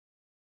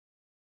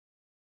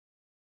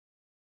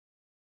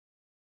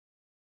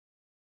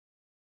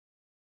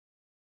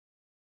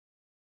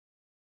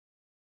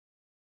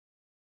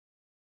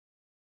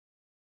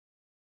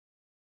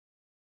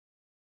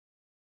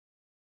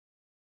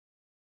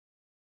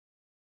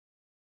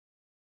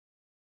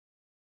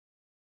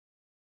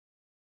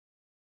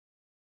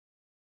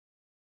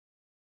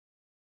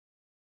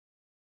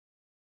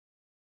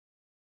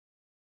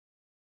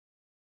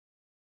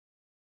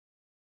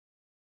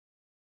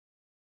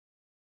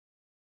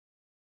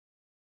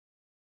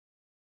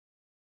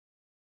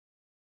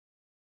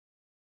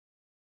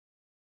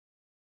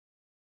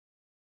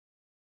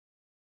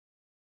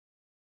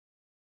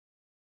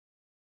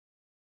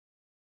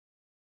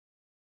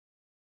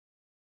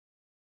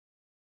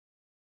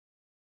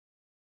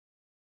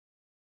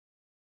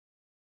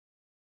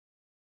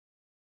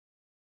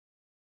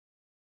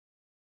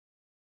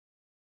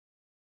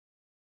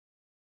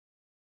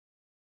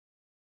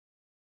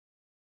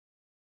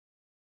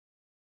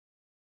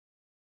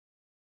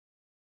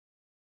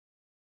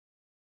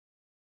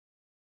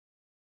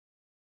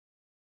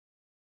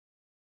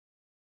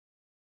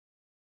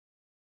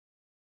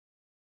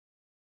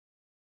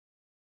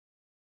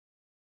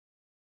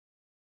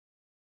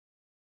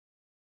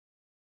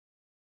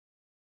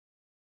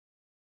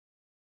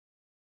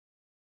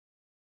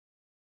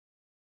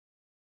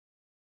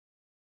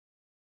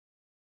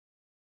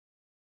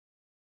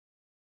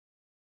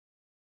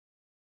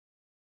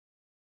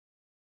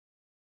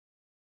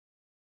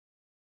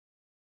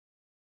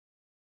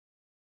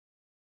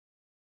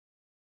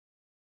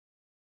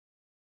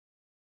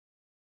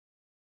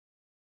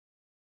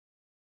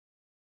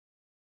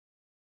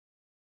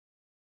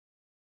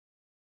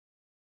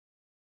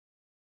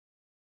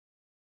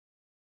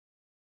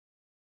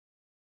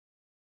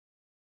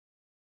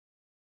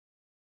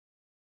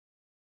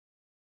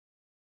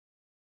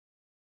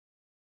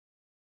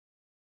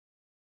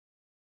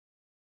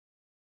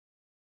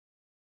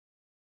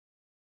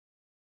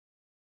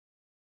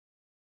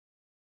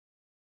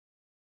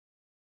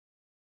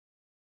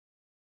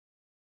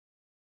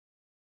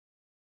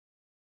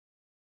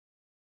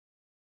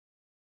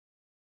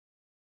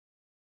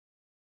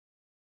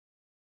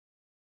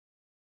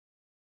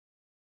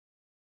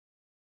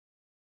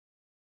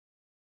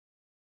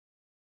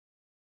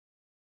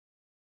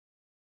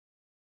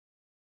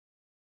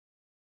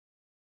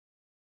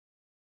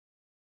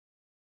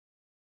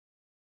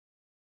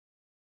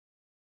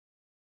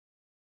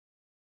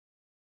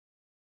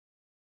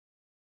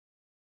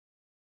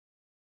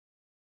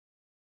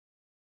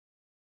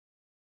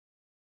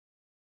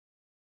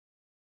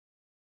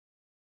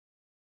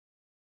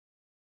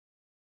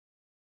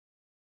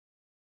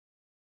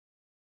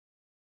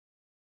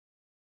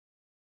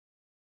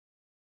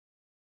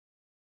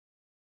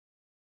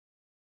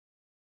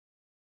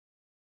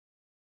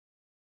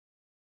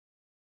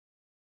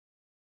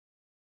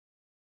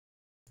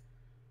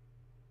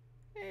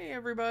Hey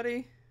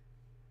everybody,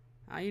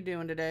 how you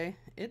doing today?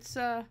 It's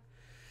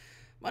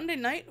Monday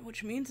night,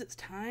 which means it's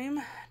time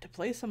to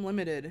play some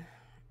limited.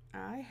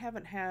 I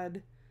haven't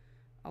had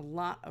a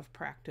lot of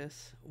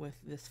practice with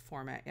this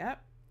format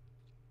yet.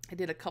 I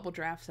did a couple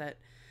drafts at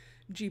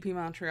GP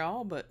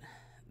Montreal, but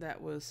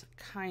that was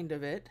kind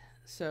of it.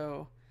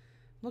 So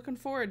looking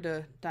forward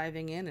to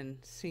diving in and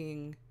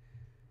seeing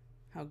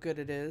how good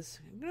it is.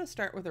 I'm gonna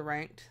start with a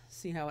ranked,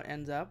 see how it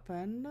ends up,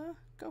 and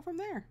go from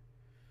there.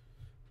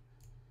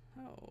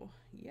 Oh,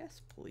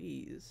 yes,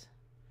 please.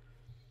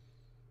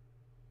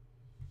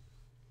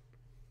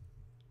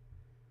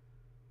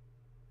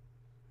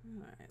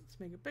 All right, let's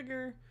make it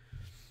bigger.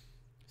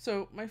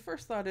 So my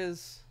first thought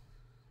is,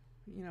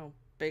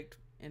 baked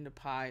into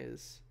pie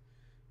is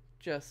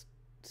just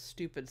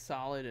stupid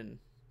solid and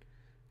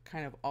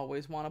kind of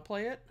always want to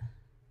play it.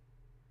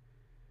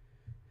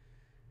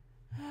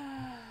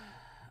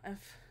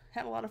 I've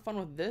had a lot of fun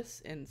with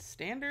this in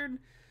standard,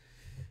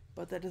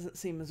 but that doesn't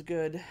seem as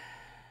good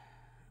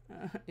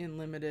in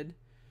limited.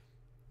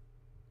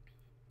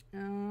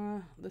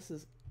 This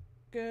is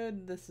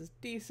good, this is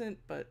decent,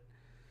 but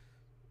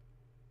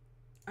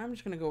I'm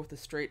just gonna go with the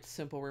straight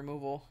simple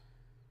removal.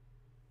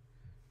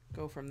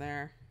 Go from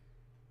there.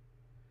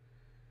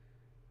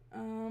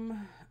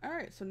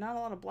 Alright, so not a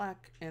lot of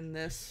black in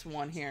this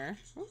one here.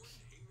 Oops.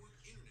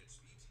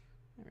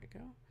 There we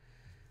go.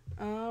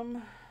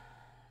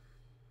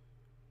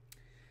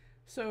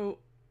 So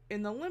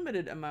in the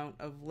limited amount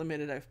of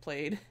limited I've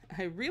played,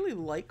 I really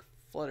like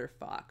Flutter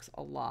Fox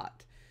a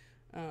lot.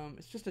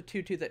 It's just a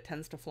 2/2 that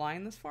tends to fly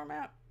in this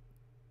format.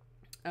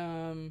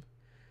 I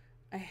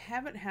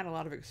haven't had a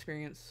lot of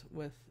experience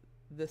with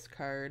this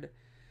card.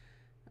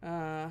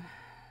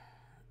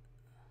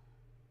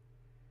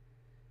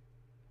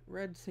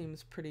 Red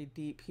seems pretty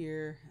deep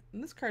here.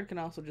 And this card can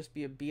also just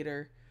be a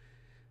beater.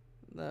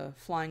 The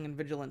flying and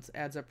vigilance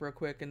adds up real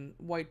quick, and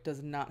white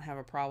does not have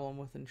a problem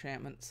with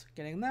enchantments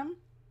getting them.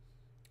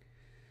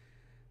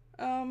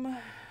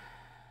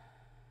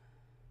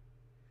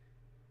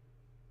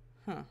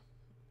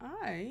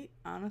 I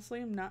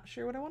honestly am not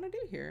sure what I want to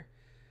do here.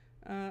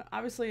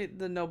 Obviously,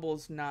 the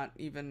Noble's not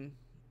even...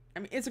 I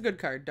mean, it's a good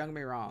card, don't get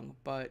me wrong,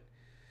 but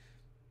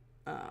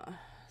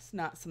it's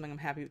not something I'm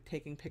happy with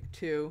taking pick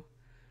 2.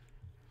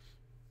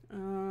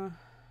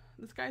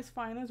 This guy's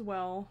fine as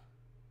well.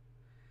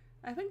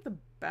 I think the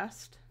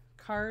best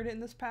card in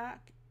this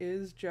pack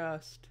is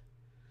just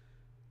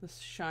this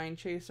Shine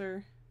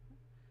Chaser.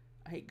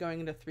 I hate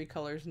going into 3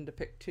 colors into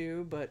pick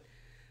 2, but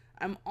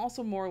I'm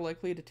also more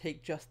likely to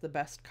take just the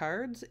best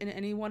cards in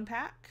any one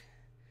pack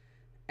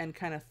and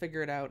kind of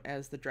figure it out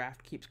as the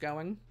draft keeps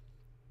going.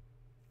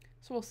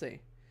 So we'll see.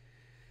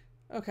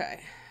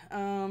 Okay.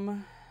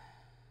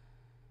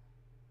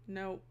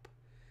 Nope.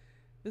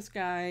 This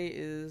guy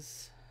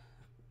is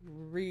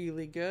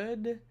really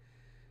good.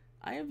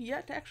 I have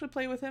yet to actually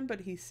play with him,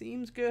 but he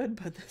seems good,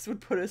 but this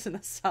would put us in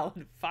a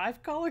solid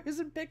 5 colors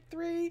in pick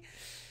 3.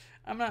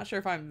 I'm not sure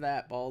if I'm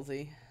that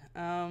ballsy.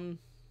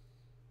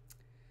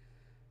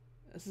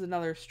 This is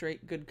another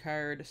straight good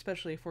card,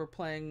 especially if we're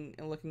playing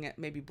and looking at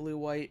maybe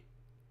blue-white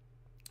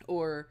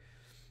or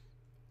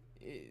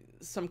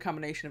some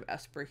combination of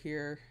Esper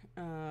here.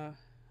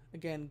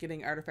 Again,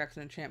 getting artifacts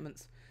and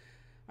enchantments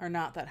are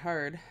not that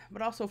hard,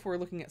 but also if we're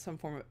looking at some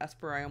form of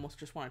Esper, I almost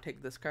just want to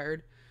take this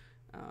card.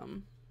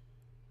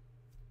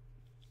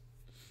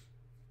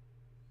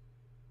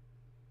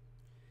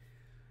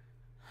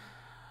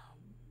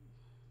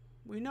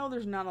 We know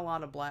there's not a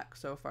lot of black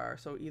so far,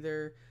 so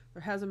either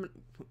there hasn't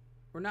been,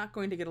 we're not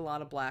going to get a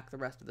lot of black the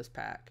rest of this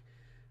pack.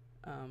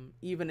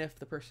 Even if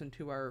the person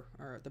to our,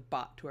 or the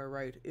bot to our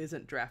right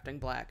isn't drafting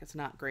black, it's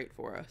not great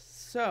for us.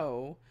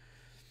 So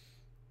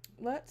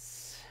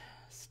let's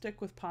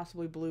stick with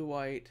possibly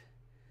blue-white.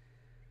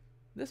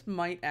 This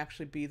might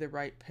actually be the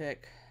right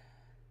pick,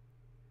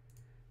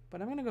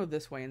 but I'm going to go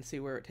this way and see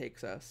where it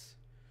takes us.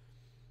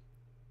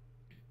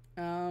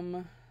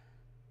 Can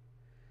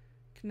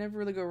never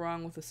really go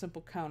wrong with a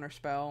simple counter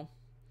spell.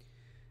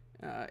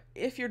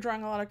 If you're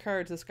drawing a lot of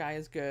cards, this guy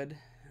is good.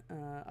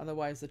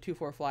 Otherwise, the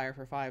 2/4 flyer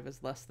for 5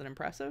 is less than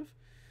impressive.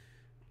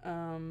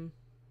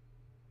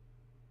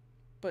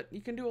 But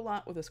you can do a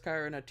lot with this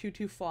card, and a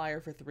 2/2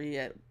 flyer for 3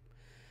 at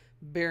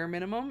bare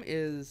minimum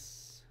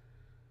is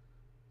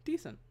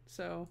decent.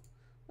 So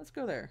let's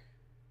go there.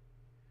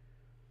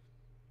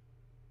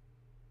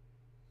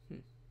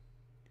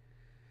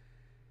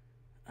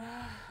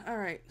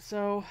 Alright,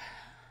 so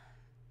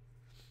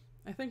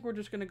I think we're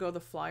just going to go the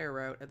flyer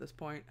route at this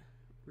point.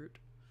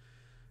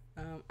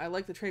 I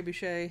like the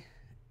Trebuchet.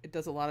 It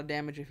does a lot of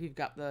damage if you've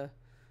got the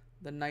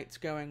knights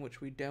going,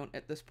 which we don't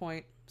at this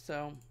point.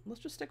 So let's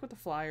just stick with the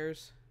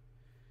flyers.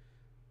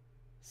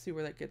 See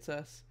where that gets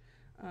us.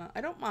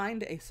 I don't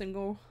mind a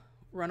single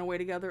runaway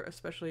together,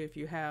 especially if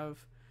you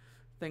have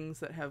things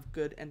that have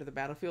good end of the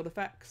battlefield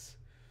effects.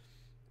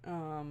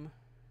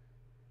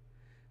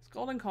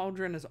 Scalding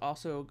Cauldron is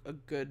also a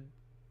good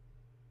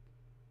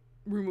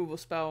removal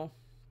spell,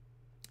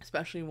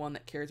 especially one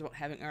that cares about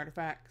having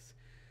artifacts.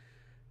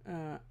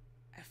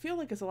 I feel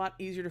like it's a lot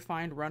easier to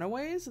find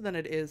Runaways than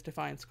it is to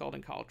find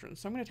Scalding Cauldrons.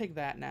 So I'm going to take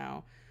that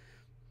now.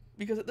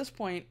 Because at this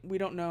point, we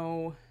don't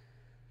know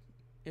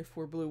if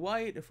we're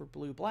blue-white, if we're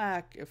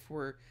blue-black, if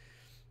we're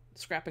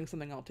scrapping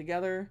something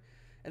altogether.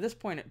 At this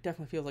point, it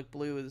definitely feels like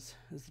blue is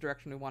the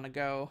direction we want to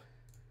go.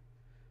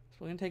 So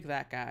we're going to take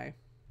that guy.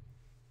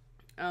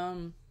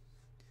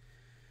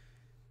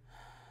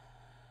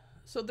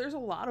 So there's a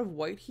lot of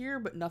white here,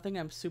 but nothing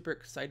I'm super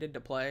excited to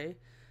play.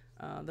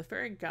 The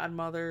Fairy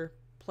Godmother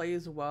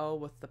plays well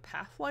with the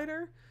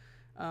Pathlighter,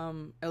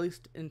 at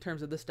least in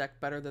terms of this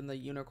deck, better than the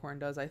Unicorn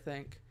does, I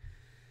think.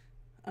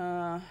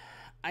 I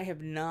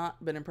have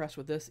not been impressed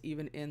with this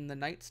even in the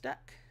Knights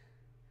deck.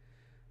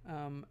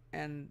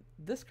 And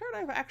this card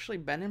I've actually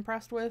been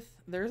impressed with.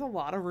 There's a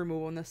lot of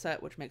removal in this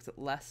set, which makes it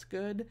less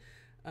good.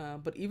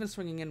 But even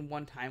swinging in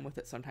one time with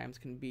it sometimes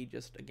can be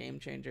just a game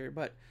changer.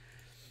 But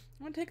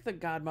I'm going to take the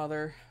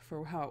Godmother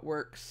for how it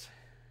works.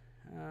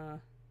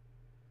 And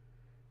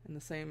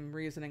the same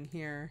reasoning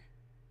here.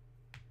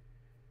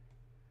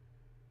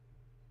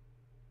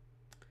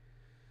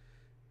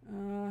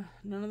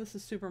 None of this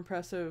is super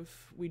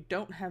impressive. We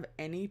don't have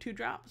any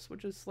 2-drops,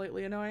 which is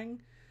slightly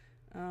annoying.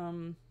 We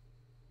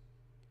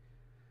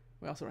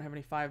also don't have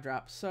any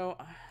 5-drops, so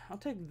I'll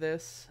take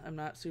this. I'm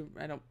not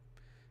super. I don't.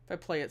 If I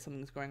play it,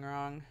 something's going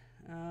wrong.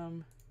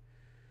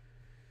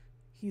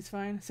 He's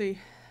fine. See,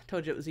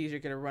 told you it was easier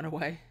to get a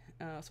runaway.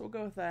 So we'll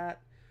go with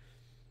that.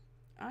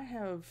 I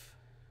have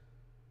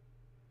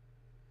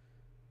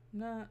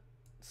not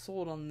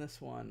sold on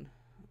this one.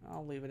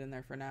 I'll leave it in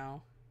there for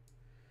now.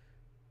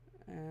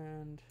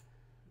 And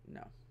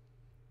no.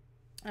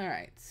 All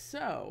right,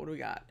 so what do we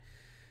got?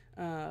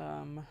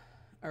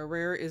 Our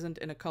rare isn't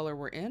in a color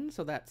we're in,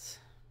 so that's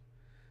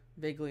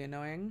vaguely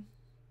annoying.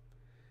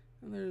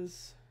 And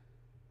there's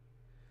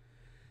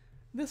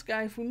this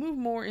guy. If we move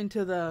more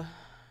into the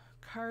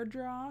card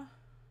draw,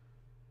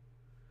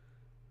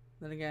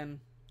 then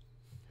again,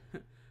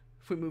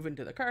 if we move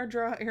into the card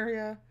draw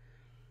area,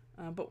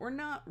 but we're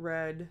not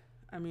red.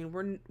 I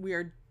mean, we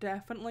are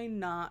definitely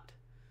not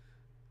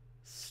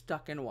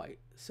stuck in white.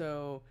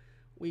 So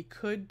we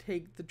could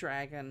take the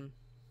dragon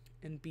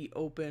and be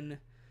open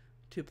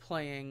to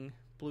playing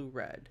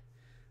blue-red.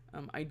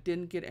 I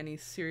didn't get any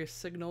serious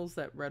signals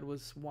that red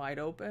was wide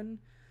open,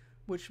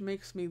 which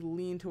makes me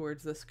lean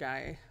towards this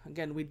guy.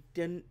 Again, we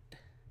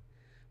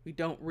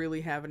don't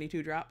really have any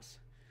 2-drops.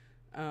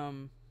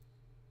 And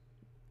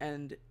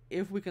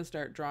if we can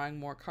start drawing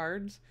more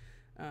cards,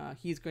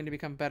 he's going to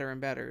become better and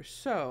better.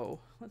 So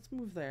let's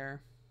move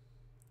there.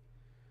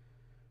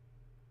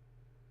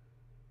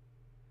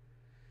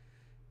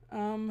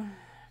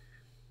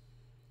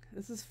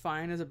 This is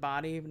fine as a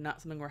body,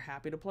 not something we're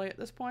happy to play at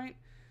this point.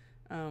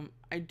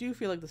 I do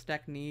feel like this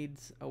deck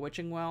needs a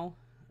Witching Well.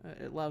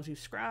 It allows you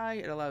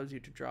scry, it allows you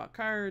to draw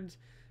cards,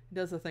 it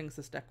does the things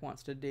this deck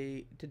wants to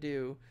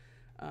do.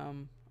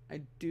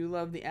 I do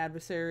love the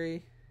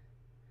Adversary.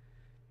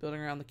 Building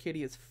around the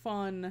kitty is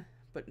fun,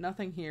 but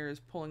nothing here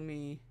is pulling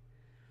me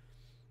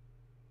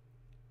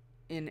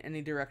in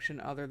any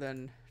direction other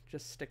than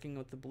just sticking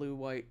with the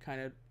blue-white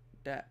kind of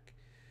deck.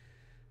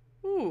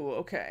 Ooh,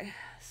 okay.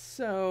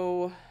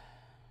 So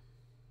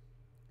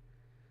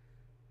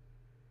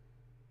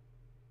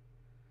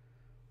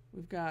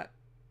we've got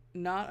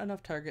not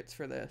enough targets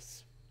for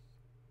this,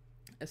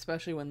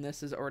 especially when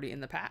this is already in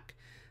the pack.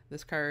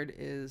 This card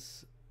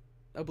is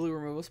a blue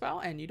removal spell,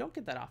 and you don't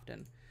get that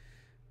often.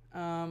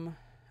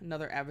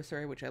 Another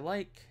Adversary, which I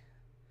like.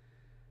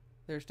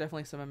 There's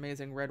definitely some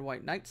amazing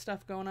red-white knight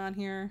stuff going on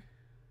here,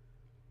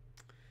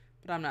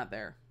 but I'm not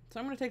there. So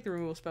I'm going to take the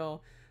removal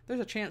spell. There's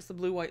a chance the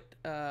blue-white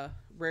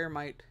rare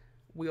might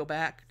wheel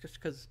back just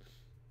because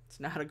it's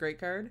not a great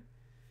card.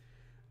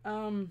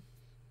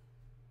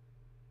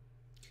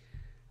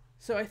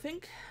 So I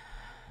think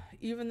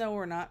even though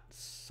we're not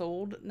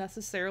sold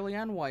necessarily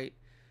on white,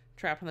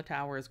 Trapped in the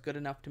Tower is good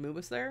enough to move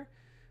us there.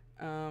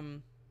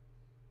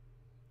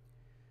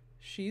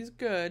 She's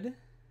good,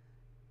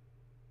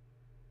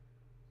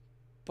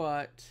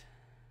 but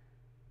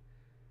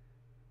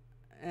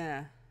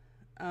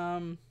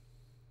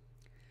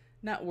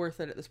not worth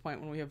it at this point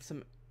when we have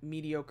some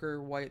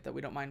mediocre white that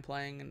we don't mind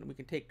playing and we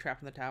can take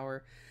Trapped in the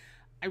Tower.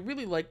 I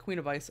really like Queen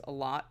of Ice a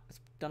lot. It's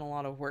done a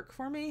lot of work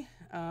for me.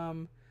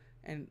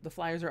 And the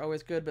flyers are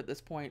always good, but at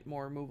this point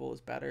more removal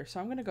is better. So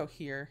I'm going to go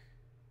here.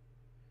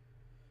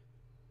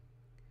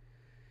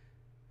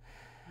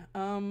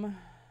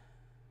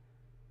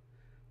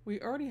 We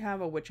already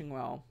have a Witching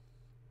Well,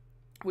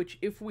 which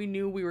if we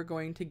knew we were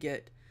going to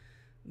get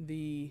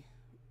the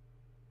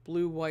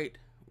blue-white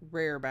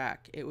rare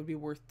back, it would be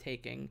worth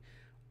taking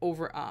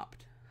over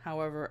opt.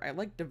 However, I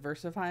like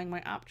diversifying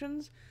my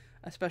options,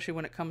 especially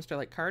when it comes to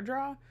like card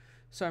draw.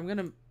 So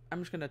I'm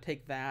just gonna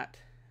take that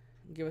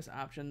and give us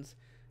options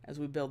as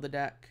we build the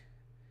deck.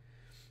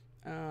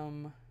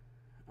 I'm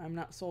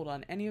not sold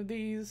on any of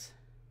these.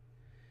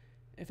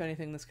 If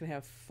anything, this can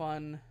have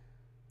fun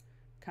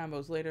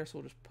combos later, so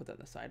we'll just put that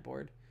in the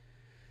sideboard.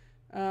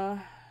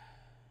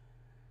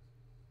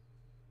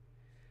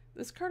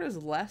 This card is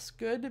less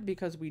good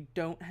because we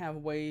don't have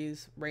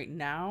ways right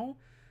now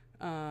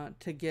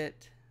to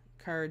get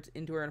cards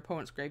into our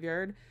opponent's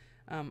graveyard.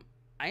 I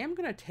am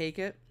going to take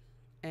it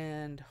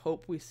and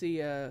hope we see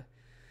a...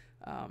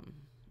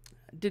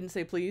 didn't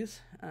say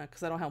please,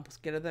 because that'll help us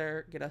get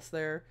us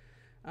there.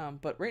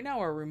 But right now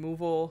our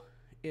removal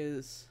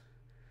is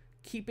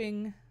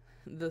keeping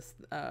this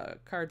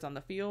cards on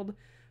the field,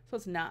 so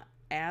it's not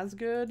as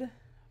good,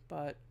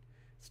 but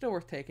still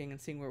worth taking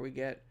and seeing where we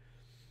get.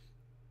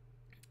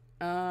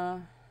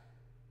 Our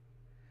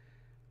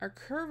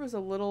curve is a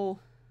little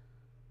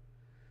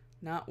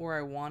not where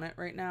I want it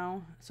right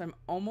now, so I'm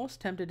almost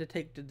tempted to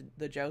take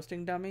the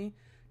Jousting Dummy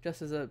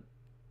just as a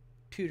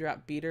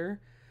 2-drop beater,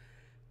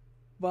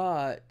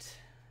 but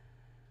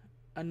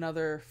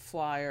another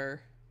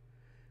flyer,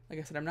 like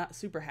I said, I'm not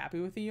super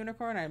happy with the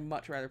Unicorn. I'd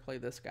much rather play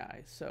this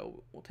guy,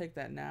 so we'll take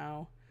that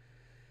now.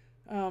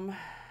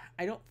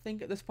 I don't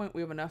think at this point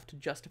we have enough to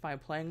justify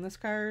playing this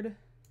card,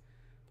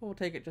 but we'll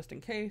take it just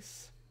in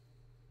case.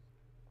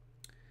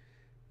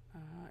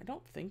 I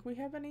don't think we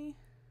have any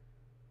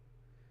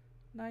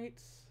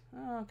knights.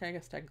 Oh, okay, I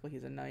guess technically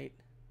he's a knight.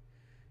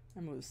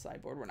 I move the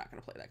sideboard. We're not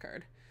going to play that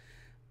card.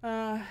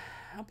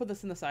 I'll put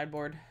this in the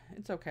sideboard.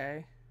 It's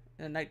okay.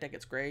 In a knight deck,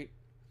 it's great.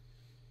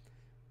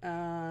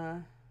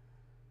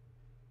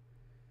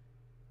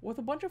 With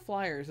a bunch of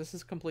flyers, this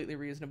is completely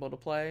reasonable to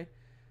play.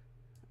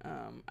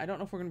 I don't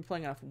know if we're going to be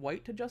playing enough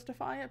white to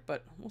justify it,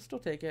 but we'll still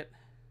take it.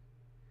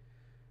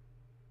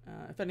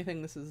 If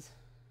anything, this is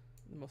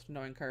the most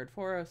annoying card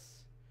for us.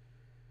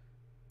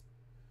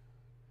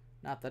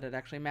 Not that it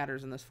actually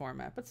matters in this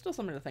format, but still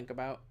something to think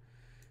about,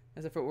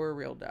 as if it were a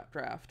real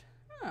draft.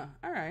 Oh,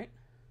 alright.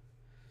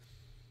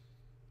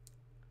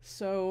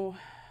 So,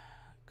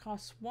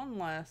 costs 1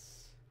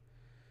 less.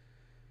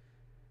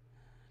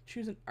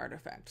 Choose an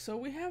artifact. So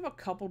we have a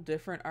couple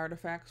different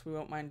artifacts. We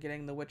won't mind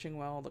getting the Witching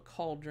Well, the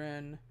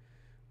Cauldron,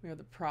 we have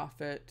the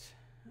Prophet,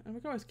 and we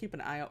can always keep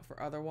an eye out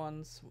for other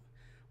ones.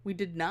 We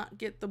did not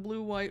get the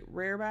blue-white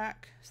rare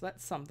back, so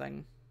that's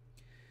something.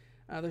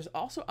 There's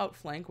also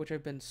Outflank, which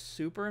I've been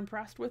super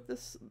impressed with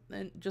this,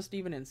 and just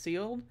even in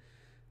sealed.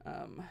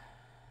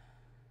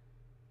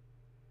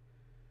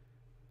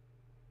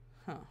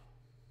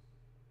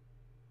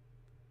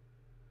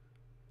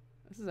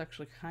 This is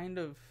actually kind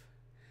of...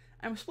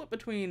 I'm split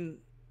between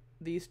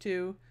these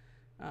two.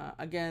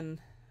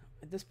 Again,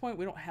 at this point,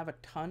 we don't have a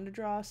ton to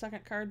draw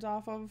second cards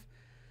off of.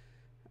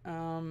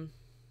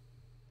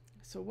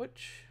 So what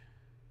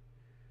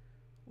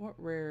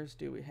rares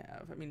do we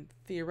have? I mean,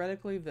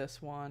 theoretically,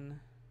 this one.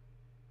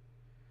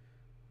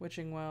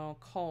 Witching Well,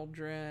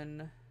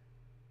 Cauldron.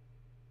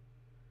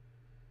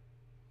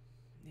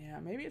 Yeah,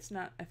 maybe it's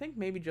not... I think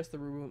maybe just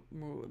the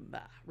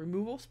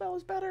removal spell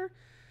is better.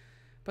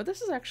 But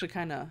this is actually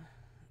kind of...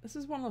 This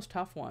is one of those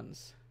tough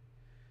ones.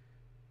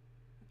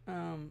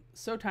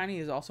 So Tiny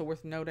is also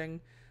worth noting,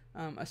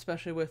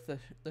 especially with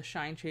the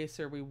Shine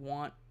Chaser. We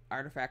want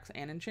artifacts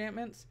and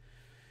enchantments.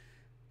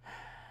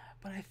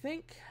 But I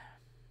think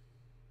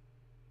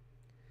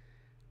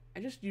I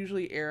just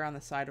usually err on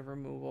the side of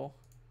removal.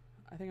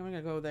 I think I'm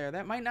going to go there.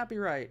 That might not be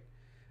right.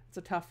 It's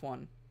a tough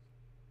one.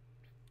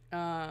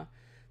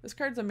 This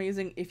card's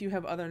amazing if you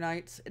have other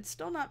knights. It's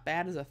still not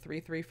bad as a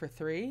 3/3 for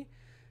 3.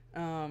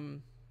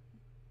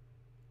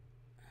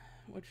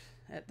 Which,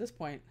 at this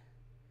point,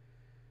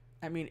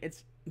 I mean,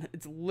 it's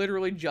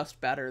literally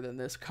just better than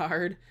this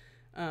card.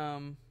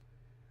 The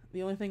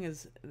only thing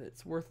is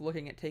it's worth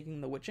looking at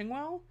taking the Witching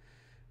Well.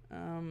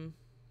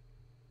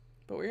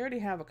 But we already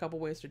have a couple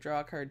ways to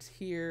draw cards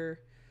here.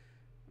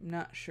 I'm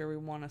not sure we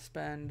want to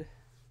spend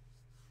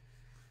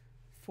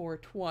 4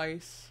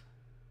 twice.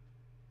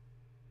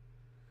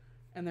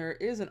 And there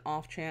is an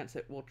off chance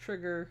it will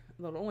trigger,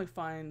 though it only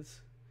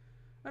finds...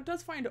 It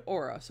does find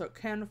Aura, so it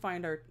can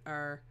find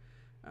our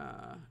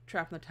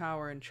Trap in the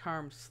Tower and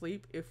Charmed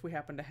Sleep if we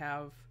happen to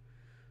have,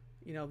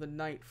 you know, the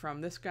knight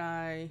from this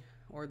guy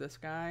or this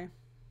guy.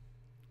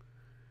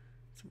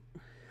 It's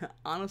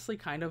honestly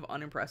kind of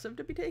unimpressive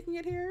to be taking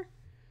it here,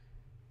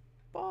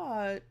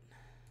 but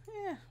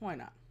why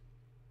not?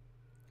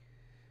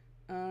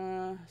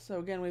 So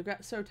again, we've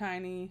got So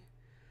Tiny.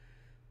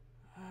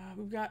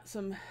 We've got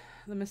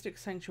the Mystic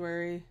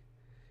Sanctuary.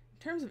 In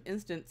terms of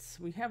instants,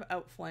 we have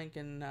Outflank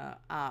and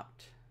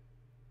Opt.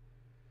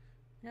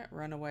 We got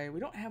Runaway. We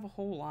don't have a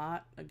whole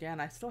lot.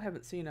 Again, I still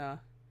haven't seen a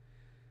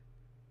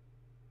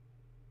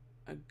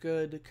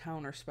good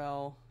counter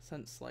spell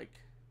since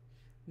like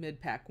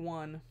mid-pack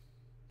 1.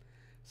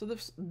 So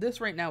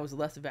this right now is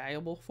less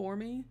valuable for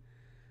me.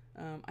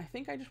 I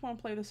think I just want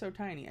to play the So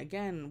Tiny.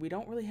 Again, we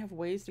don't really have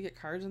ways to get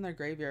cards in their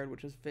graveyard,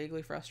 which is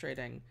vaguely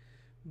frustrating,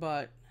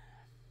 but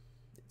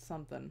it's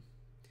something.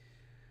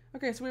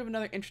 Okay, so we have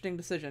another interesting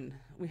decision.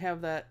 We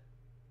have that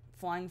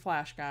Flying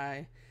Flash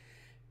guy,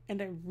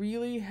 and I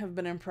really have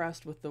been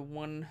impressed with the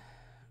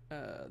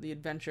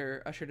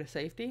Adventure Usher to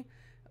Safety.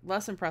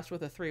 Less impressed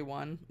with a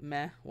 3/1.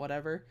 Meh,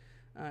 whatever.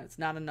 It's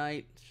not a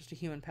knight, it's just a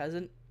human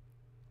peasant.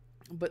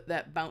 But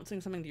that bouncing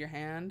something to your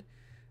hand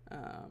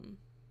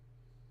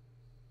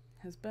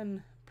has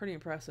been pretty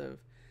impressive.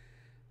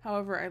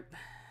 However,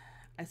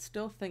 I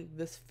still think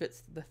this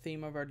fits the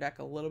theme of our deck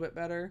a little bit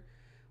better.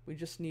 We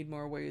just need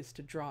more ways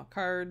to draw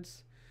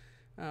cards.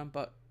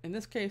 But in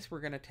this case,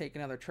 we're going to take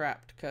another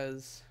Trapped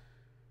because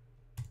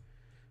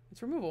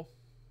it's removal.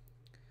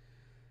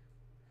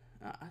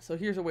 So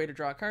here's a way to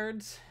draw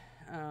cards.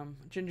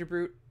 Ginger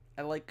Brute,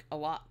 I like a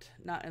lot.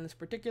 Not in this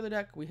particular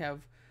deck. We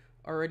have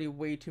already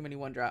way too many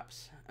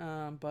 1-drops.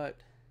 But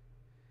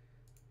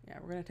yeah,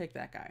 we're going to take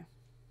that guy.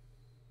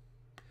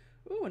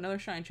 Ooh, another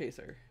Shine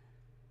Chaser.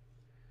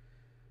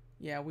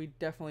 Yeah, we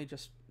definitely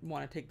just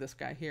want to take this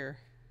guy here.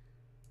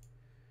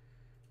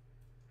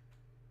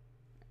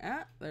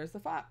 Ah, there's the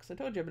Fox. I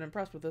told you I've been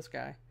impressed with this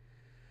guy.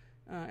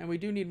 And we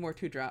do need more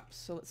 2-drops,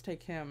 so let's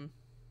take him.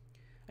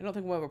 I don't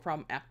think we'll have a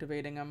problem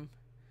activating him.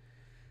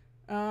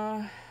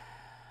 So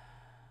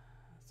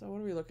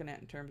what are we looking at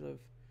in terms of...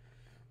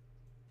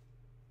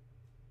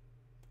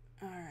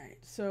 Alright,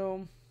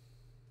 so...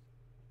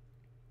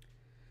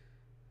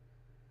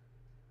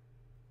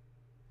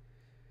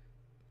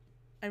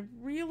 I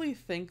really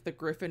think the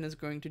Griffin is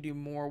going to do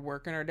more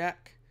work in our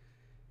deck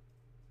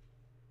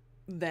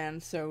than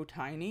So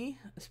Tiny,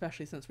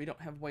 especially since we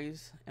don't have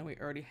ways and we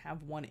already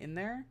have one in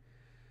there.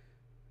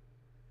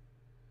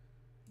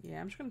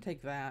 Yeah, I'm just going to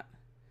take that.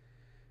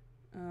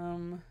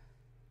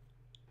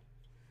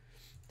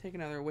 Take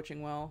another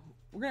Witching Well.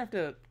 We're going to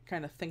have to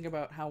kind of think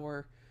about how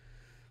we're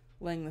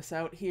laying this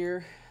out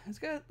here. It's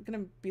going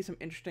to be some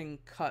interesting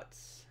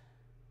cuts.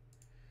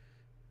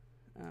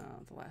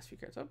 The last few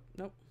cards. Oh,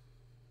 nope.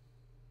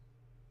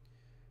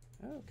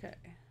 Okay.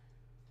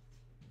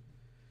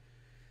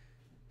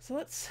 So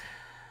let's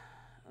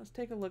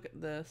take a look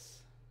at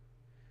this.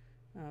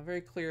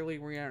 Very clearly,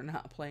 we are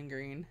not playing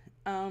green.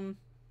 All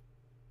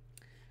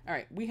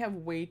right, we have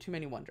way too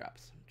many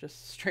 1-drops.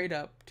 Just straight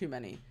up too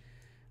many.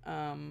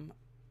 I'm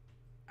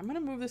gonna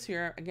move this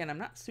here. Again, I'm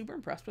not super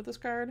impressed with this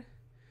card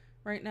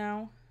right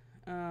now.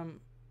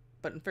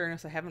 But in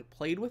fairness, I haven't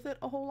played with it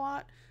a whole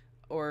lot,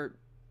 or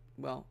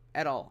well,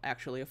 at all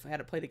actually. If I had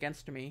it played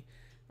against me,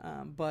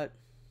 but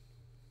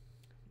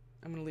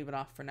I'm going to leave it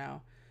off for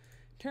now.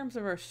 In terms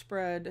of our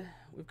spread,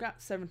 we've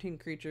got 17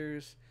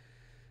 creatures,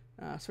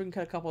 so we can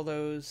cut a couple of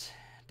those.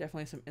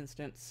 Definitely some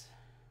instants.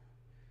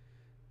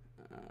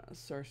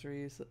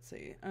 Sorceries, let's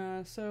see.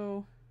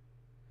 So,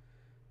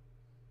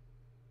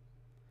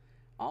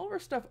 all of our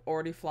stuff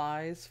already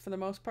flies for the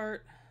most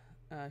part.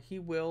 He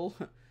will.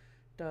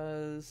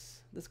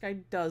 Does. This guy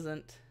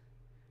doesn't.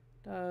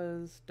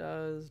 Does.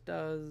 I'm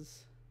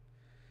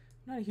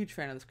not a huge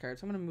fan of this card,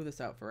 so I'm going to move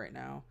this out for right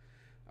now.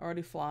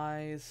 Already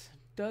flies.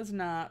 Does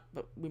not,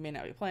 but we may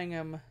not be playing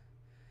him.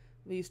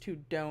 These two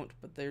don't,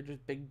 but they're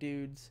just big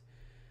dudes.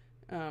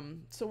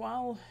 So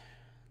while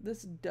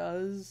this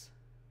does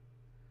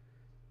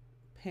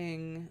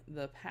ping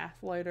the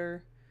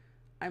Pathlighter,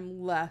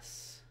 I'm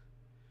less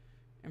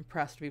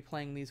impressed to be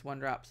playing these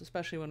 1-drops,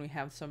 especially when we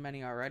have so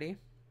many already.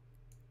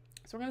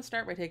 So we're going to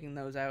start by taking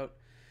those out.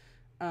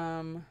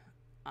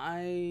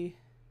 I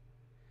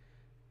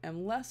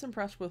am less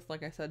impressed with,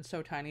 like I said,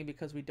 So Tiny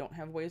because we don't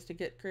have ways to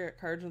get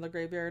cards in the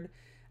graveyard.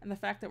 And the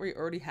fact that we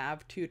already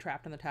have 2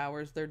 trapped in the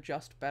towers, they're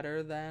just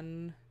better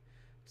than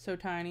So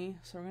Tiny.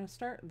 So we're going to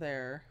start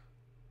there.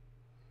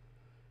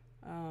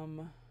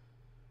 I'm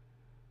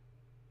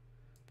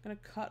going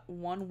to cut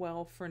 1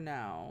 well for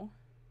now.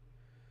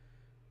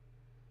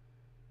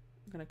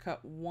 I'm going to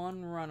cut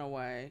 1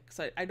 runaway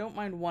because I don't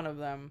mind one of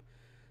them.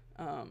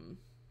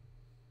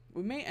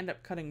 We may end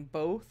up cutting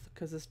both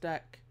because this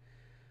deck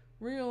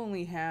really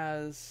only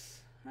has,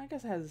 I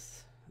guess it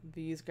has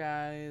these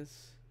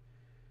guys,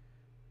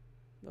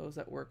 those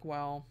that work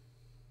well.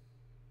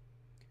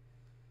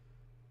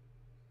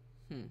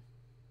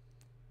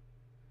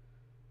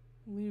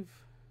 We're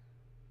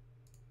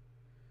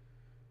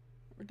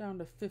down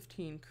to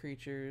 15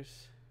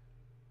 creatures.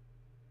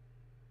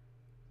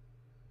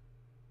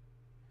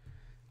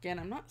 Again,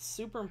 I'm not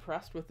super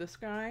impressed with this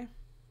guy.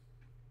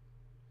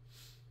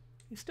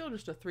 He's still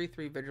just a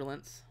 3/3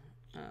 vigilance.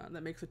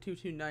 That makes a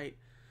 2/2 knight,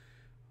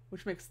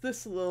 which makes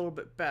this a little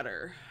bit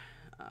better.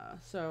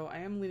 So I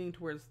am leaning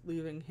towards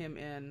leaving him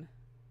in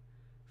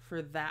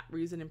for that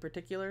reason in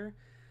particular.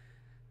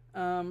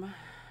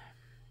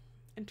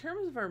 In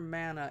terms of our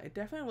mana, it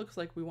definitely looks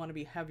like we want to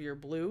be heavier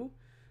blue,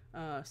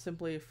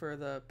 simply for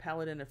the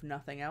paladin if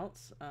nothing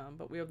else.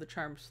 But we have the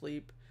Charmed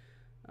Sleep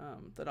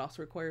that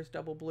also requires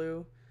double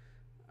blue.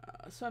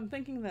 So I'm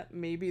thinking that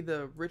maybe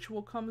the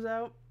ritual comes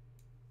out.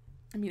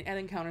 I mean,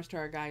 adding counters to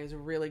our guy is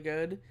really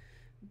good,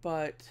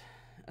 but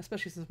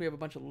especially since we have a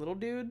bunch of little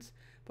dudes,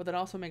 but that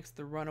also makes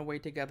the runaway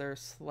together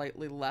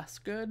slightly less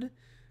good.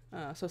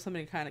 So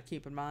something to kind of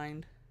keep in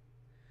mind.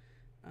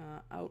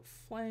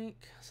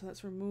 Outflank, so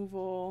that's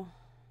removal.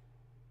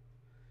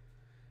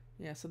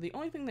 Yeah, so the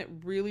only thing that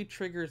really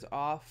triggers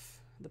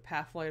off the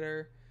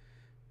Pathlighter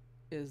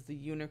is the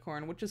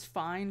Unicorn, which is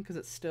fine because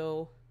it's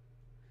still,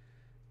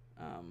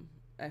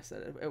 I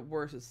said, at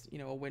worst it's, you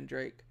know, a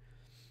Windrake.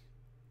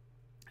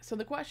 So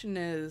the question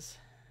is,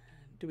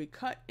 do we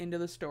cut into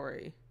the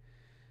story?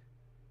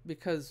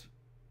 Because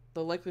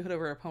the likelihood of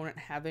our opponent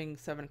having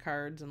 7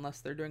 cards,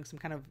 unless they're doing some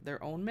kind of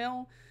their own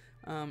mill,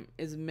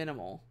 is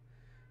minimal.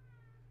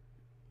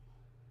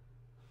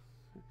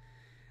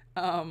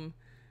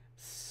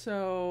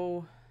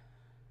 So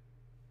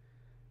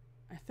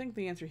I think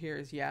the answer here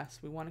is yes.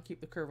 We want to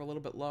keep the curve a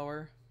little bit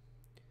lower.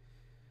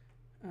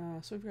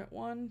 So we've got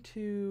 1,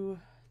 2,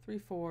 3,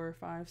 4,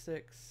 5,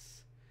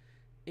 6,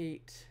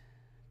 8,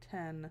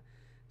 10.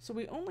 So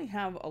we only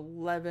have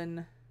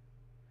 11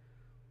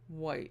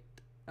 white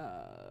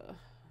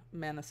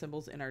mana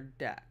symbols in our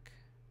deck,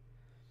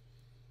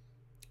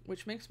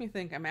 which makes me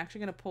think I'm actually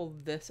going to pull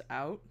this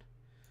out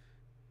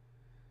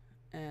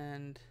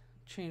and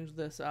change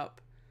this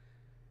up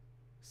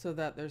so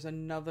that there's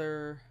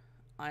another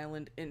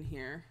island in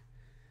here.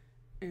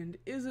 And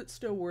is it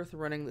still worth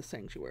running the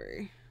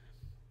Sanctuary?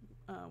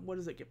 What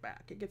does it get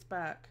back? It gets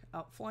back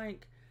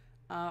Outflank,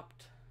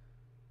 Opt,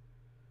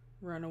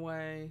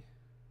 Runaway.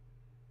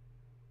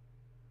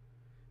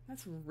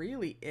 That's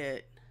really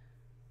it.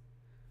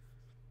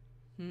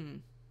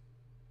 The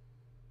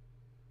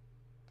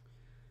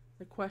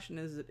question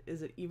is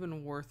it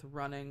even worth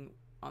running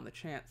on the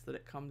chance that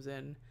it comes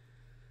in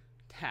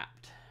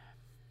tapped?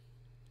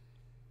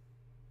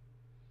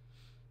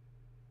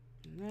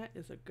 And that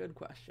is a good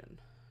question.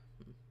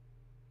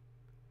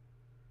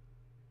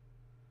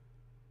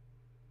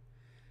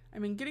 I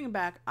mean, getting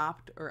back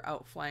Opt or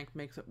Outflank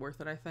makes it worth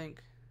it, I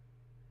think.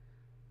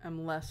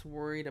 I'm less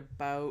worried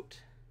about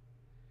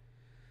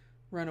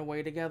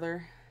Runaway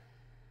together.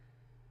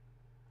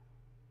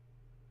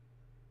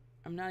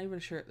 I'm not even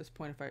sure at this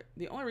point if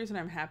the only reason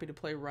I'm happy to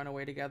play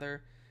Runaway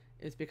together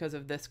is because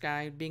of this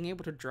guy. Being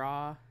able to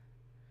draw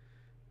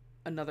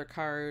another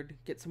card,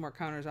 get some more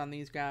counters on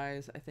these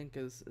guys, I think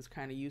is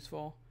kind of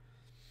useful.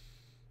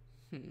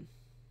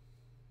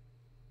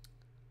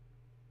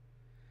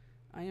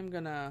 I am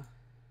gonna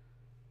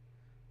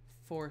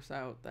force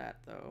out that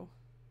though.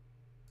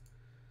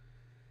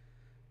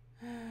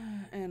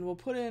 And we'll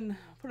put in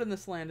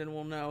this land and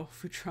we'll know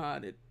if we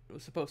tried it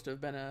was supposed to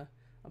have been a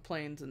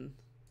plains and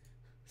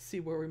see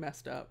where we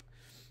messed up.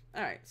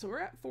 Alright, so we're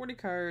at 40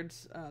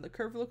 cards. The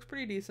curve looks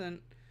pretty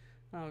decent.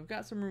 We've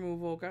got some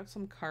removal, got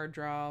some card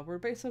draw. We're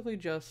basically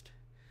just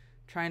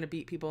trying to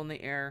beat people in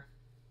the air,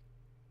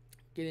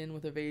 get in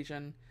with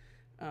evasion.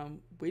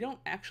 We don't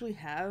actually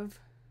have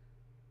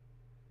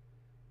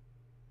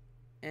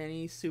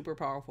any super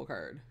powerful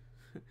card,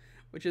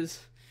 which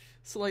is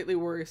slightly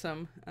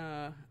worrisome.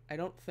 I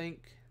don't think...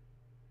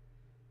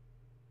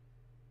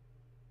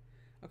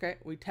 Okay,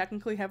 we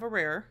technically have a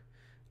rare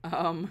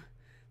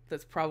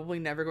that's probably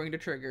never going to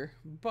trigger,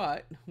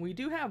 but we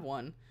do have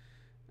one.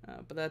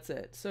 But that's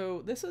it.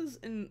 So this is,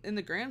 in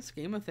the grand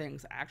scheme of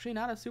things, actually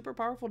not a super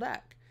powerful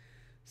deck.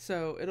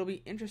 So it'll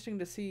be interesting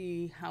to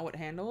see how it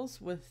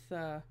handles with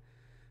the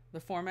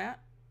format.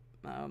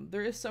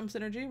 There is some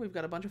synergy. We've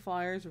got a bunch of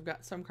flyers. We've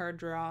got some card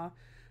draw.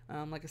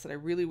 Like I said, I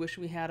really wish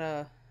we had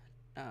a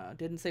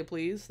Didn't Say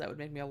Please. That would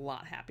make me a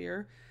lot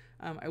happier.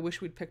 I wish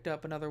we'd picked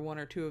up another 1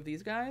 or 2 of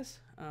these guys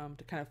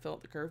to kind of fill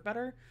out the curve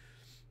better.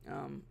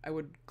 I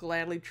would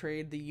gladly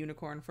trade the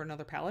Unicorn for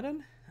another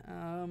Paladin.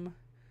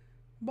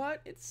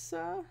 But it's,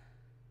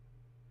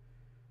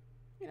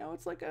 you know,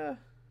 it's like a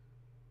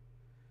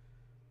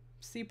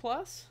C+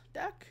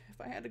 deck, if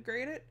I had to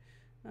grade it.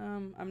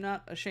 I'm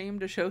not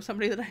ashamed to show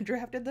somebody that I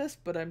drafted this,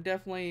 but I'm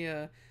definitely,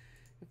 if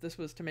this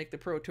was to make the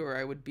Pro Tour,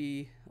 I would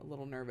be a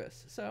little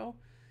nervous. So,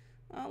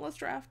 let's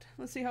draft.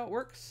 Let's see how it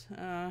works.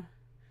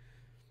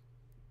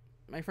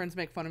 My friends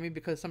make fun of me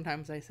because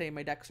sometimes I say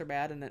my decks are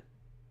bad and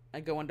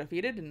I go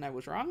undefeated, and I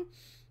was wrong.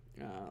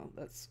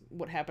 That's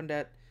what happened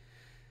at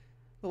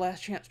the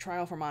last chance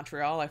trial for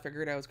Montreal. I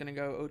figured I was going to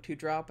go 0-2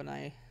 drop, and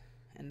I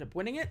ended up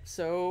winning it.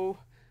 So,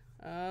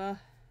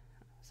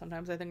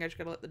 sometimes I think I just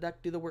got to let the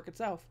deck do the work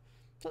itself.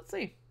 So let's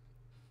see.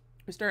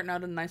 We're starting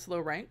out in a nice low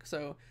rank,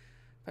 so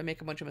if I make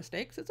a bunch of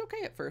mistakes, it's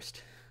okay at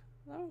first.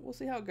 Well, we'll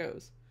see how it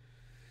goes.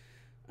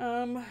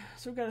 So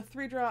we've got a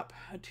 3-drop,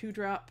 a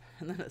 2-drop,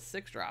 and then a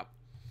 6-drop,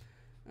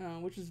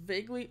 which is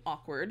vaguely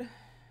awkward.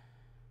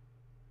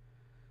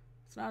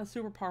 It's not a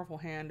super powerful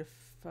hand. If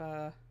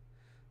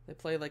they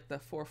play like the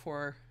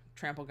 4/4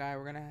 trample guy,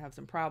 we're gonna have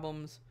some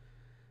problems.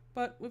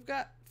 But we've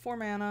got 4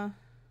 mana,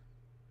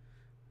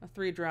 a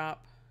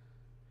 3-drop,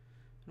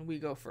 and we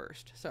go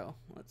first. So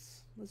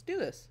let's do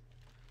this.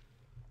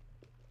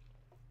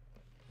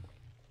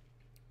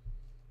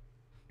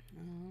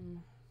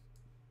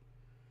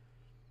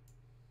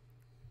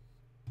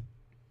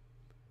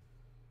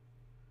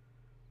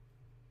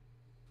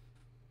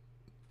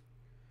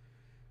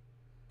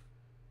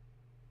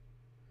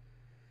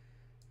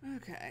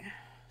 Okay,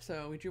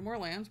 so we drew more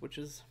lands, which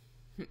is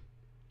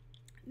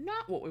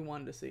not what we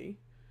wanted to see.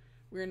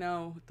 We're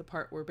now at the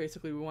part where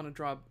basically we want to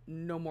draw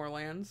no more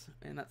lands,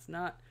 and that's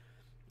not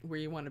where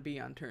you want to be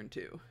on turn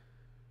 2.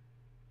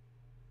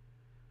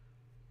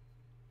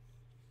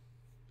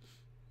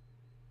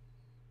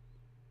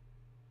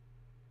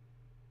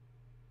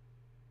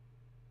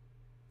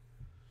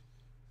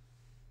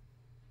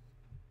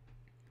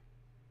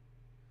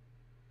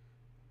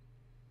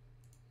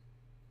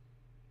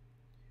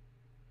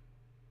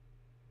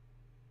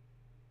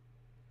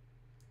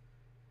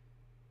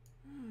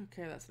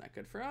 Okay, that's not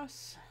good for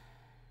us.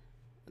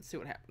 Let's see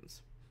what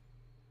happens.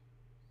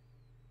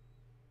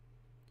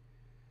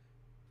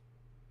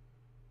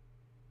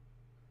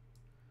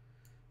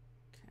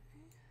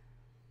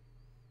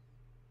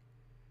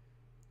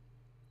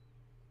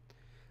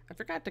 I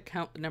forgot to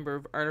count the number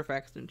of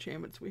artifacts and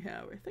enchantments we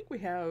have. I think we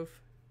have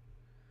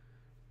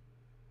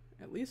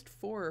at least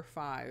 4 or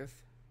 5. So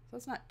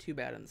that's not too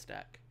bad in the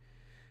stack.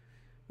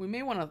 We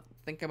may want to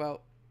think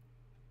about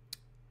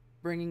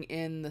bringing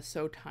in the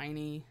So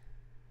Tiny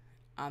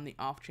on the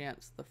off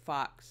chance the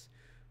Fox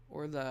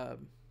or the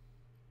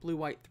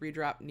blue-white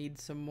 3-drop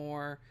needs some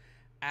more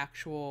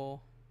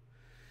actual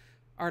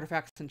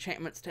artifacts and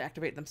enchantments to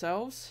activate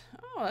themselves.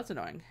 Oh, that's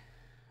annoying.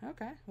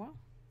 Okay, well.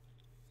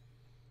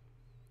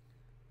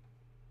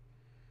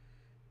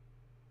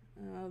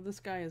 This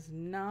guy is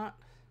not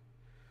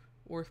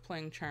worth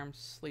playing Charm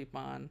Sleep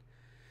on.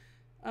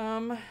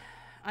 I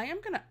am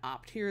going to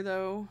opt here,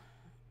 though,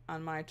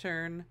 on my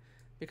turn,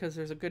 because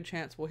there's a good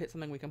chance we'll hit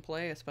something we can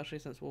play, especially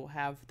since we'll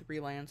have 3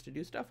 lands to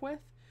do stuff with,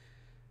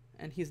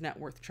 and he's not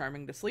worth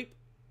charming to sleep.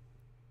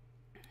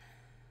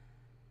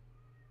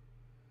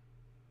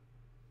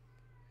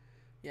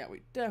 Yeah,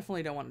 we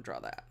definitely don't want to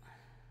draw that.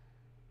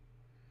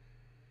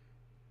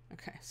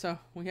 Okay, so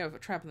we have a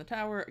Trap in the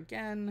Tower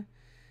again,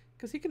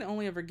 because he can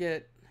only ever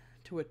get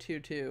to a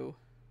 2/2.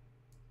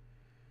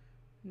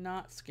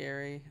 Not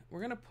scary. We're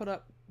going to put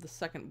up the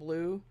second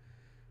blue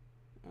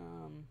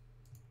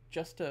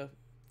just to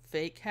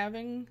fake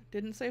having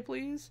Didn't Say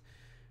Please,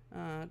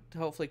 to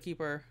hopefully keep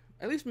our,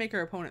 at least make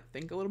our opponent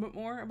think a little bit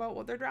more about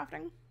what they're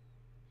drafting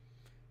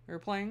or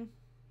playing.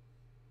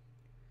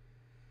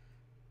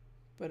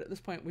 But at this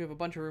point we have a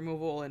bunch of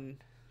removal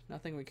and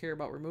nothing we care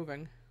about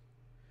removing.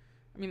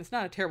 I mean, it's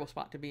not a terrible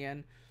spot to be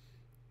in.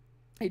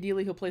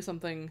 Ideally he'll play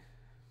something,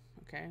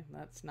 okay,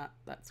 that's not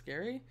that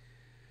scary.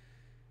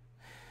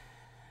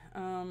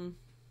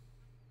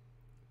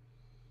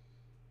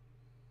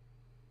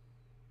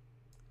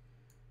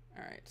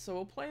 Alright, so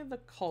we'll play the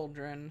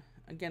Cauldron.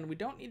 Again, we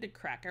don't need to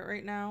crack it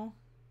right now.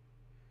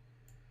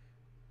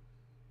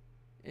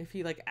 If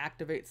he, like,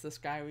 activates this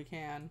guy, we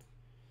can.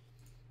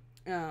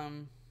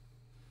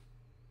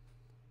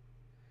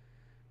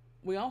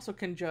 We also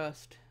can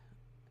just...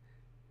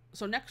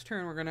 So next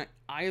turn, we're going to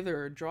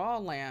either draw a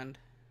land,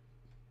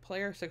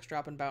 play our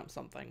 6-drop and bounce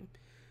something,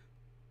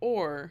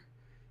 or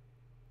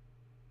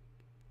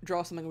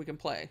draw something we can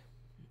play.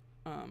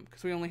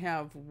 Because we only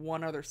have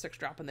one other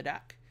 6-drop in the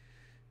deck.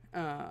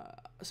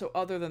 So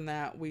other than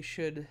that, we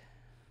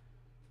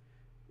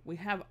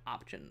have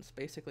options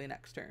basically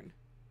next turn.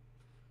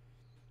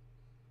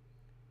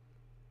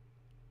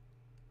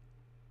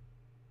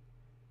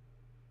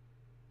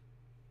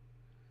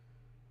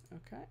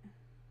 Okay.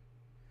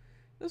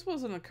 This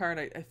wasn't a card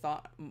I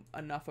thought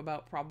enough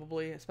about,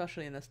 probably,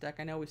 especially in this deck.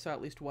 I know we saw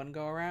at least one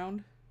go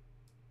around.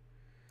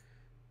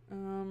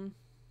 So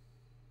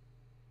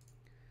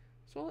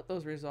we'll let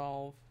those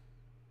resolve.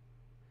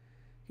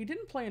 He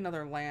didn't play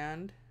another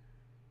land.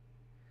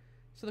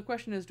 So the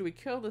question is, do we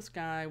kill this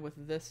guy with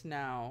this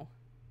now?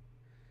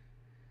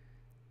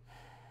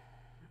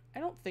 I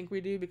don't think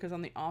we do, because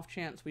on the off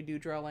chance we do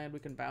draw land, we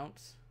can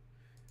bounce.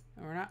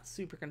 And we're not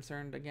super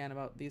concerned, again,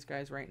 about these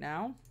guys right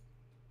now.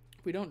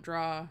 If we don't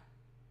draw...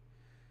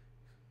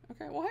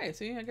 Okay, well, hey,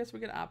 see, I guess we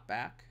could opt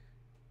back.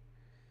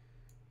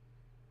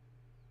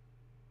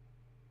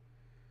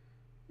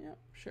 Yep,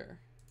 sure.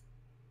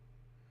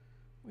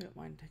 We don't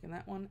mind taking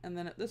that one. And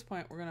then at this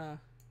point, we're going to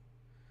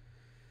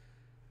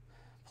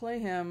play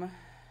him,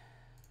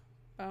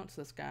 bounce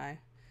this guy.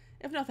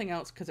 If nothing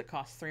else, because it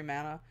costs 3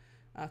 mana.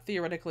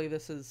 Theoretically,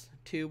 this is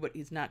 2, but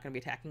he's not going to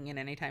be attacking in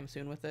anytime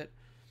soon with it.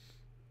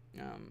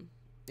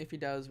 If he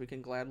does, we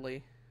can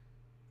gladly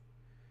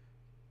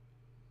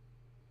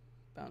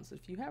bounce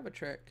if you have a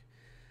trick.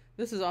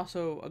 This is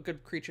also a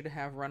good creature to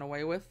have run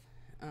away with.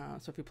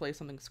 So if you play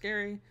something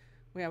scary,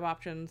 we have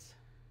options.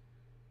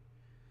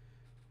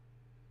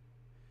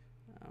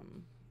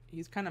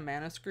 He's kind of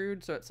mana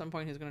screwed, so at some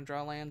point he's going to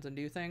draw lands and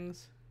do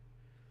things.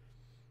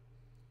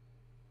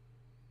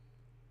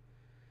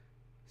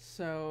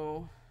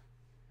 So,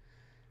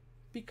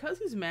 because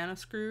he's mana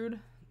screwed,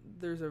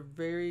 there's a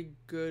very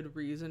good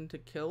reason to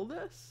kill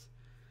this.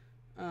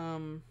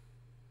 I'm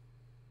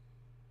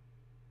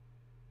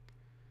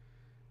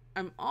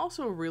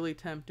also really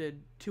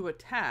tempted to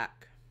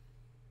attack.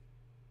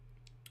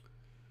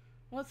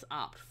 Let's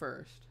opt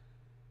first.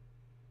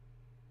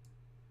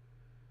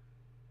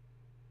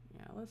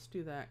 Yeah, let's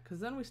do that, because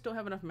then we still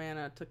have enough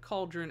mana to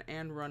Cauldron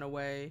and run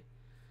away.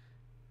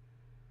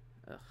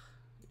 Ugh.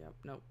 Yep,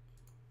 nope.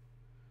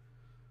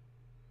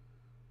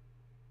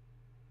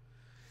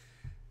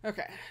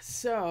 Okay,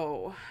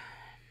 so...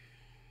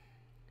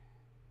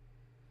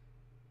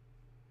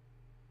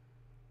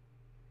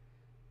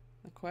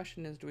 the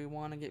question is, do we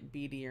want to get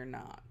beady or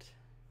not?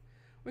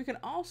 We can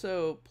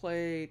also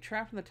play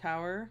Trapped in the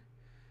Tower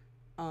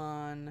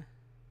on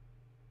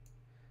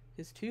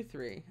his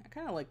 2/3. I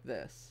kind of like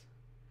this.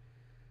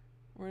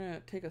 We're going to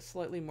take a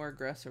slightly more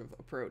aggressive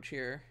approach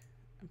here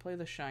and play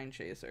the Shine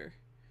Chaser.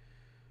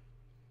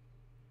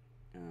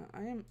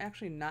 I am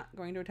actually not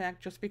going to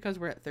attack just because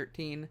we're at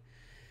 13.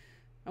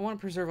 I want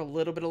to preserve a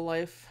little bit of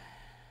life.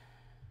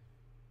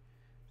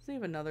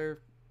 Save another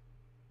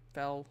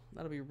fell.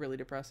 That'll be really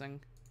depressing.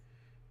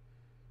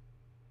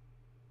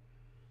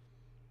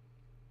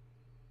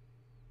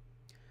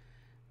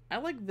 I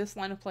like this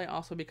line of play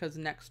also because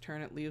next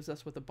turn it leaves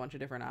us with a bunch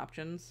of different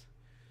options.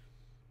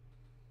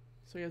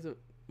 So he has a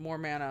more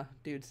mana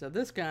dude. So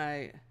this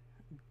guy,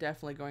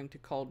 definitely going to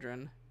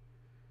Cauldron.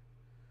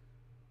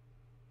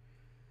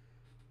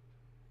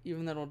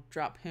 Even though it'll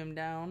drop him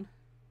down.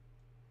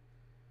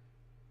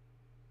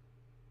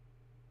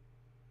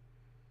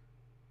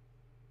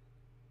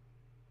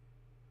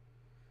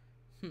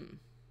 I'm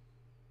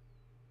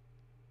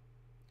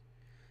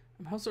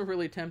also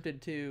really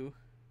tempted to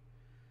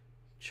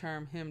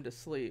charm him to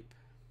sleep.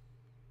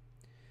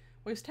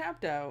 Well, he's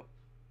tapped out.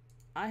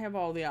 I have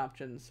all the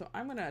options, so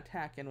I'm going to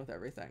attack in with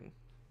everything.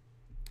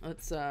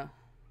 Let's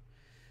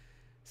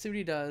see what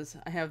he does.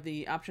 I have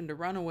the option to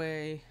run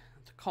away,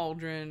 to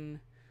Cauldron,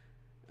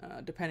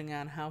 depending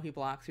on how he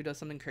blocks. He does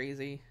something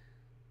crazy.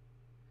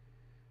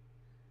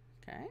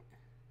 Okay.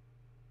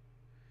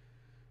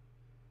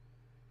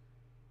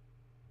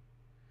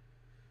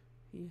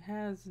 He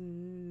has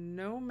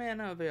no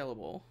mana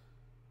available.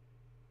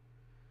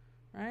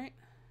 Right?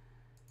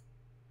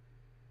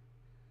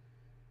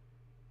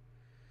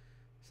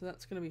 So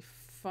that's going to be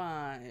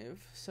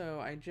 5. So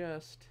I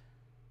just...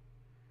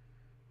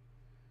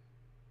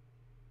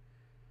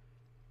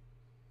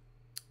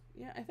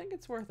 Yeah, I think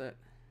it's worth it.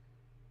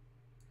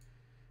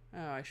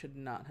 Oh, I should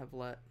not have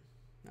let...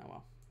 Oh,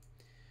 well.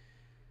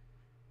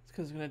 It's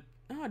because I'm going to...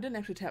 Oh, I didn't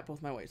actually tap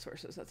both my white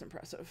sources. That's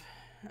impressive.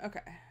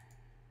 Okay.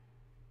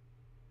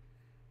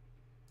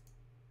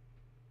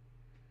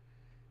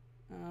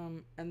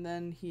 And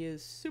then he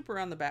is super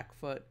on the back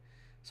foot.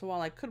 So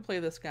while I could play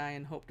this guy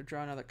and hope to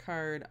draw another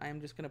card, I'm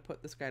just going to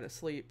put this guy to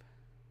sleep.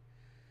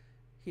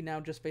 He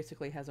now just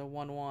basically has a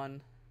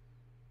 1/1.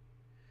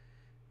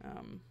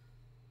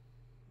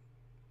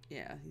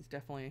 Yeah, he's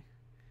definitely...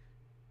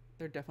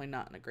 They're definitely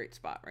not in a great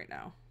spot right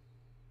now.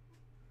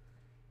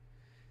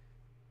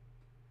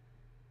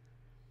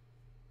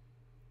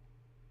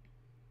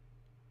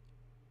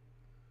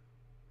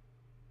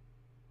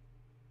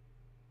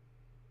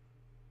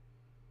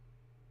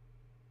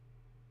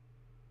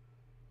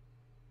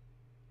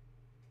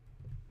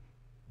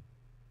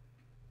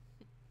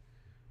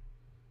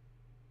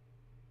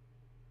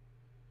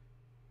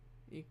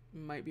 You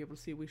might be able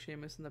to see Wee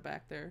Seamus in the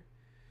back there,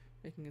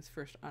 making his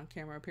first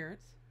on-camera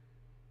appearance.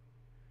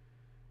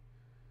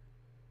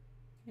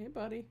 Hey,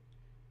 buddy.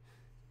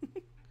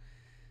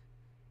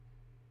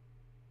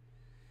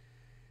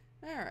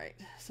 Alright,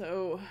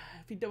 so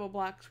if he double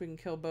blocks, we can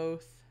kill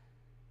both.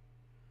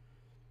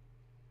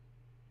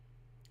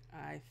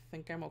 I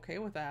think I'm okay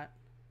with that.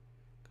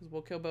 Because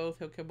we'll kill both,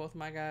 he'll kill both of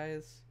my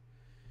guys.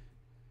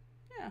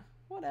 Yeah,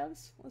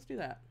 whatevs. Let's do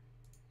that.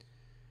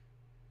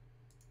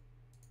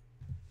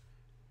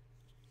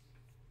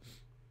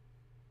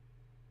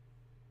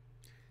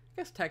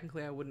 I guess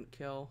technically I wouldn't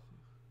kill.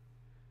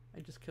 I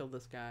just killed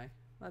this guy.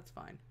 That's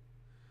fine.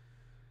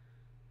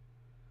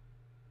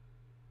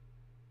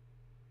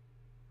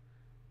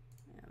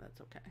 Yeah,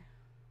 that's okay.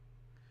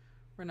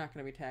 We're not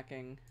going to be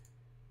attacking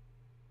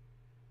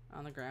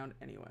on the ground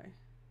anyway.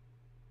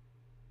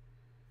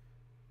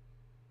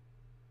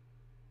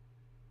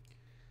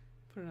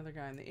 Put another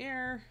guy in the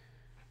air.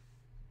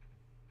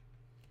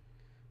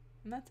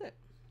 And that's it.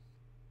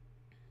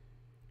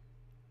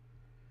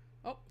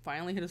 Oh,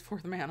 finally hit his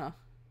 4th mana.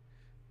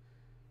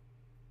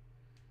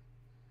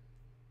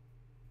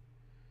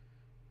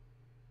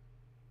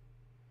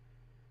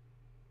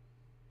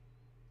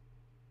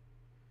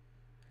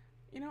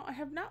 You know, I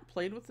have not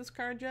played with this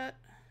card yet.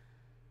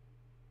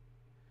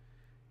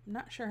 I'm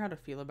not sure how to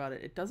feel about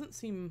it. It doesn't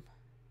seem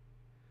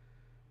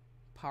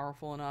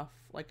powerful enough.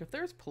 Like, if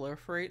there's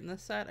Proliferate in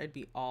this set, I'd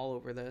be all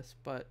over this,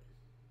 but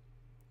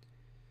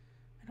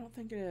I don't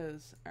think it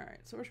is.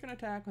 Alright, so we're just going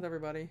to attack with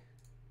everybody.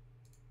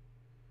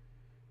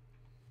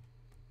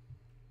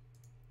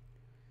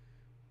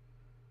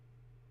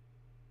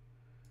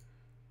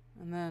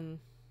 And then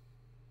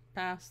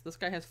pass. This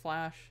guy has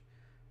Flash,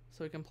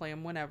 so we can play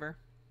him whenever.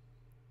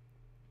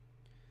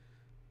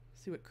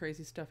 See what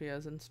crazy stuff he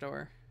has in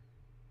store.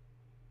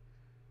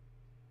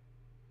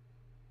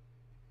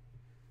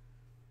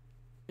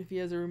 If he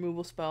has a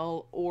removal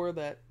spell or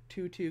that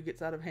 2/2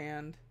 gets out of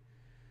hand,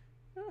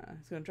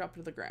 he's going to drop it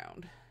to the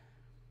ground.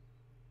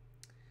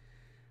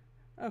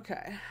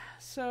 Okay,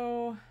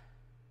 so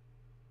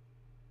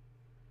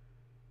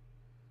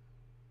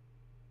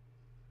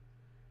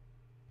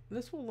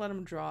this will let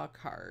him draw a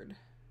card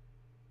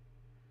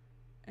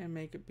and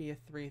make it be a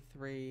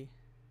 3/3.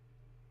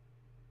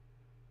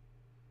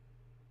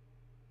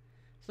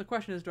 So the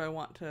question is, do I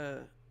want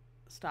to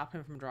stop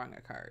him from drawing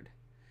a card?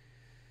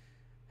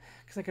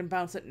 Because I can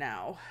bounce it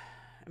now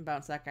and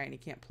bounce that guy and he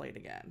can't play it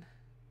again.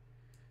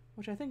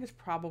 Which I think is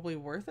probably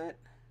worth it.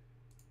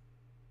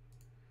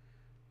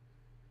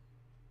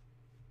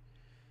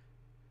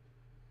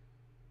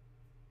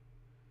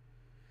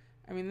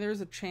 I mean,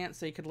 there's a chance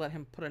they could let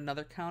him put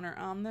another counter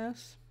on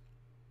this.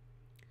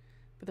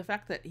 But the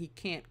fact that he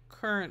can't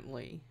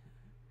currently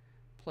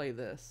play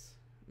this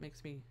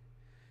makes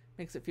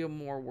it feel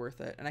more worth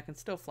it. And I can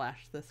still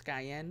flash this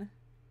guy in.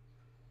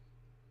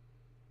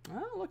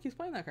 Oh, look, he's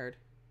playing that card.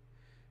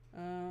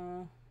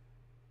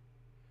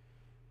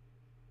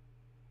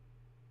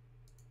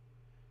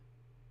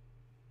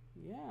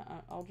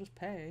 Yeah, I'll just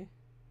pay.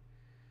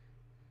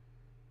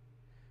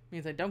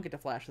 Means I don't get to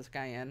flash this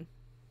guy in.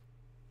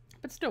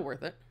 But still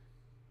worth it.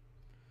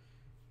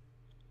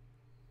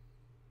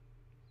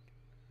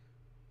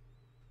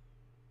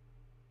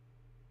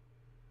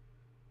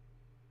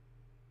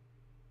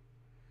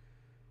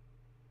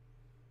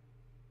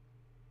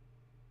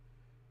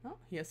 Oh,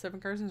 he has 7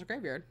 cards in his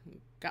graveyard.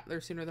 Got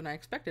there sooner than I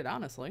expected,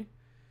 honestly.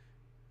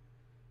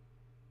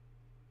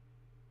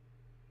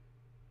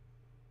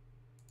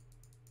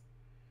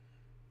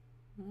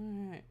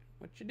 Alright,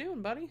 what you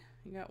doing, buddy?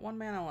 You got 1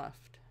 mana left.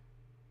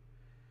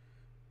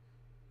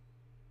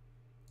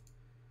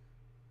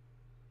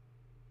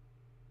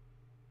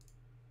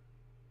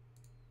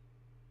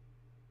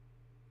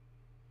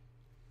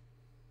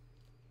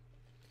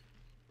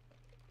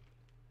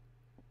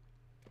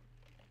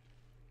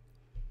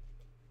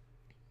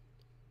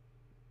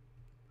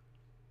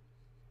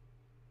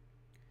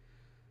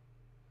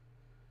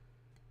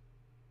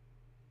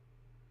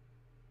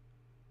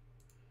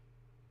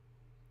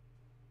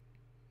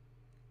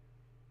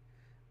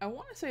 I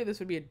want to say this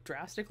would be a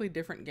drastically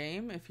different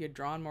game if he had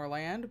drawn more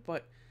land,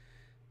 but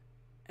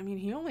I mean,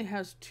 he only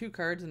has 2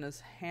 cards in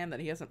his hand that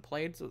he hasn't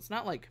played, so it's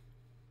not like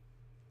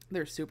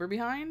they're super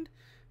behind,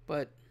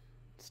 but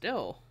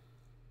still.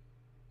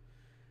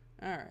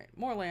 Alright,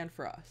 more land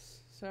for us.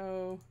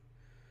 So,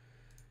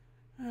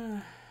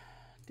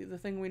 do the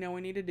thing we know we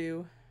need to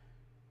do.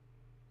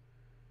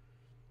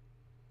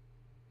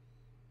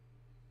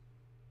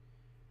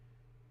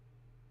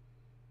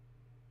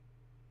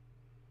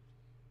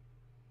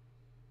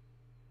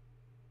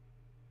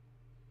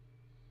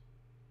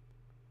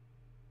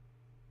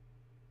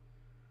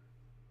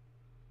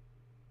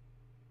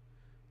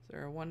 Is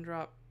there a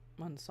 1-drop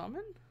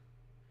unsummon?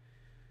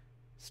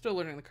 Still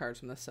learning the cards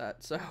from this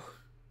set, so.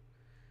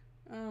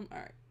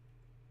 Alright.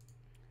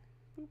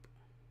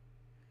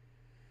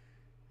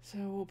 So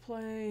we'll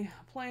play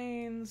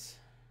Plains.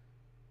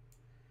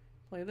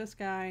 Play this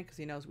guy, because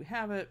he knows we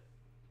have it.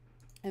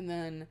 And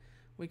then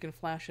we can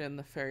flash in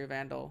the Fairy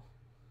Vandal.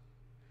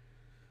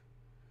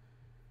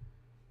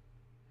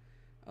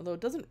 Although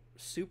it doesn't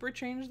super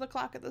change the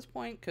clock at this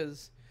point,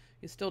 because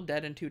he's still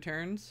dead in 2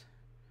 turns.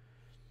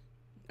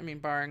 I mean,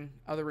 barring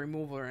other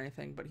removal or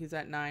anything, but he's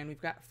at 9.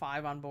 We've got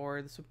 5 on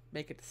board. This would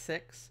make it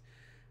 6.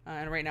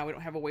 And right now we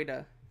don't have a way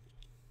to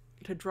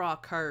draw a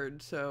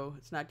card, so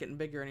it's not getting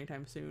bigger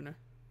anytime soon.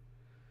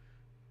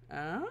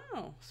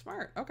 Oh,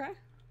 smart. Okay.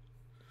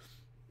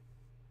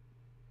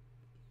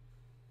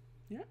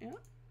 Yeah, yeah.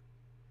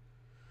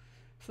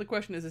 So the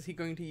question is he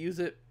going to use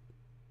it?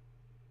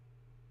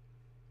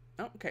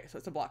 Oh, okay, so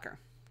it's a blocker.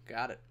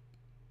 Got it.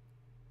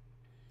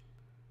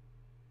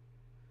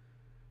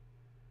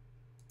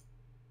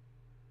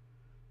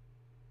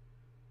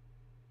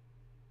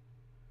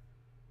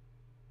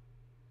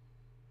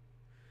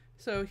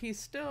 So he's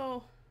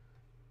still...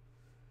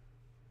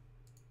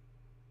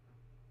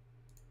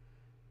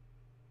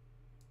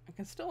 I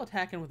can still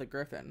attack him with a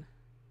Griffin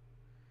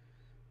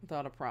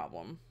without a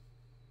problem.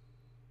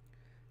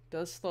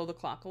 Does slow the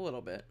clock a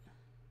little bit.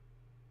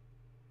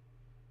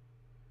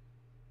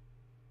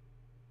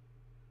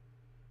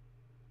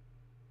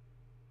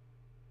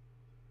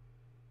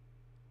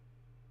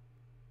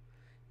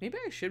 Maybe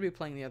I should be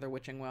playing the other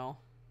Witching Well.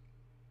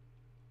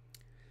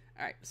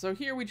 Alright, so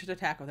here we just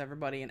attack with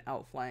everybody and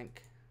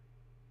outflank.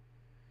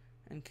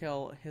 And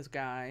kill his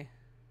guy.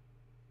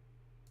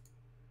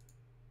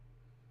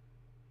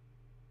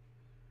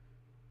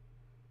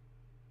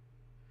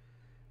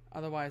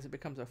 Otherwise it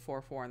becomes a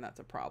 4/4 and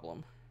that's a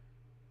problem.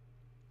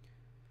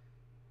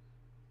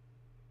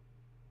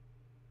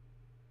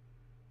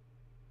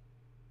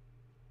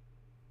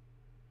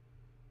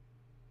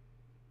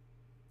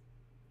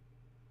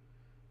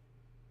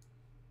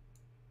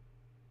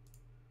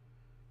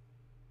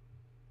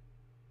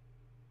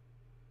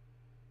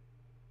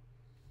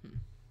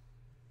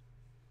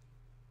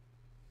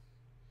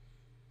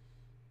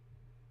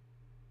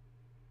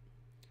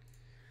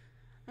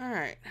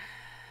 Alright.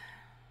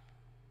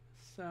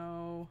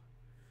 So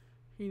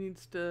he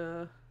needs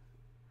to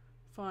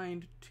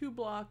find 2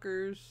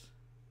 blockers.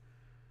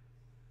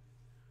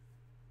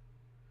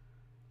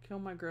 Kill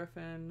my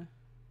Griffin.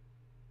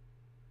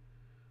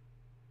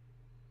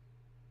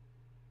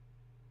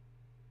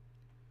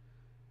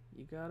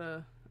 You got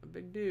a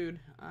big dude.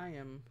 I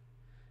am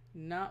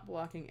not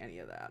blocking any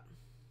of that.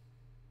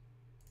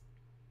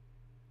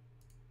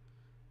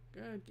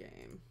 Good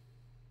game.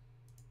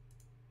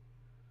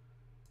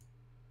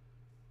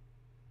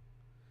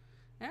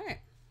 Alright.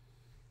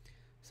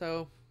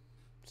 So,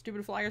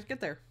 stupid flyers get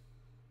there.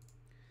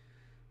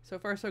 So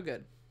far, so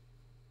good.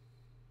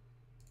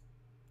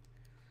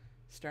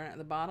 Starting at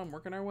the bottom,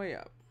 working our way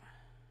up.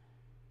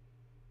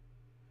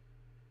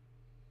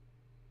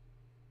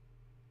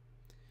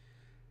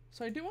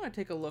 So I do want to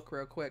take a look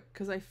real quick,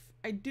 because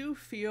I do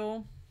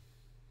feel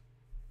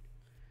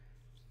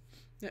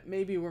that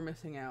maybe we're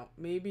missing out.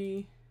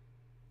 Maybe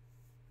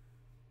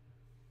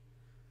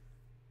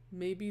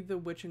the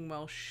Witching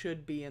Well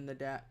should be in the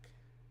deck.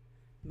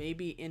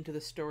 Maybe Into the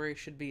Story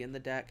should be in the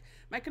deck.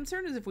 My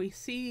concern is if we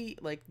see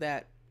like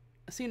that,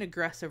 see an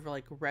aggressive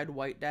like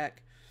red-white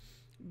deck,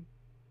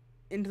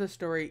 Into the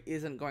Story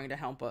isn't going to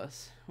help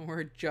us.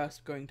 We're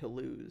just going to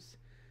lose.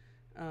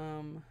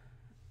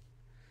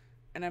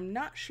 And I'm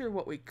not sure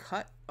what we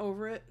cut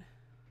over it.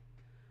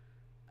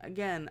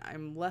 Again,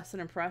 I'm less than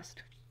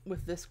impressed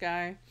with this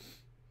guy.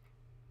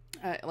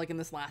 Like in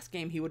this last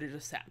game, he would have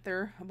just sat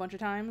there a bunch of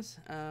times.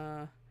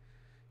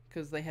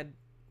 Because they had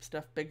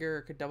stuff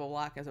bigger, could double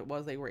block as it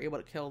was. They were able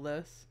to kill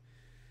this.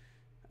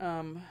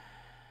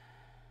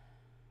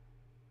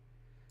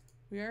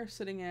 We are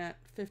sitting at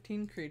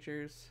 15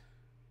 creatures.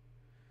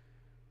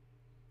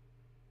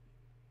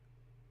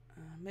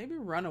 Maybe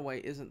Runaway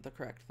isn't the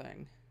correct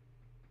thing.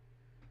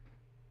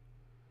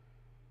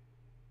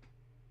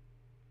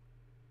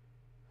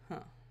 Huh.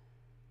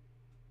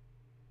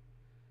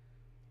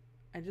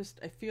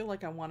 I feel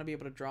like I want to be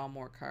able to draw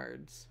more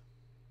cards.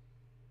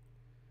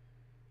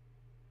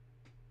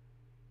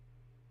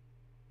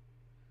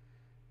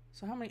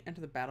 So how many Enter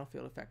the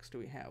Battlefield effects do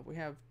we have? We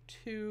have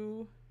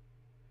 2,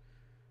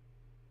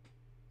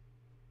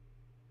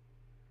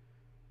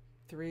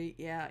 3.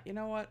 Yeah, you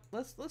know what?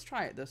 Let's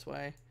try it this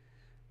way.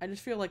 I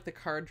just feel like the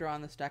card draw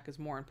in this deck is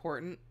more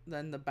important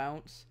than the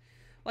bounce.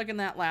 Like in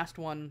that last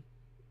one,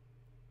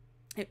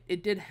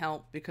 it did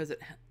help because it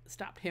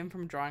stopped him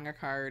from drawing a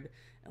card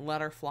and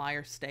let our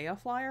flyer stay a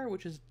flyer,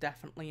 which is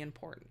definitely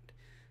important.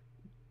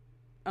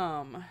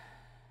 So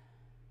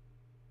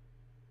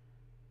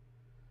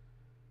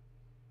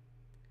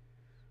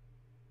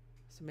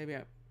maybe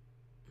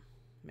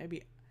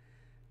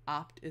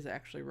opt is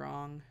actually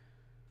wrong.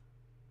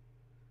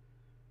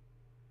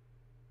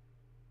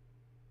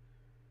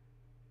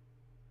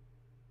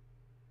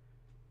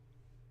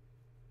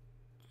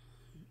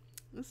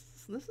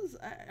 This is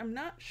I'm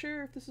not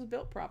sure if this is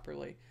built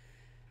properly.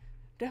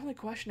 Definitely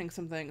questioning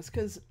some things,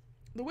 because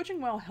the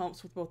Witching Well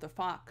helps with both the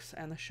Fox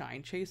and the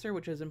Shine Chaser,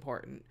 which is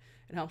important.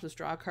 It helps us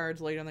draw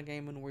cards later in the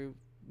game when we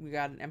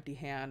got an empty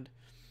hand.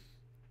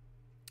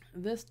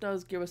 This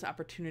does give us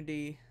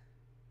opportunity,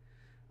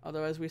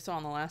 although as we saw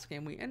in the last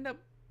game, we end up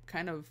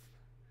kind of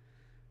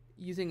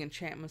using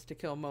enchantments to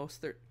kill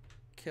most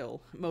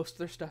of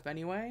their stuff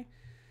anyway.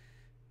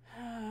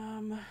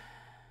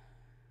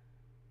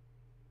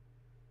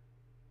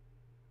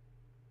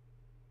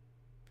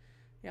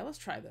 Yeah, let's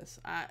try this.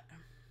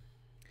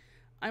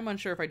 I'm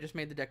unsure if I just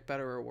made the deck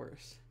better or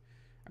worse.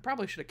 I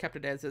probably should have kept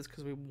it as is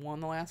because we won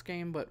the last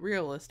game, but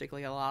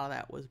realistically, a lot of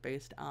that was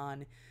based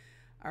on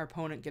our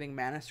opponent getting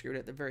mana screwed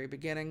at the very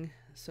beginning,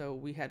 so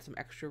we had some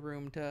extra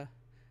room to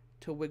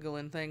wiggle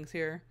in things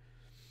here.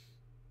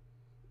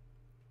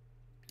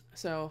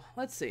 So,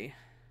 let's see.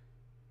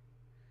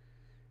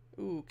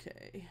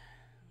 Okay.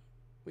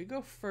 We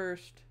go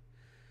first.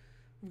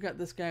 We've got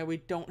this guy. We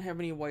don't have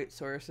any white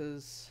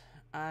sources.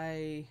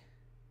 I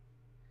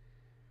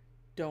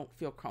don't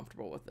feel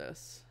comfortable with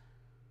this.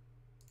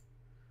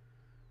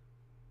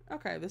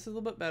 Okay, this is a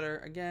little bit better.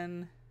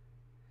 Again,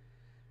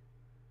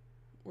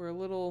 we're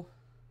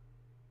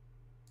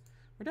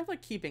definitely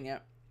keeping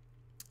it.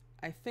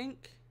 I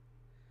think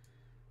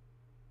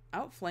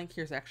Outflank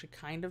here is actually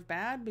kind of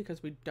bad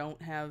because we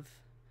don't have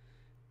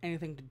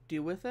anything to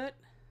do with it.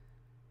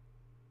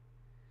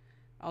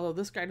 Although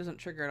this guy doesn't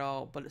trigger at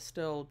all, but it's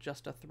still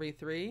just a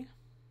 3/3.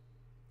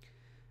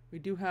 We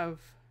do have...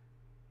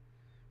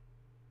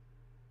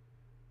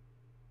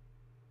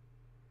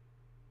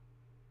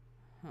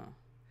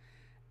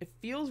 It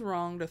feels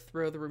wrong to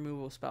throw the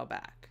removal spell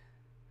back.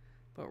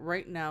 But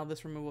right now,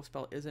 this removal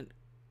spell isn't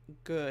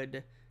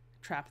good.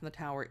 Trapped in the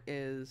Tower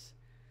is.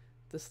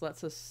 This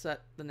lets us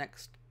set the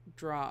next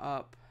draw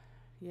up.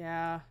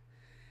 Yeah.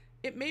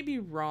 It may be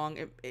wrong.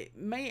 It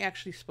may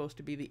actually supposed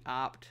to be the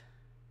opt.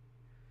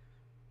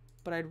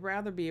 But I'd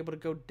rather be able to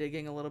go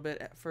digging a little bit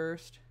at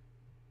first.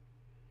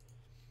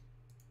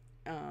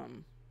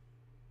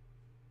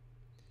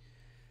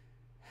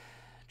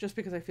 Just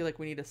because I feel like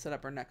we need to set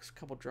up our next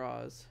couple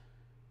draws.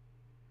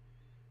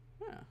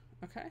 Oh,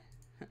 okay.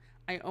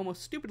 I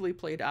almost stupidly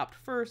played opt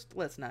first.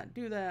 Let's not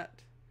do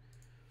that.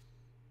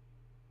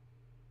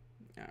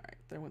 Alright,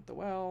 there went the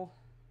well.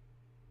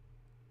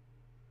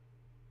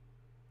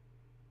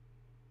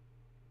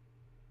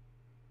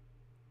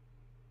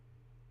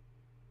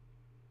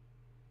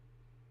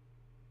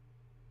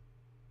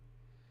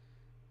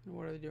 And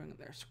what are they doing in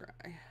their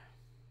scry?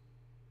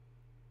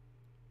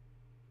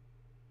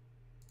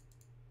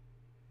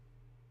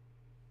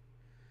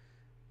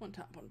 One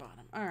top, one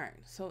bottom. Alright,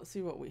 so let's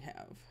see what we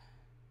have.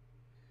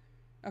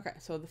 Okay,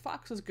 so the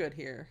Fox is good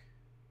here.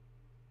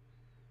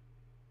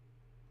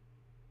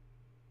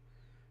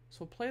 So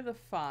we'll play the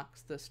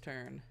Fox this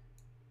turn.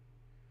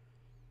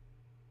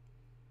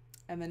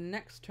 And then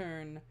next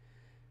turn,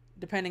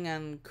 depending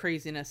on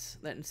craziness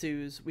that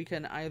ensues, we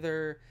can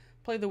either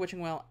play the Witching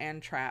Well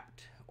and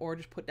Trapped, or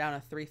just put down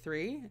a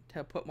 3/3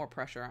 to put more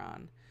pressure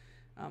on.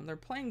 They're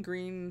playing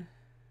green,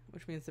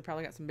 which means they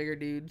probably got some bigger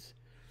dudes.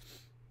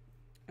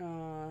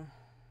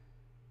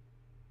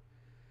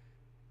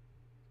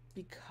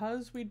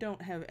 Because we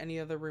don't have any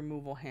other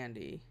removal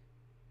handy.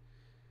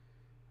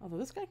 Although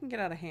this guy can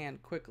get out of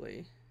hand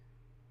quickly.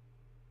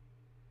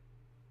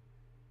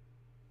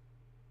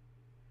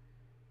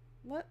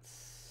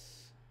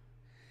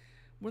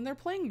 When they're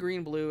playing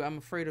green-blue, I'm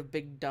afraid of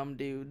big dumb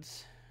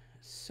dudes.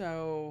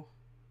 So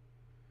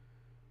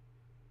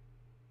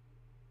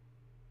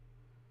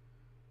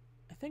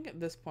I think at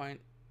this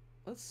point,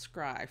 let's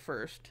scry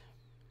first.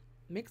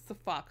 Makes the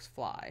fox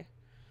fly.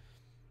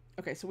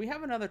 Okay, so we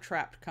have another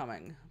trapped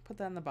coming. Put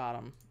that in the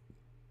bottom.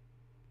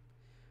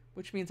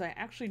 Which means I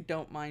actually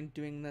don't mind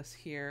doing this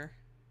here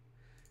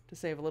to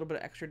save a little bit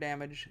of extra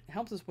damage. It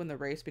helps us win the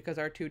race because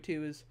our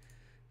 2/2 is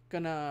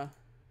gonna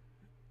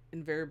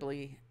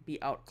invariably be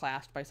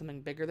outclassed by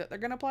something bigger that they're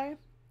gonna play.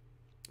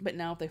 But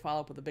now if they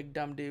follow up with a big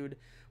dumb dude,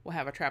 we'll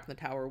have a trap in the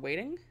tower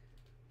waiting.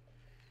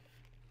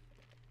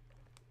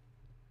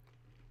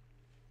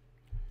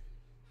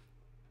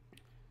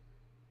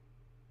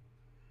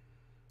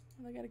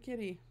 Oh, they got a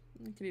kitty.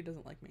 The kitty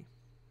doesn't like me.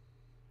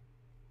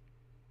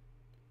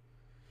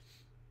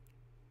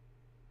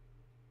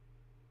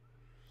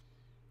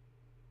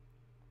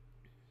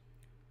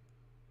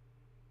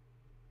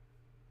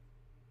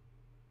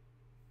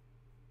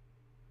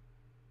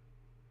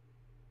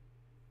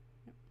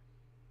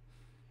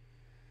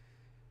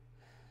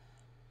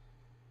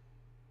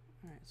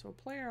 Alright, so we'll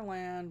play our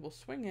land, we'll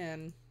swing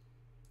in.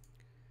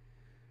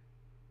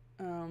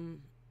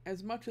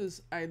 As much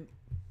as I'd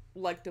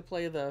like to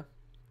play the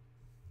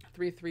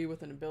 3/3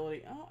 with an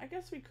ability, oh, I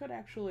guess we could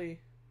actually...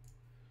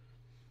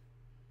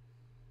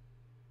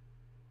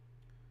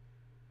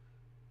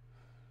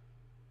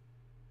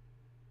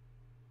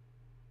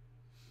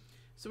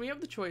 So we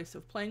have the choice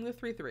of playing the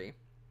 3/3,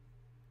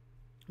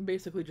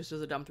 basically just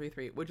as a dumb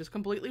 3/3, which is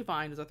completely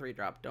fine as a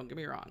 3-drop, don't get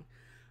me wrong.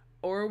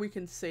 Or we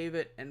can save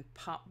it and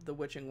pop the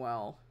Witching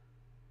Well.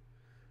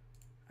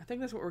 I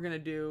think that's what we're going to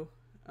do.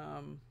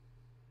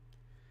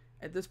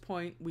 At this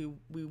point, we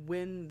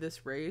win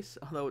this race,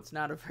 although it's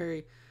not a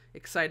very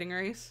exciting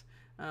race.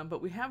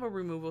 But we have a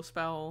removal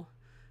spell.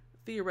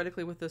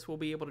 Theoretically, with this, we'll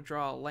be able to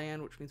draw a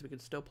land, which means we can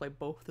still play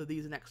both of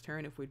these next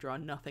turn if we draw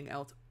nothing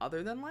else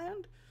other than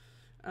land.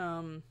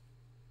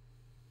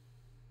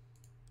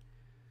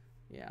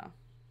 Yeah.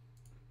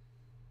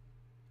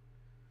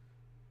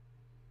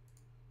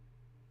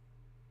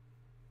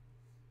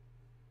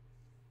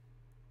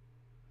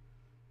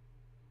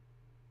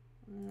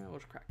 We'll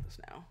just crack this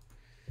now.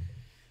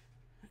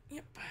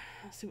 Yep.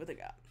 Let's see what they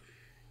got.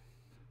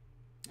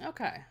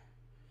 Okay.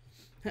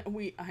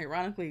 We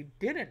ironically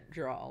didn't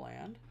draw a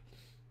land.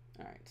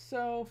 Alright,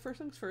 so first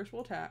things first,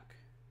 we'll attack.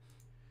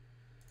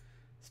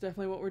 It's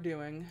definitely what we're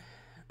doing.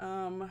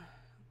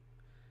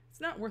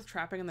 It's not worth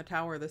trapping in the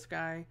tower this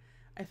guy.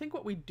 I think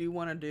what we do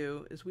want to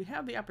do is we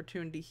have the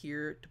opportunity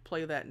here to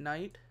play that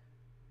knight,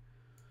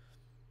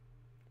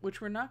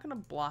 which we're not going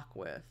to block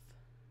with,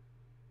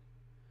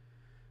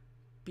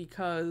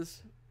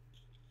 because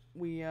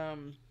we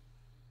can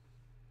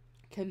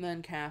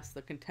then cast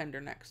the contender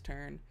next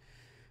turn.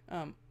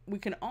 We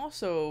can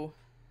also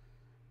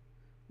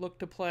look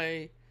to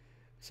play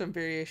some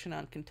variation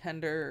on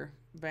contender,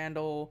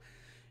 vandal.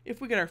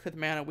 If we get our 5th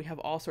mana, we have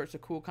all sorts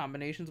of cool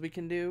combinations we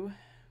can do.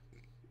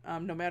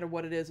 No matter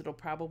what it is, it'll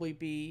probably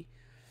be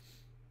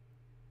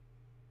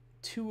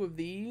 2 of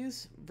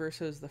these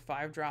versus the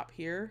 5-drop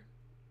here.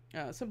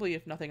 Simply,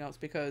 if nothing else,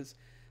 because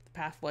the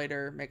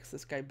Pathlighter makes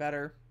this guy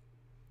better.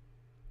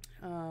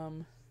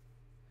 Okay,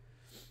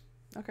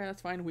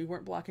 that's fine. We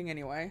weren't blocking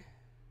anyway.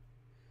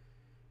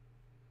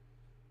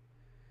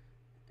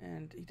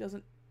 And he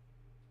doesn't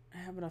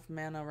have enough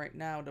mana right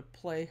now to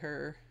play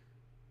her.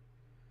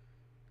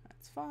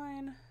 That's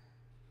fine.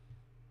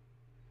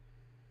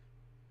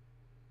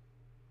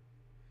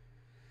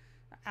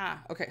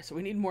 Ah, okay, so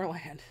we need more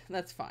land.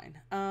 That's fine.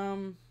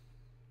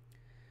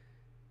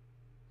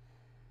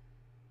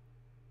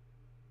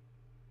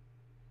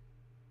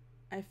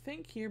 I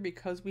think here,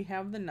 because we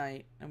have the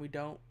knight and we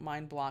don't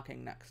mind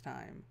blocking next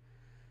time.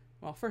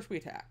 Well, first we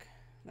attack.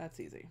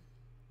 That's easy.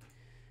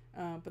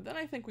 But then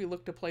I think we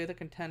look to play the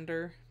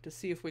contender to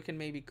see if we can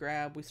maybe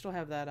grab... We still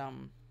have that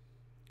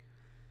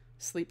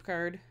sleep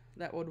card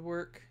that would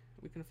work.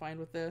 We can find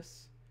with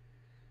this.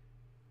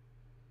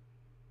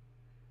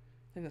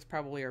 I think that's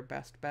probably our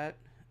best bet.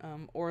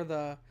 Or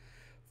the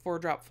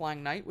 4-drop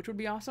Flying Knight, which would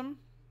be awesome.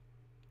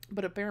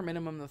 But at bare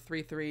minimum, the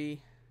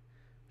 3/3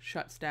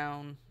 shuts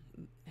down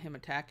him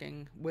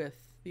attacking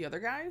with the other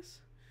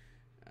guys,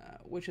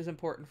 which is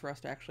important for us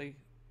to actually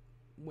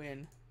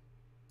win.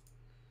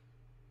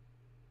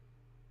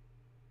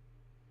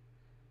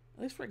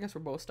 At least I guess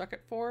we're both stuck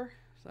at 4,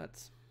 so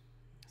that's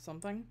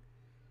something.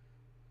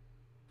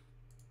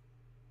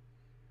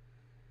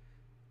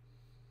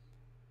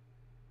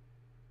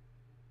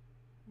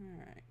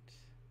 Alright.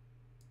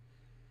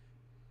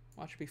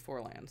 Watch it be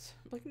 4 lands.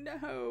 I'm like,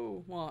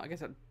 no! Well, I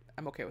guess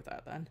I'm okay with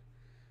that then.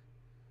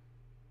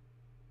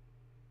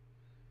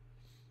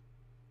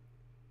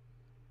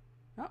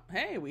 Oh,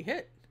 hey, we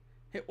hit.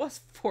 It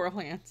was 4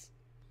 lands.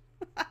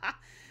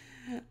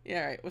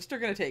 Yeah, alright. We're still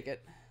going to take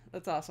it.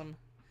 That's awesome.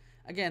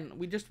 Again,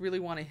 we just really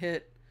want to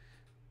hit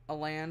a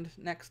land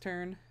next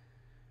turn.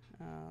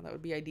 That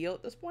would be ideal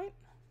at this point.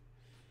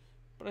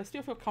 But I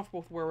still feel comfortable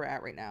with where we're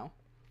at right now.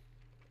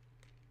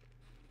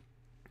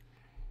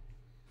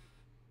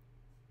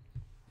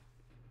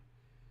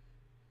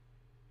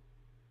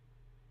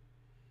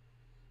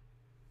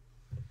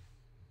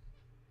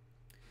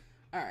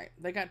 Alright,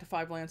 they got to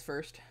 5 lands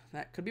first.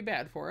 That could be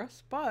bad for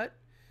us, but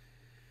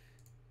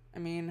I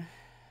mean,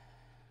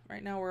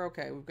 right now we're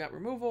okay. We've got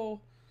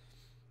removal.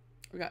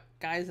 We've got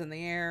guys in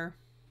the air.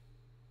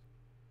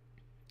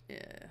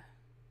 Yeah.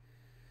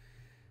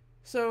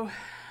 So,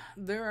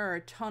 there are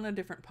a ton of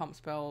different pump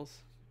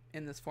spells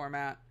in this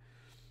format.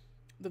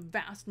 The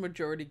vast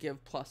majority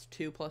give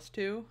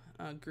 +2/+2.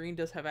 Green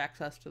does have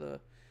access to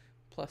the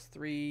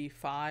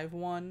 +3/5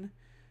 one.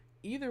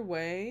 Either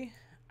way,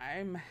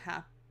 I'm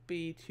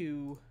happy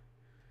to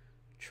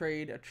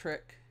trade a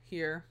trick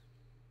here.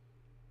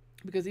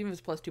 Because even if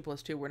it's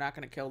 +2/+2, we're not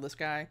going to kill this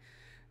guy.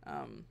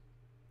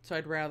 So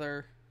I'd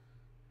rather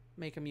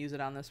make him use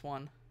it on this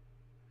one.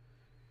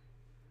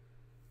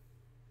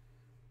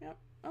 Yep,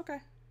 okay.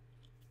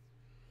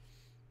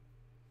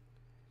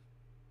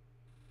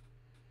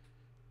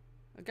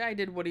 The guy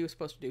did what he was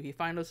supposed to do. He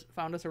found us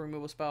a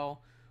removal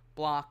spell,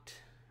 blocked,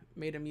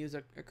 made him use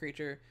a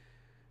creature,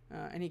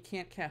 and he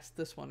can't cast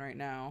this one right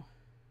now.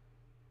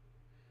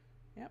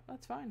 Yep,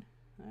 that's fine.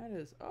 That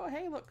is... Oh,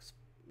 hey, look.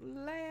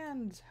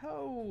 Lands.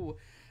 Ho!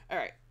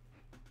 Alright.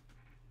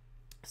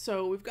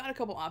 So, we've got a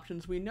couple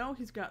options. We know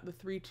he's got the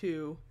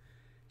 3/2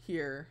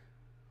 here,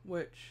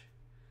 which...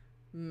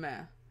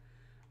 Meh.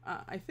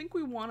 I think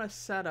we want to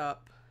set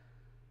up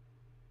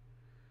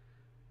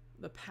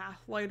the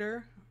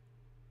Pathlighter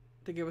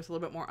to give us a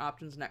little bit more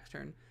options next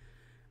turn.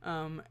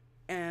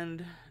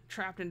 And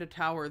Trapped into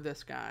Tower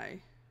this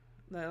guy.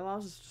 That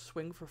allows us to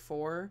swing for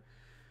 4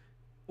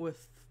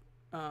 with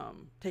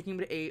taking him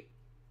to 8.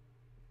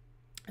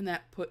 And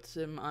that puts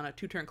him on a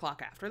 2-turn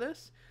clock after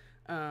this,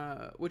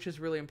 which is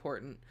really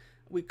important.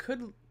 We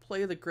could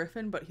play the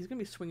Griffin, but he's going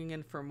to be swinging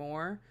in for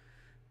more.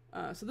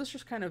 So this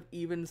just kind of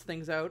evens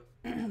things out.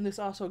 This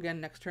also,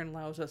 again, next turn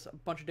allows us a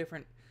bunch of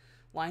different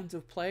lines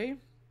of play.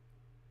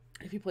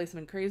 If you play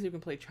something crazy, you can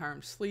play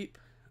Charmed Sleep,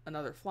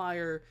 another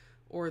flyer,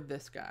 or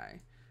this guy.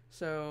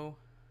 So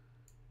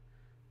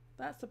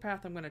that's the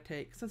path I'm going to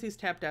take. Since he's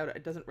tapped out,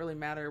 it doesn't really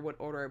matter what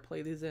order I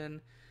play these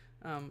in.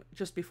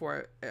 Just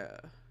before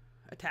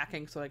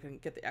attacking, so I can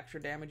get the extra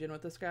damage in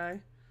with this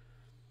guy.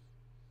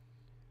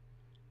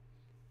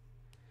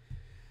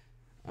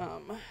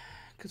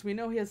 Because we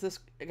know he has this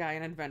guy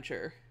in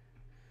Adventure,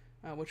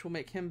 which will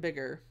make him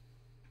bigger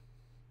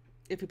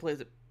if he plays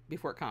it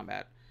before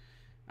combat,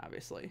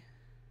 obviously.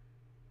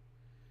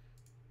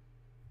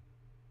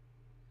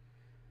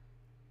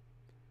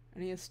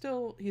 And he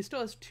still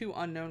has 2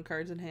 unknown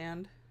cards in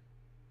hand,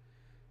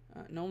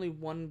 and only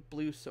 1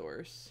 blue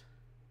source.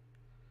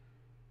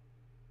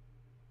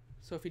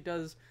 So if he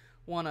does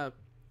want to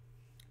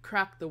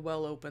crack the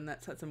well open,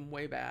 that sets him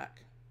way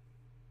back.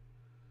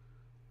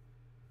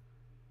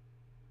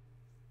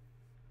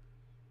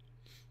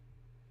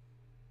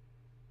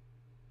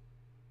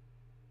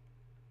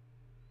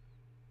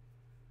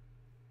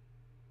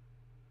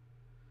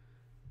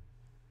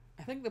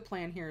 I think the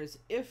plan here is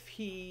if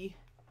he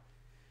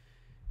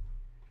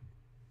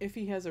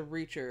has a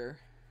Reacher,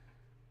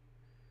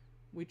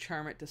 we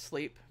charm it to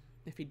sleep.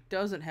 If he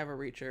doesn't have a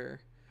Reacher,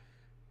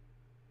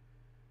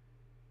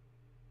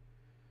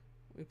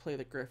 we play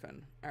the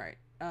Griffin. Alright.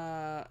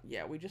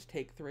 Yeah, we just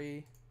take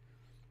 3.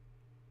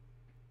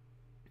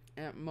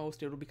 At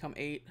most, it'll become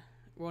 8.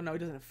 Well, no, he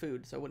doesn't have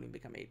food, so it wouldn't even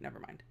become 8. Never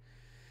mind.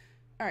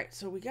 Alright,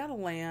 so we got a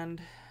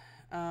land.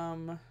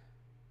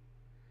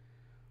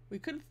 We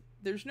could...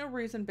 There's no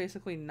reason,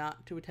 basically,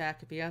 not to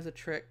attack. If he has a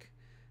trick,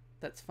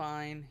 that's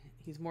fine.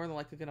 He's more than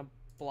likely going to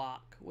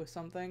block with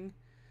something.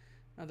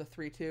 The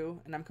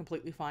 3/2. And I'm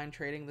completely fine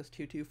trading this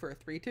 2/2 for a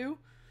 3/2.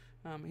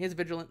 He has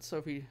Vigilance, so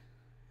if he...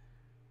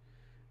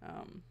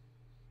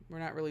 we're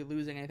not really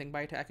losing anything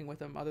by attacking with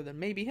him other than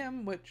maybe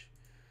him, which,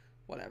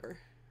 whatever.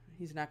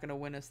 He's not going to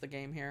win us the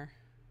game here.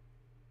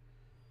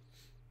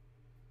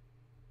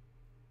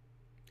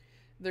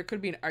 There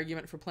could be an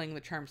argument for playing the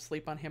Charmed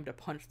Sleep on him to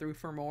punch through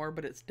for more,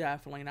 but it's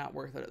definitely not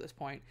worth it at this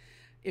point.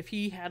 If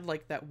he had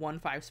like that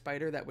 1/5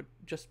 spider, that would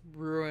just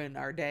ruin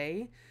our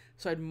day.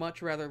 So I'd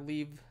much rather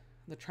leave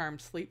the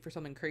Charmed Sleep for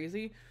something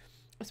crazy,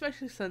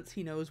 especially since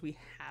he knows we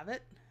have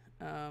it.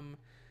 And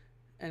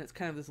it's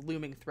kind of this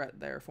looming threat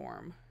there for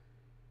him.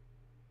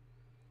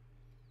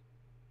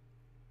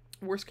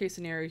 Worst case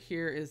scenario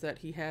here is that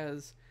he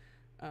has,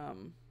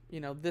 you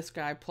know, this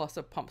guy plus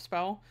a pump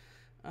spell.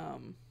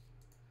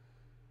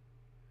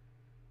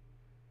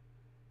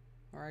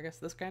 Or I guess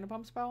this kind of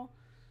pump spell.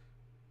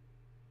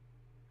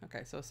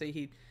 Okay, so say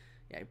he...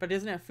 Yeah, but he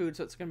doesn't have food,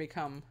 so it's going to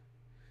become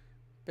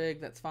big.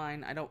 That's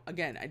fine. I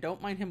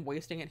don't mind him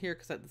wasting it here,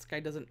 because this guy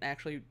doesn't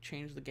actually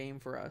change the game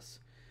for us.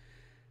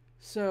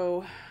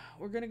 So,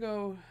 we're going to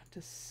go to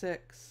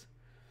 6.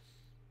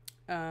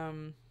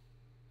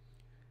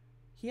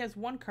 He has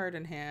one card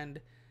in hand.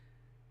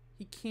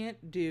 He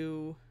can't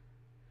do...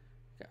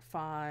 Got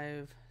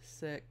 5,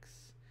 6.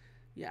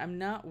 Yeah, I'm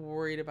not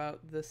worried about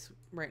this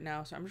right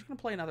now, so I'm just going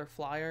to play another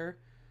flyer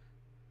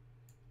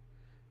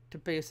to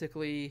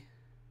basically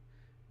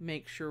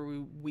make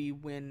sure we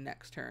win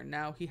next turn.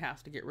 Now he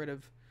has to get rid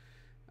of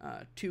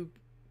 2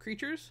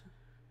 creatures,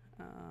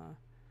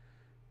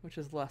 which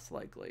is less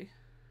likely.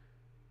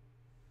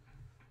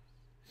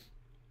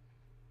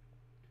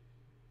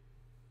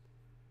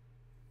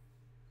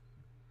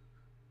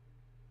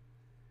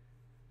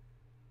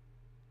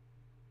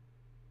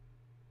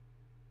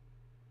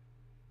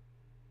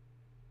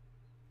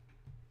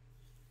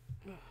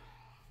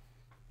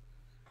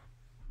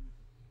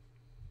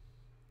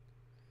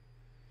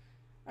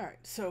 Alright,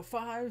 so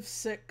 5,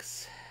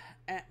 6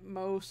 at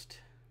most.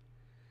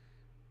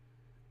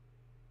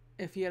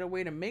 If he had a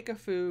way to make a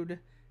food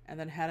and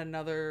then had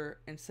another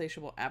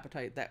insatiable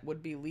appetite, that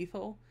would be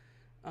lethal.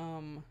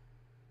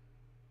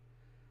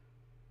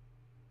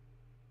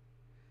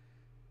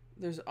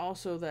 There's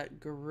also that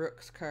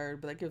Garruk's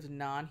card, but that gives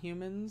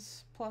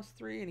non-humans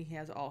 +3, and he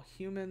has all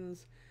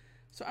humans.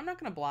 So I'm not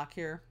going to block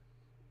here.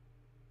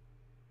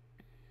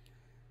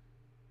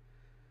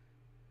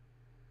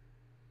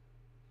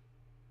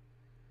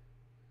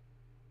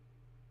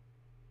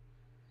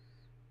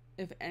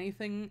 If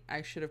anything,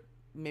 I should have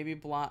maybe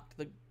blocked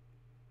the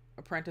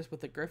apprentice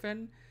with the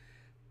griffin,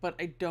 but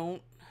I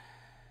don't.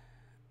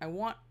 I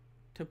want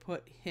to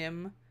put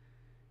him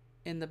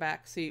in the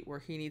back seat where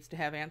he needs to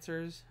have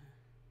answers.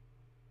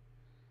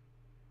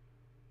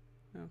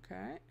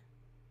 Okay.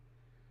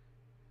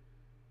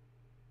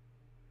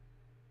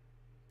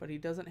 But he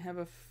doesn't have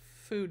a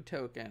food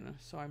token,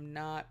 so I'm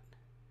not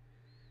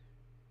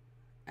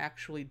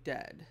actually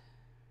dead.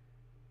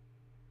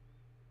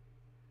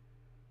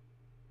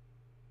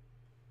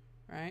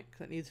 Right?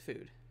 Because it needs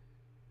food.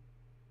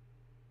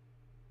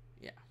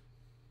 Yeah.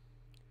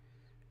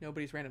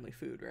 Nobody's randomly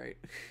food, right?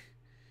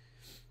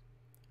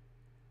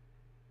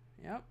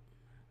 Yep.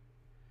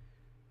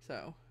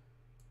 So.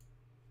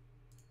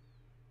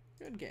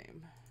 Good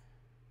game.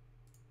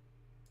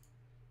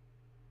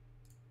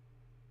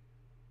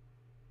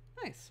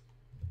 Nice.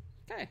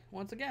 Okay,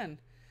 once again.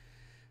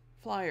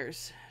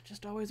 Flyers.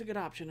 Just always a good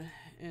option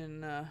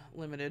in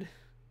limited.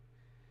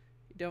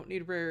 You don't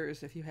need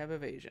rares if you have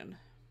evasion.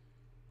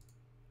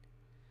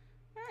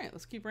 Alright,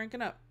 let's keep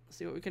ranking up.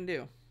 See what we can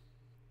do.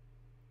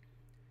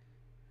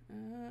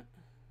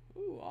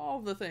 Ooh, all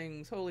of the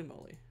things. Holy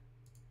moly.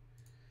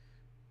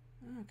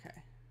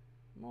 Okay.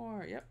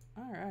 More. Yep.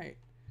 Alright.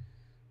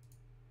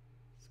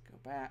 Let's go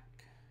back.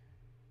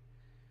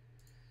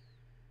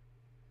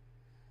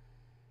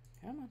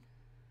 Come on.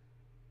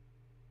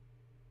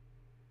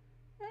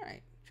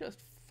 Alright.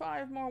 Just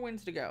 5 more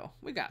wins to go.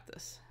 We got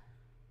this.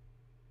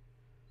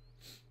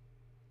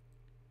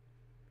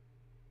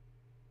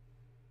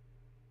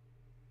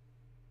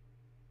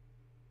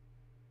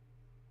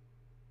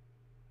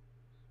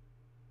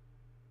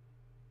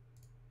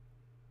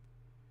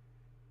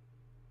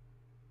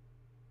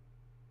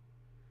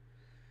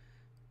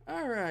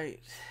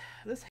 Alright,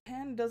 this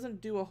hand doesn't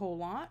do a whole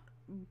lot,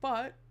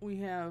 but we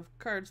have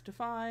cards to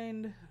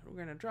find. We're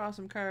going to draw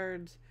some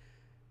cards.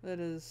 That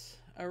is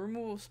a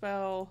removal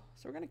spell,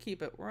 so we're going to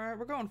keep it. We're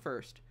going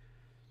first.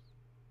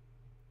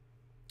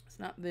 It's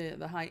not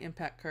the high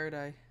impact card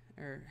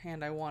or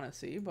hand I want to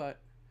see, but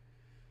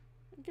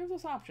it gives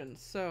us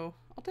options, so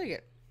I'll take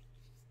it.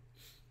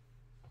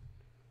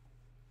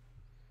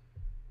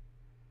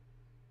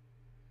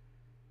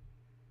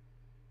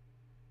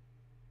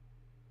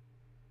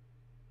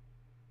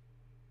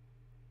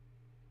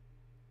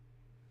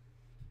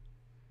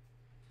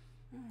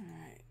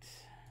 Alright.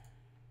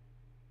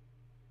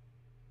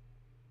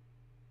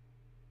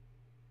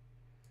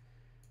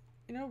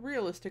 You know,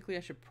 realistically, I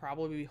should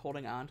probably be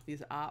holding on to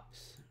these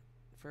ops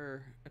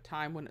for a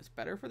time when it's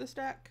better for this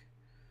deck.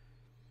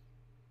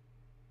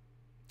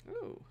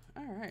 Ooh,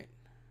 alright.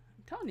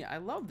 I'm telling you, I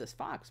love this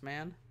fox,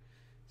 man.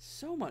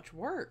 So much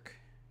work.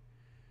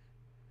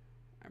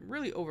 I'm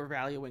really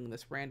overvaluing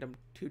this random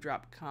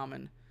 2-drop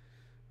common,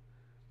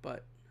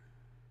 but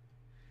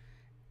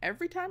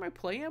every time I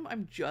play him,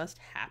 I'm just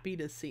happy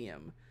to see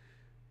him.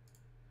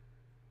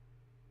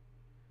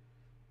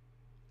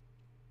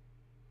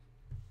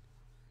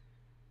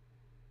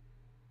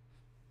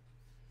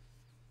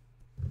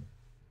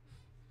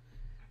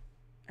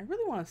 I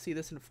really want to see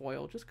this in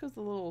foil, just because the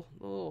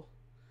little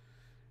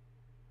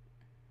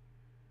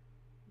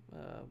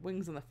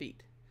wings on the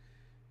feet.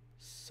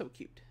 So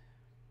cute.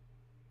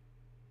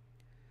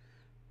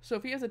 So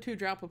if he has a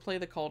 2-drop, we'll play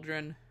the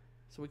Cauldron,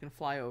 so we can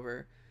fly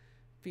over.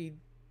 If he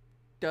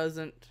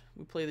doesn't,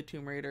 we play the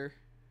Tome Raider.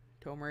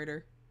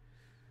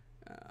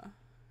 Oh,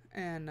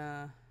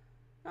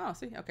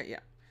 see? Okay, yeah.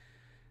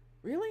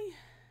 Really?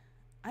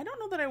 I don't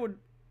know that I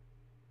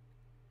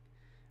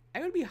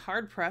would be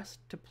hard-pressed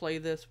to play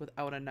this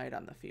without a knight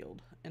on the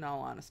field, in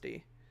all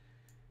honesty.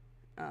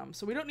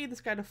 So we don't need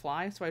this guy to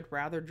fly, so I'd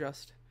rather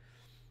just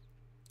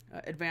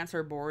advance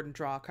our board and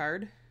draw a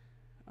card.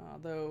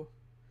 Though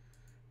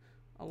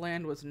A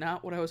land was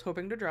not what I was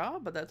hoping to draw,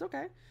 but that's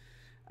okay.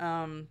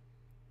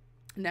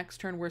 Next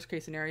turn, worst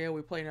case scenario,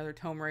 we play another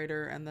Tome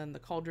Raider and then the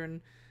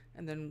Cauldron,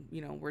 and then,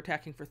 you know, we're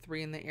attacking for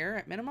 3 in the air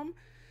at minimum.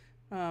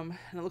 And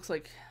it looks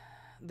like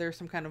there's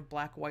some kind of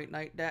black-white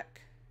knight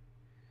deck.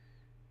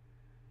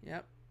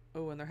 Yep.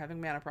 Oh, and they're having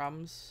mana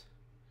problems.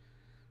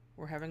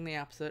 We're having the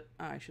opposite.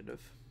 I should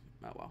have...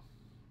 Oh, well.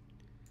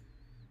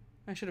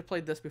 I should have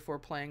played this before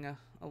playing a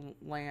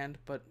land,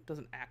 but it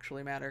doesn't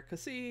actually matter.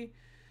 Because, see...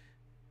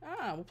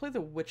 we'll play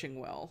the Witching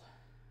Well.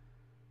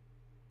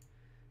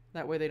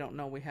 That way they don't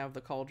know we have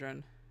the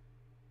Cauldron.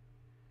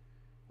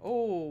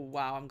 Oh,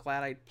 wow. I'm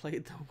glad I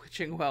played the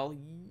Witching Well.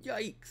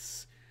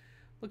 Yikes.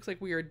 Looks like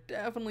we are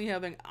definitely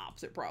having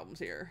opposite problems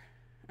here.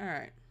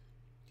 Alright.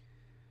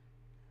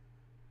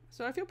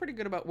 So I feel pretty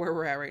good about where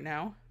we're at right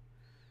now.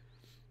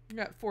 We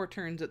got 4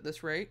 turns at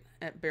this rate,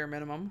 at bare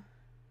minimum.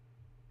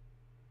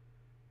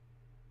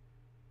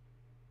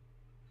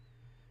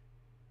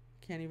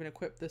 Can't even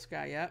equip this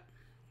guy yet.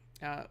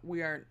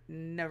 We are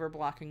never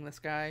blocking this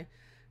guy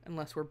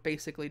unless we're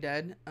basically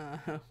dead,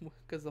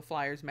 because the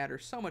flyers matter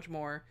so much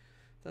more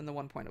than the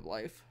 1 point of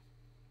life.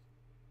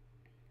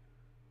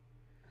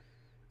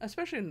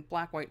 Especially in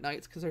Black-White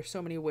Knights, because there's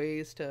so many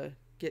ways to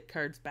get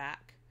cards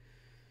back.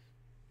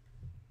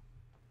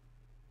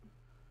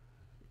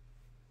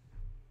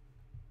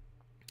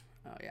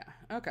 Oh, yeah.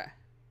 Okay.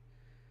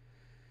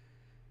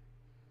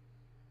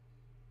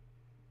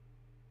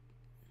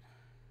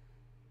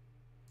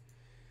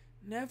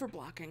 Never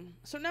blocking.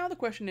 So now the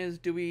question is,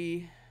 do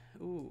we...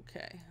 Ooh,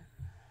 okay.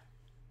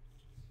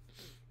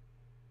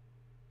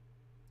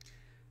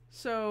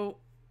 So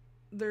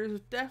there's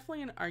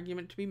definitely an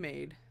argument to be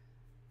made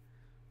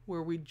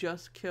where we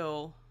just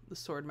kill the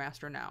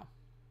Swordmaster now.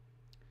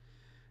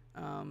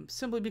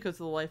 Simply because of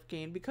the life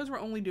gain. Because we're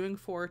only doing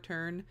 4 a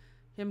turn,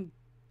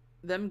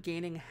 them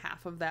gaining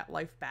half of that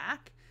life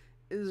back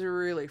is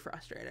really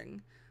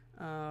frustrating.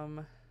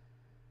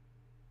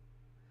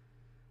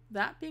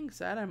 That being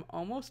said, I'm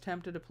almost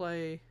tempted to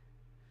play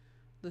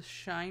the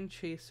Shine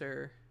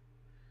Chaser.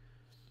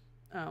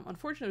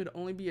 Unfortunately, it would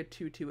only be a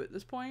 2/2 at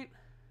this point.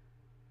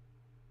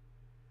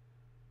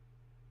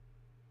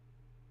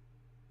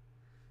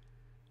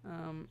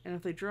 And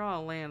if they draw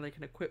a land, they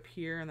can equip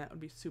here, and that would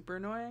be super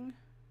annoying.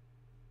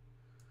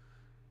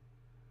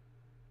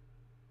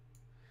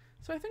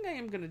 So I think I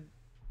am going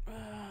to...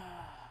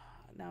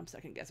 now I'm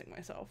second guessing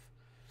myself.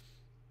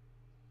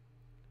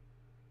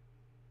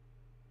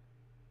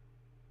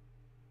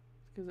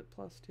 Gives it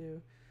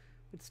 +2.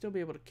 We'd still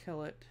be able to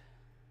kill it.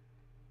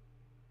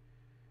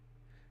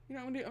 You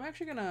know, I'm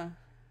actually gonna...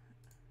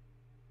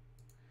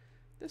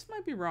 This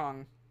might be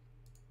wrong,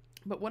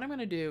 but what I'm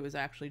gonna do is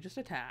actually just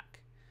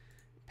attack,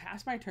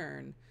 pass my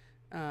turn,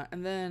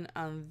 and then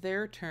on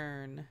their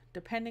turn,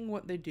 depending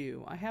what they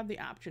do, I have the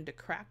option to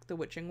crack the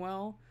Witching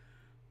Well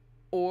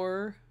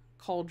or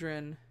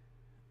Cauldron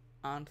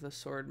onto the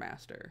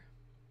Swordmaster.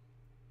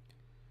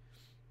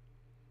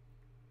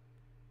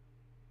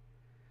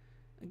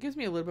 It gives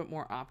me a little bit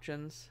more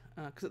options,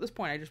 because at this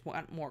point I just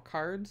want more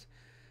cards.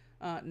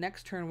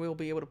 Next turn we'll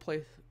be able to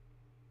play...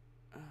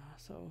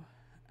 so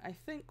I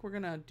think we're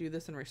going to do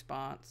this in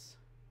response.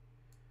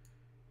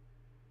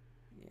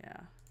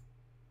 Yeah.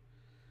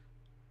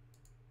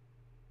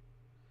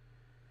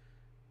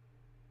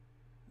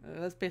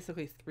 That's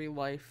basically 3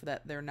 life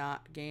that they're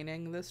not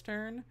gaining this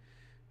turn,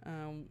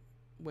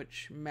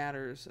 which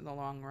matters in the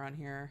long run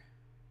here.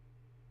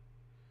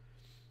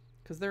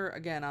 Because they're,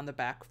 again, on the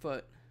back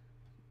foot.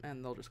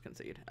 And they'll just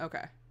concede.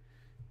 Okay.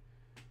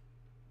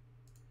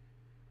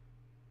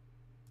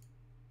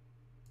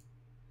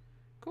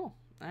 Cool.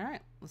 All right.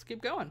 Let's keep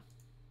going.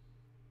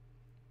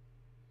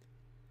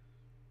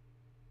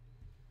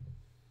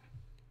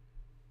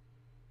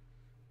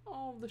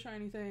 All of the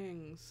shiny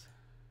things.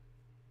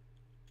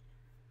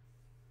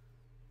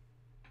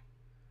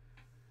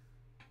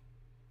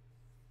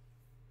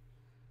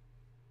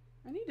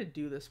 I need to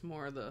do this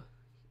more, the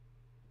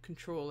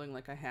controlling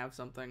like I have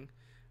something.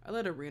 I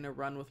let Arena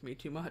run with me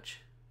too much.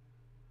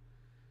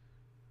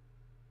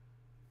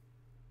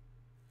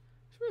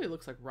 This really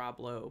looks like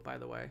Rob Lowe, by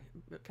the way.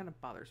 It kind of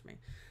bothers me.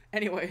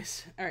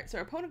 Anyways, alright, so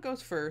our opponent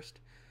goes first.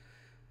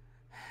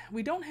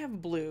 We don't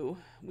have blue.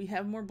 We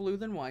have more blue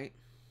than white.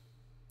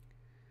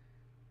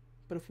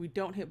 But if we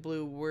don't hit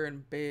blue, we're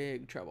in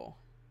big trouble.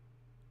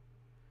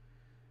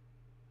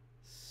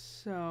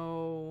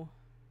 So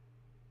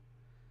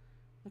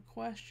the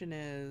question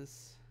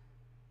is,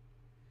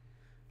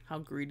 how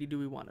greedy do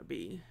we want to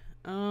be?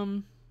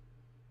 I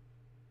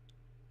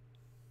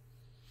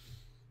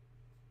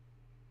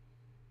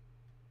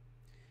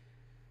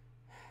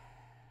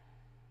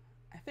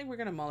think we're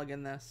gonna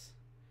mulligan this.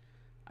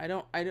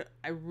 I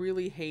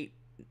really hate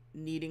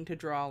needing to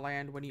draw a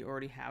land when you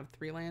already have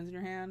 3 lands in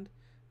your hand.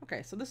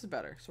 Okay, so this is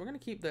better. So we're gonna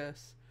keep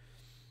this.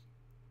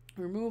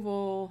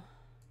 Removal.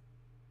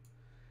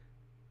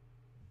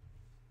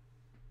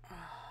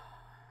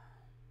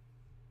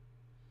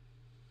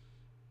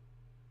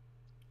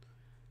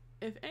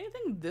 If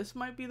anything, this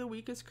might be the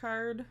weakest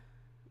card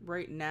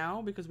right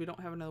now because we don't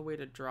have another way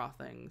to draw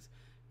things.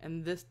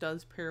 And this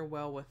does pair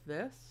well with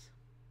this.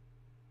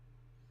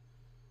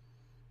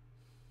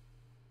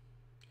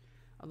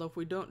 Although if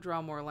we don't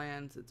draw more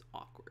lands, it's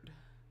awkward.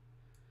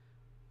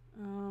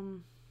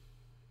 You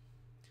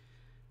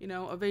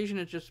know, evasion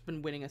has just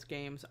been winning us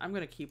games. I'm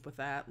going to keep with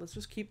that. Let's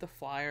just keep the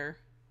flyer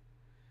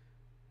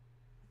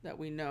that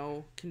we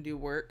know can do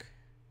work.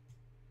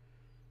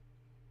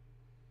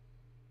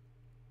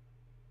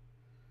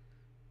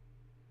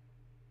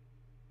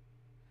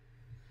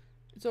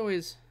 It's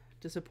always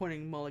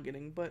disappointing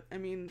mulliganing, but I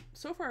mean,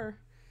 so far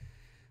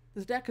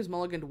this deck has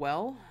mulliganed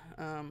well.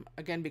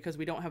 Again, because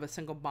we don't have a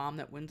single bomb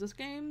that wins us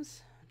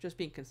games. Just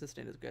being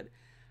consistent is good.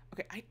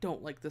 Okay, I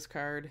don't like this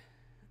card.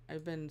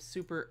 I've been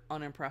super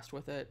unimpressed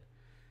with it.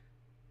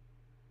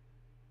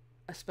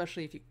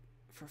 Especially if you...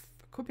 for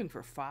equipping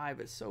for 5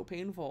 is so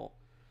painful.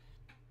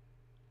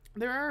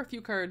 There are a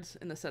few cards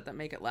in the set that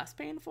make it less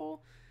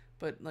painful,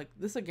 but like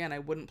this again, I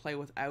wouldn't play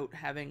without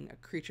having a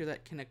creature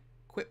that can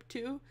equip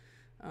to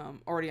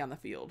already on the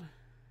field.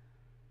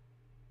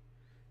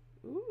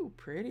 Ooh,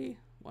 pretty.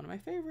 One of my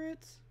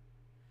favorites.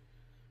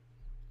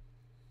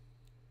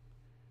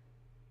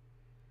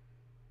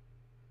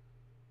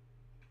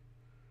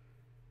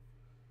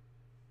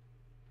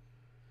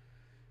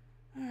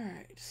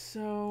 Alright,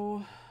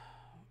 so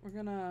we're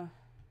gonna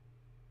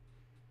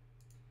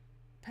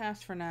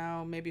pass for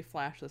now, maybe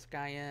flash this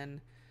guy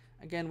in.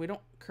 Again, we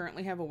don't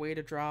currently have a way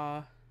to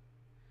draw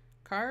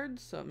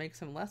cards, so it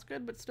makes him less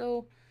good, but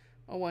still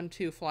a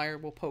 1/2 flyer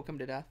will poke him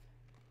to death.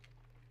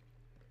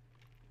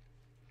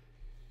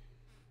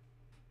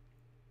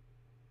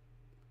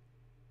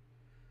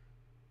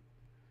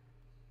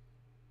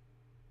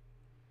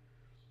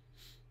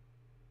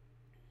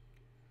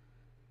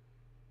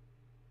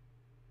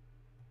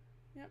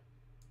 Yep.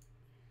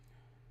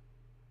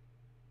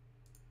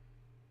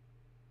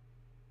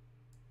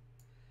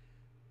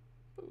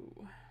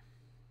 Boo.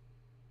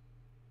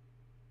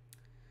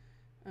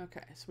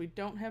 Okay, so we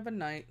don't have a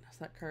knight, so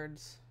that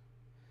card's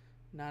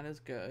not as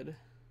good.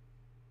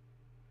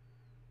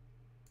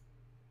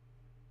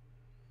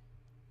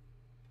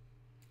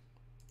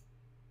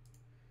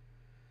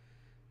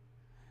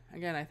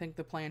 Again, I think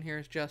the plan here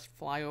is just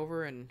fly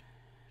over and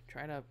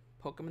try to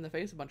poke him in the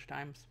face a bunch of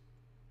times.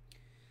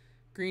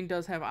 Green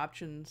does have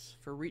options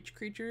for reach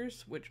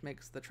creatures, which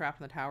makes the trap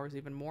in the towers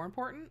even more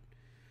important.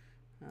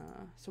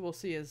 So we'll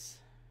see as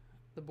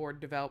the board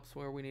develops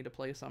where we need to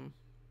place them.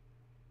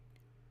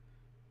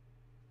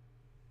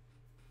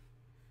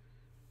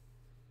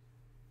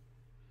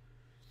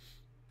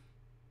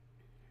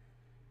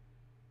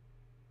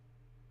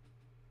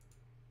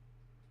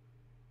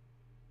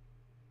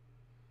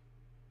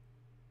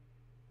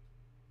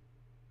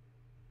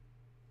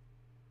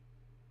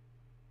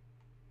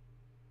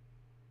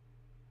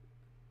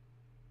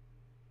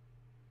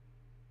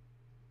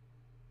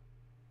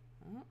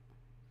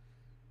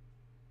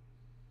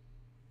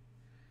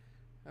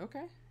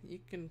 Okay, you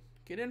can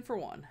get in for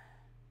one.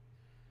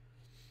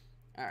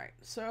 Alright,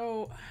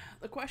 so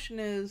the question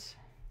is...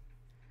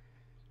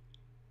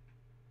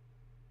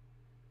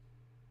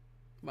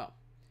 well,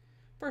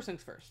 first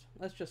things first.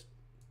 Let's just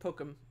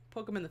poke him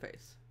in the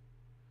face.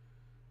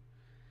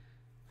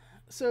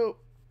 So,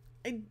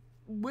 I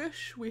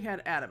wish we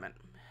had Adamant.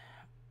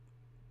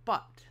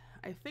 But,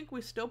 I think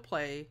we still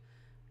play,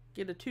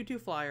 get a 2/2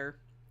 flyer.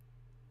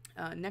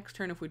 Next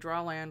turn, if we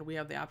draw land, we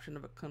have the option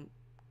of a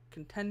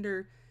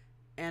contender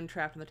and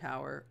trapped in the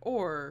tower,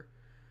 or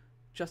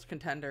just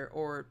contender,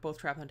 or both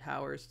trapped in the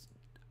towers.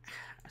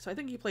 So I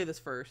think you play this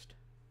first.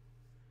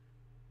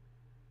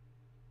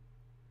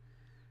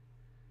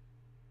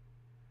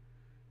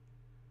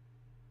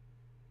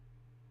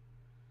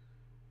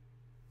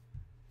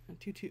 And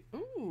 2/2.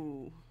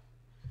 Ooh,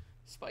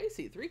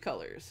 spicy. 3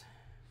 colors.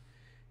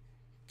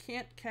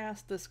 Can't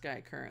cast this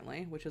guy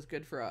currently, which is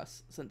good for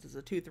us since it's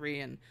a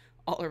 2/3 and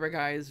all of our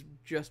guys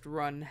just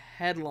run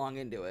headlong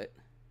into it.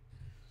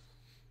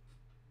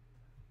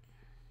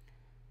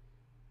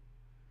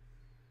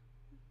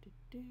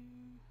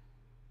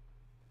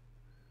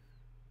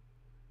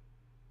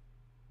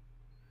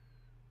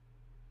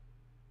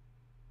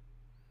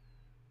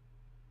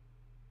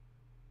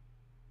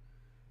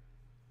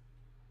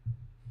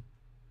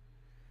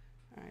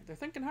 Alright, they're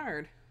thinking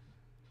hard.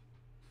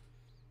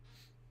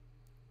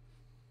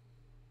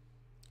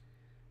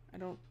 I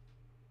don't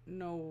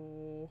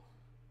know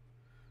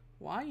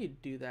why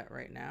you'd do that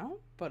right now,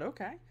 but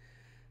okay.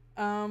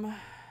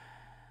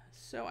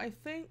 So I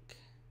think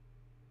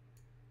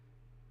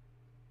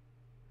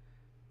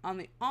on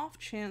the off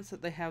chance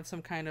that they have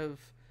some kind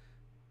of,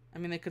 I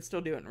mean, they could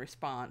still do it in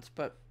response,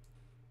 but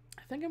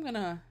I think I'm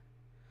gonna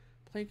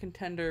play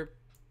contender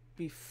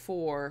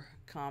before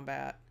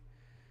combat,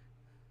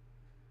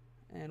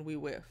 and we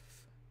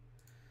whiff.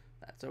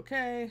 That's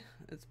okay.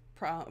 It's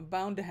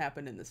bound to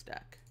happen in this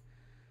deck.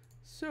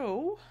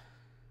 So,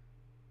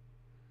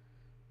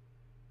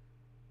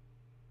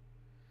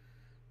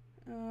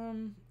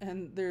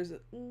 and there's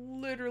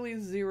literally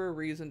 0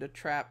 reason to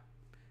trap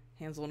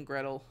Hansel and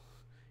Gretel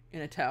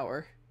in a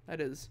tower. That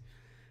is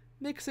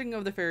mixing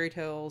of the fairy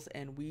tales,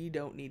 and we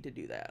don't need to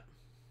do that.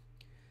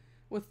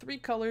 with 3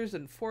 colors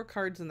and 4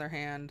 cards in their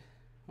hand,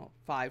 well,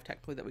 5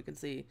 technically that we can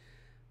see,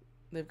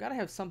 they've got to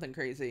have something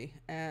crazy,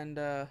 and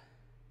that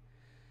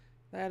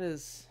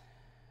is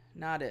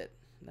not it.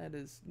 That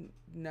is,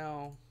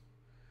 no.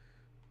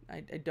 I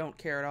don't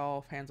care at all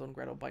if Hansel and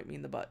Gretel bite me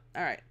in the butt.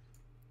 Alright.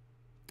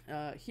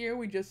 Here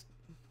we just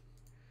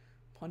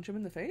punch him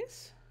in the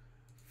face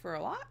for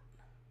a lot.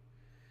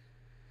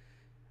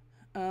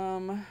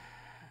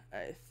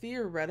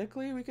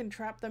 Theoretically, we can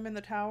trap them in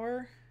the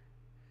tower.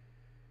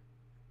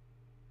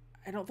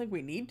 I don't think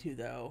we need to,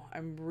 though.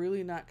 I'm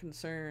really not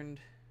concerned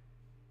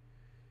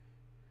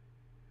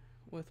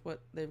with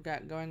what they've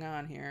got going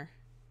on here.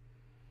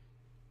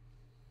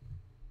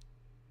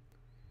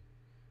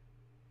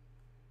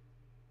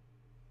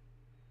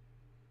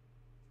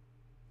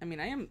 I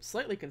mean, I am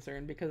slightly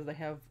concerned because they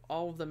have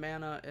all of the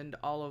mana and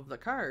all of the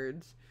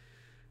cards.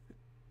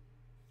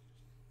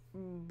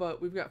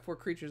 But we've got 4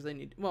 creatures they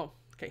need. Well,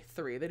 okay,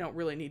 3. They don't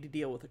really need to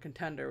deal with a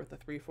contender with a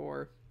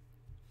 3/4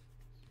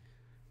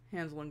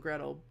 Hansel and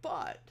Gretel,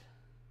 but...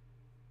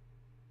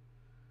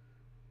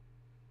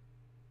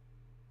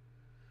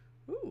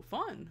 Ooh,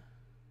 fun.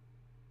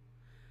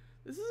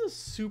 This is a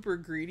super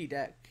greedy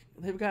deck.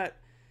 They've got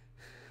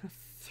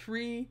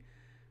 3,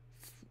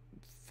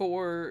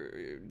 4...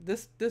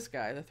 This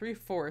guy, the 3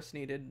 forest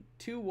needed,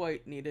 2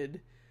 white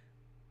needed.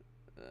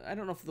 I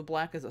don't know if the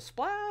black is a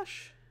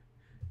splash.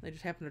 They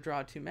just happen to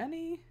draw too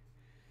many.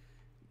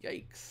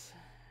 Yikes.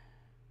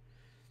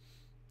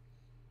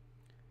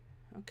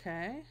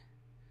 Okay.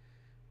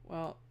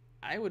 Well,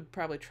 I would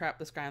probably trap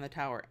this guy in the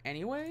tower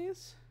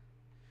anyways.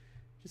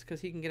 Just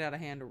because he can get out of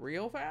hand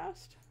real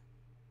fast.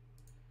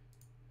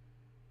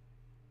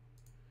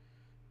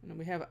 And then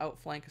we have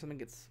outflank if something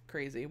gets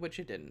crazy, which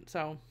it didn't.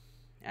 So,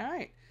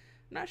 alright.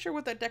 Not sure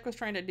what that deck was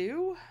trying to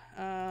do.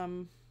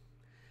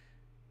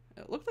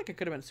 It looked like it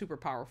could have been super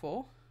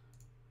powerful.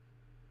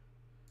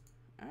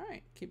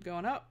 Alright, keep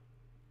going up.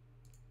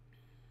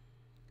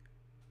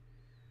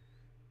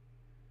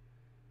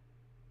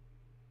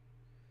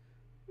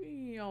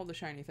 Whee, all the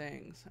shiny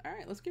things.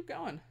 Alright, let's keep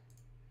going.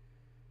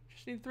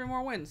 Just need 3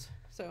 more wins.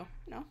 So,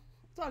 you know,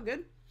 it's all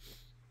good.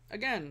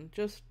 Again,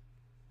 just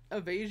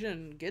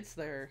evasion gets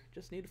there.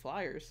 Just need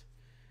flyers.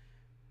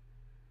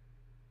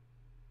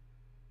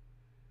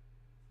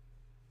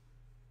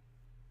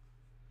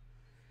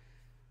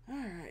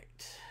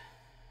 Alright.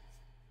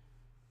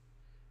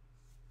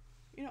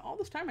 You know, all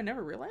this time I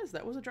never realized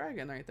that was a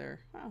dragon right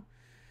there. Wow.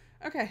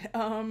 Okay,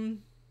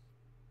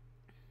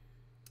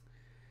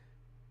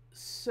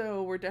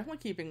 so we're definitely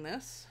keeping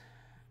this.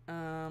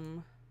 I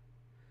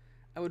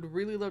would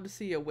really love to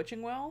see a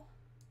witching well.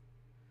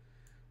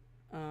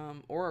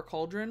 Or a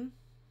cauldron.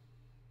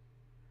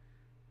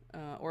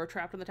 Or a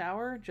trap in the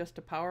tower just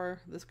to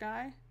power this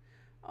guy.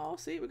 Oh,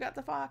 see, we got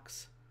the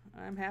fox.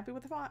 I'm happy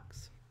with the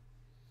fox.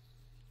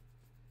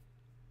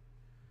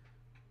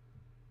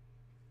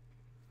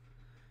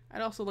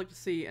 I'd also like to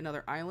see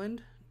another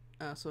island,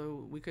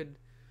 so we could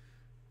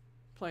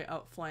play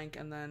outflank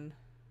and then...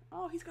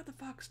 Oh, he's got the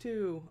fox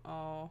too.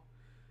 Oh.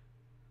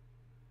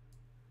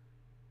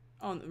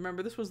 Oh,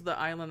 remember, this was the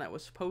island that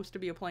was supposed to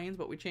be a plains,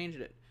 but we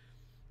changed it.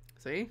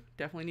 See?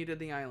 Definitely needed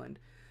the island.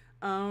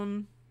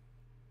 Alright,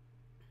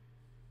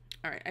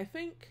 I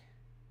think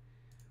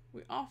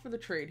we offer the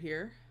trade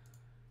here,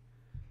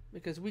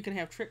 because we can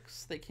have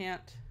tricks they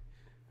can't.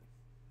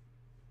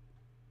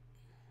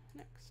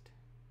 Next.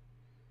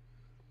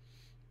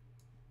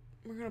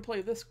 We're going to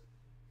play this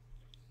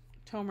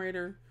Tome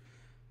Raider,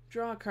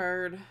 draw a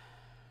card,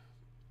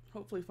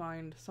 hopefully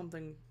find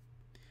something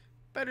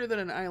better than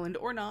an island,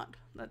 or not.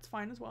 That's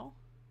fine as well.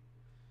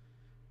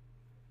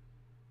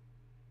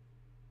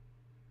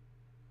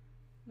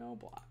 No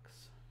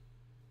blocks.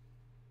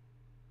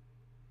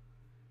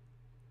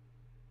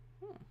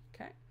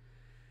 Okay.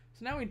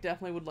 So now we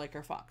definitely would like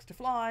our fox to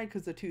fly,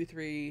 because the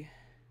 2/3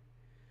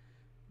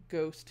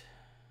 ghost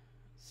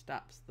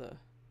stops the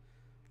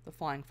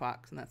flying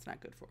fox, and that's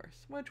not good for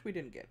us, which we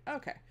didn't get.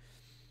 Okay.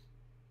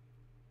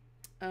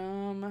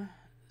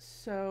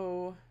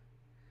 So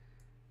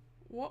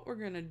what we're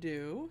gonna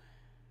do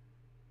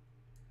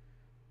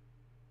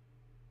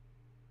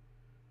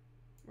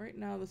right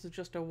now, this is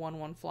just a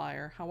 1/1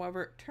 flyer.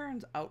 However, it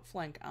turns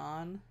outflank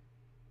on,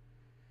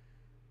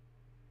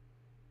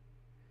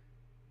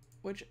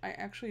 which I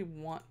actually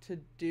want to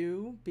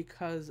do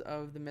because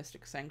of the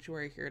Mystic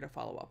Sanctuary here to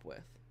follow up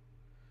with.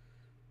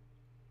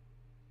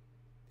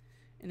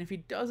 And if he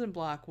doesn't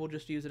block, we'll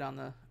just use it on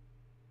the...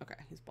 Okay,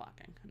 he's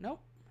blocking.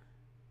 Nope.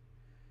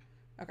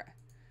 Okay.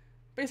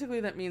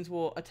 Basically, that means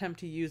we'll attempt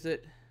to use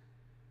it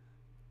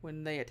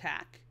when they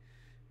attack,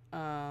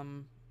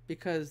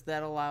 because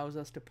that allows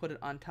us to put it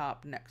on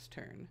top next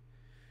turn.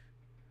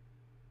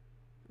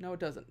 No, it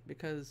doesn't,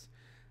 because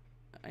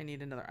I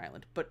need another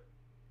island. But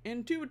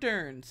in 2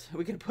 turns,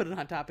 we can put it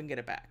on top and get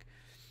it back.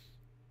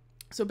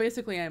 So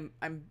basically, I'm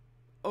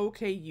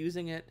okay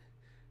using it,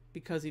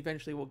 because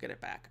eventually we'll get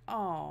it back.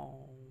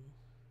 Oh.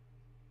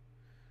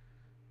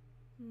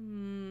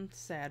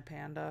 Sad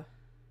panda.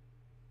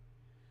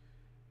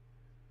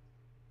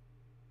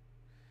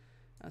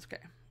 That's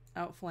okay.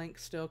 Outflank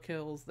still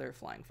kills their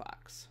flying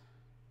fox.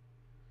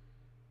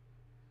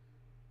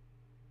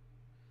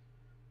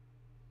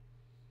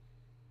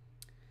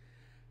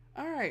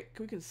 Alright,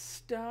 we can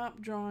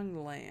stop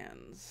drawing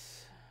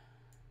lands.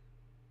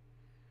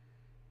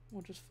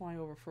 We'll just fly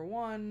over for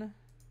one.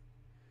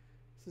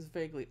 This is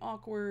vaguely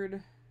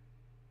awkward.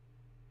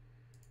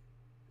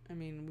 I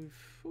mean, we've...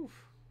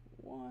 Oof,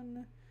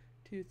 1,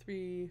 2,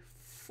 3,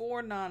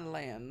 4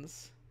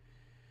 non-lands.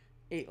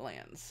 8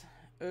 lands.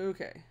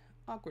 Okay.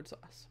 Awkward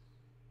sauce.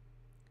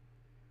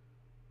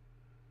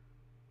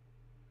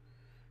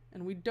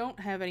 And we don't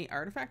have any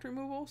artifact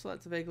removal, so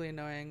that's vaguely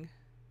annoying.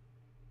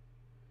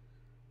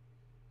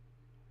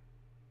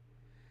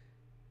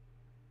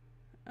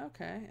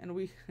 Okay, and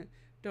we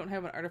don't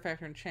have an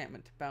artifact or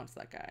enchantment to bounce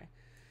that guy.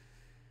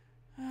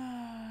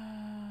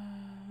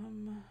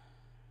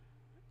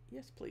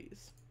 Yes,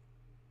 please.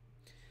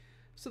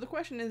 So the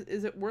question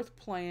is it worth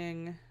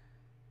playing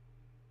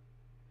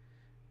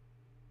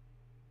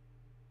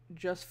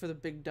just for the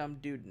big dumb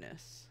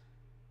dudeness?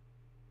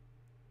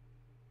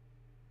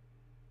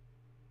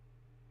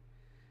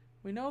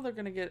 We know they're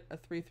going to get a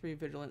 3/3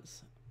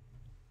 vigilance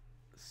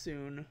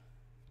soon.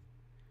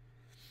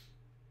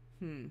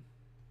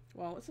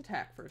 Well, let's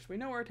attack first. We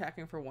know we're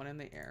attacking for 1 in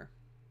the air.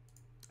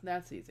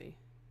 That's easy.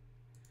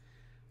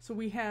 So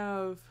we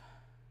got,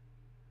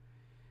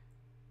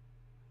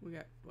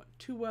 what,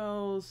 2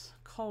 wells,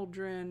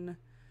 cauldron,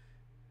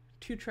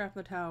 2 trap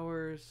in the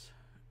towers,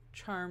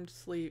 charmed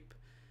sleep,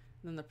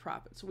 and then the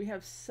prophet. So we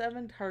have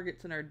 7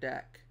 targets in our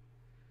deck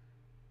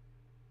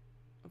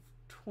of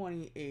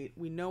 28.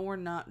 We know we're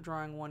not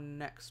drawing one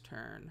next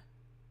turn.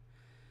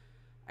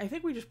 I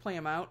think we just play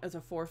him out as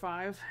a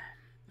 4/5.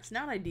 It's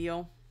not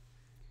ideal.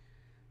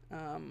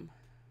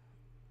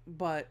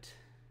 But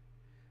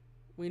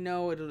we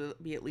know it'll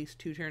be at least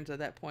 2 turns at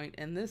that point,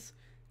 and this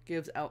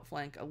gives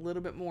Outflank a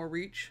little bit more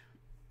reach.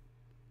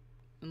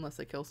 Unless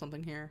they kill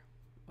something here,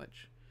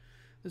 which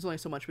there's only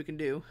so much we can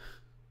do.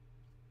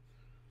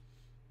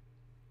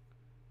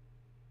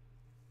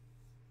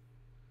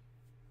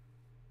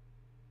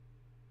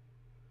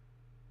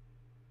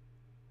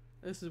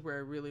 This is where I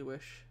really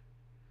wish.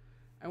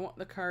 I want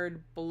the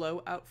card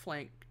below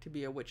Outflank to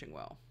be a Witching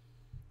Well.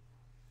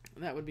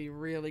 That would be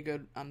really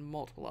good on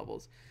multiple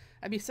levels.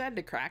 I'd be sad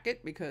to crack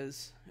it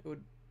because it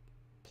would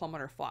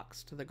plummet our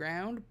Fox to the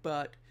ground,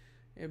 but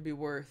it would be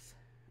worth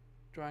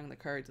drawing the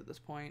cards at this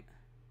point.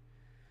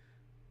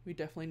 We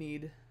definitely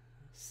need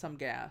some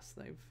gas.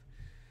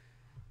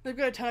 They've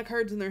got a ton of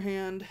cards in their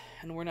hand,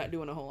 and we're not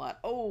doing a whole lot.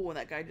 Oh, and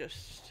that guy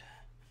just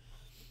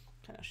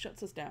kind of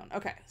shuts us down.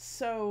 Okay,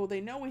 so they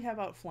know we have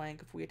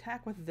Outflank. If we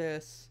attack with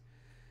this,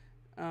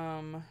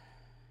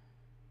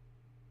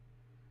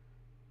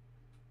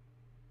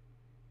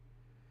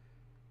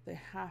 they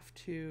have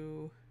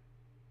to...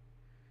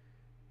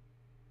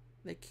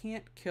 They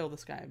can't kill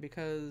this guy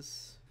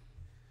because...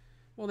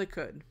 Well, they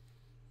could.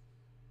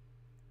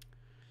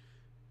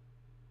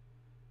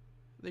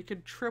 They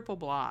could triple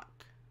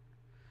block.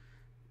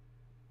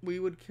 We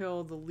would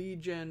kill the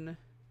Legion,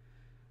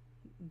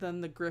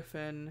 then the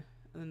Griffin,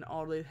 and then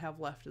all they have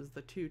left is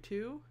the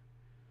 2/2.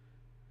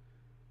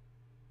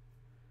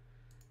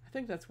 I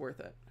think that's worth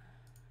it.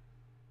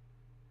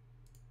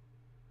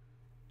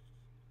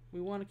 We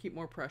want to keep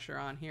more pressure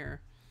on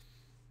here.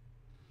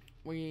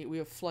 We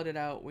have flooded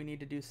out. We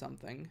need to do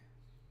something.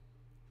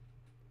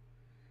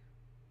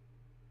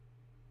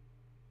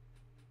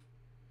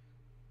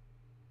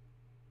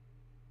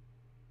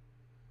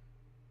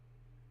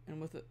 And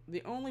with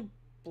the only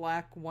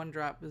black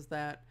 1-drop is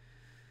that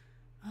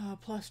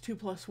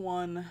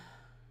 +2/+1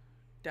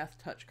 Death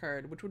Touch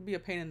card, which would be a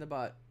pain in the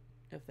butt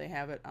if they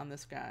have it on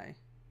this guy.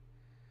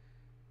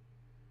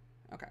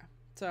 Okay,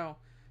 so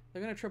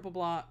they're going to triple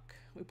block.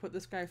 We put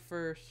this guy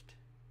first.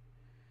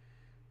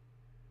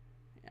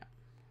 Yeah.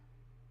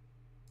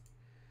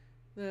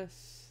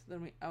 This,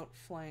 then we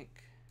outflank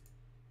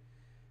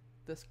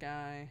this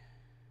guy.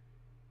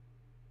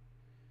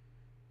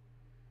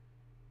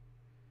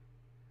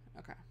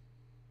 Okay.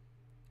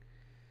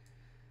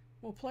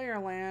 We'll play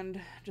our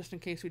land just in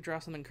case we draw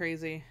something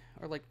crazy,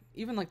 or like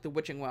even like the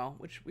Witching Well,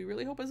 which we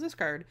really hope is this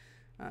card,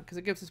 because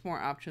it gives us more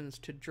options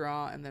to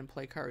draw and then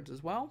play cards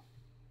as well.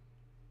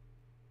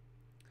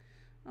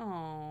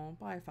 Oh,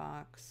 bye,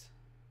 Fox.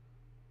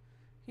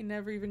 He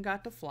never even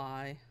got to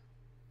fly.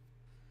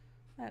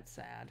 That's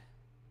sad.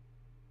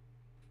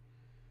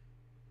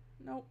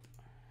 Nope.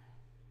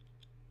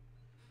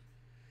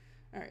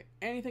 Alright,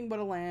 anything but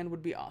a land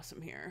would be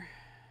awesome here.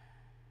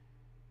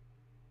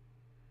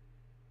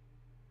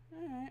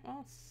 Alright, well,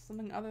 it's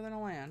something other than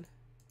a land.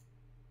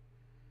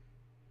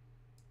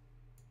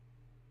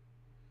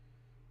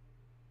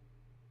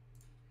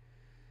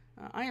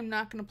 I am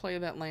not going to play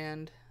that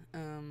land.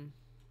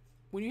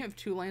 When you have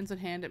 2 lands in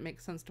hand, it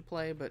makes sense to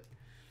play, but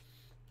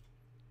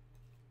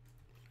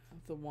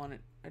the one,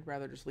 I'd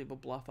rather just leave a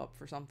bluff up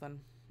for something.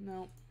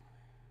 No.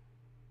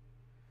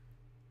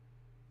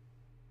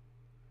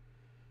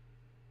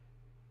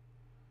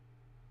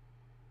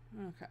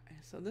 Okay,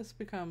 so this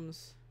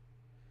becomes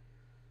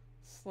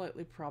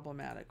slightly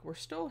problematic. We're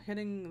still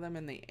hitting them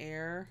in the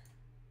air.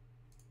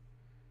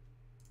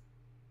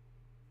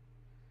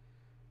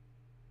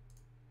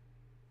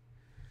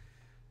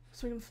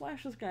 So we can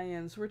flash this guy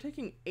in. So we're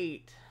taking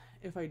 8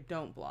 if I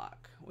don't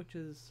block, which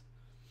is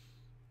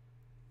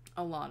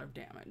a lot of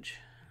damage.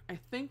 I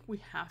think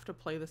we have to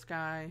play this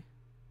guy.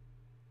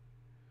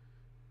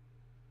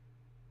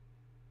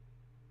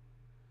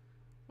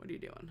 What are you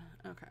doing?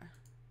 Okay.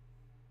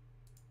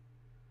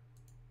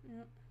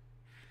 Yep.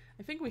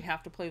 I think we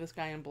have to play this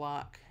guy in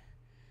block.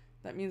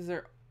 That means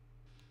they're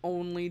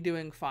only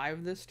doing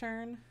 5 this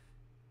turn.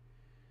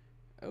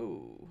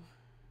 Oh.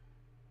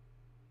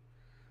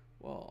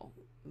 Well,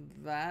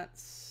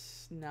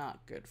 that's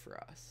not good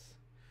for us.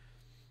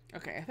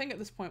 Okay, I think at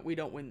this point we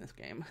don't win this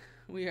game.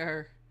 We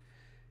are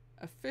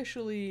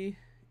officially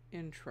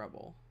in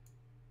trouble.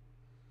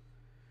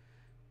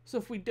 So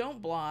if we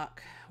don't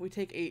block, we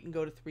take 8 and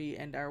go to 3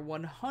 and are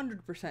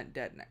 100%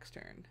 dead next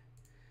turn.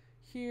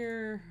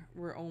 Here,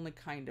 we're only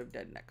kind of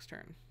dead next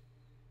turn.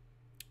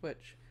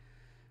 Which,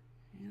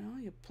 you know,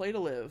 you play to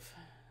live.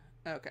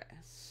 Okay,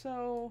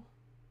 so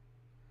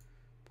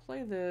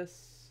play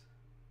this.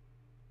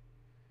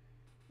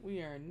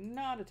 We are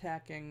not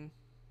attacking.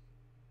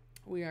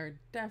 We are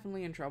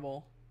definitely in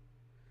trouble.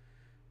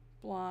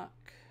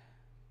 Block,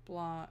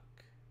 block,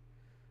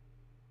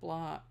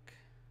 block.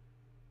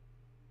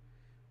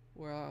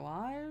 We're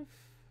alive?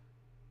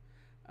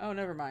 Oh,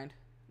 never mind.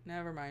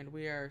 Never mind.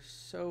 We are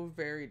so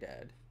very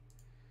dead.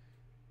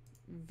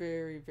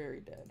 Very, very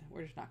dead.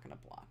 We're just not going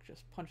to block.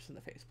 Just punch us in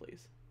the face,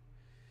 please.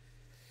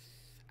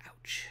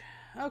 Ouch.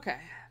 Okay.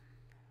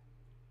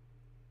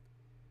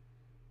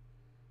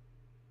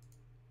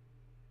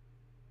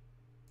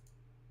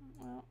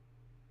 Well,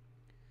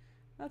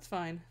 that's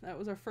fine. That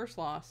was our first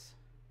loss.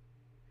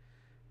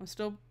 I'm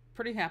still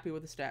pretty happy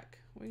with this deck.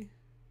 We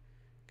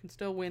can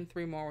still win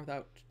 3 more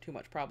without too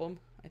much problem,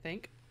 I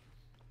think.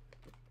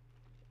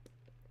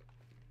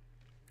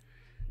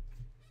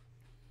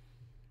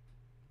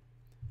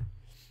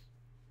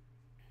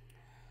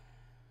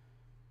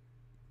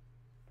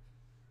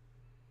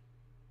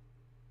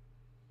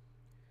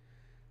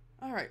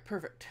 All right,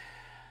 perfect.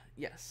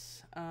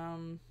 Yes. I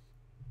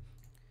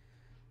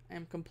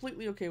am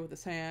completely okay with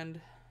this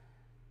hand.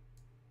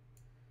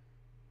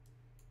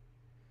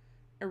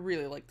 I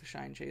really like the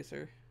Shine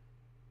Chaser.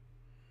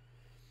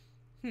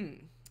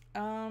 We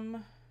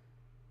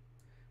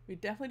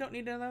definitely don't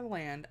need another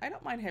land. I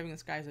don't mind having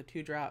this guy as a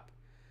 2-drop.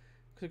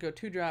 Could go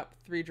 2-drop,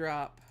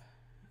 3-drop,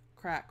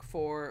 crack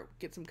 4,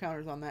 get some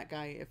counters on that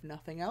guy if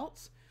nothing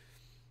else.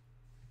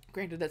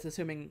 Granted, that's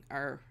assuming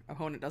our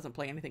opponent doesn't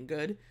play anything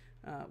good,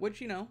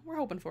 which, you know, we're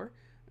hoping for.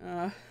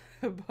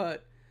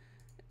 But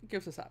it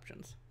gives us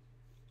options.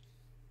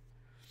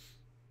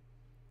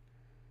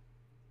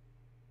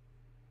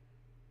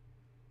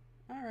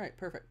 All right,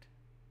 perfect.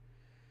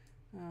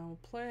 We'll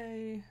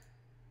play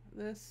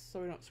this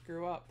so we don't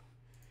screw up,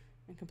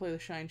 and can play the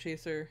Shine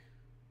Chaser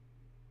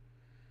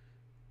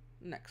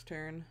next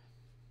turn.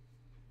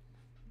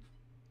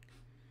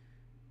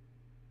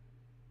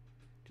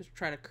 Just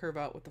try to curve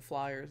out with the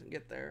flyers and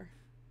get there.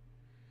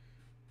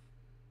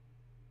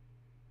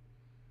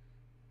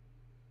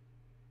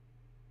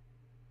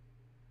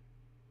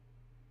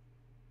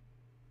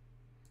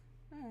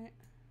 All right.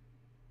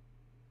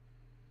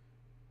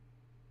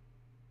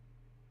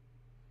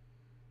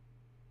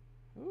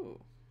 Ooh.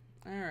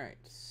 All right.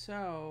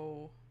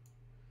 So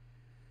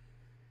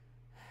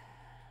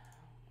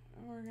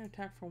we're going to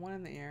attack for 1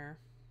 in the air.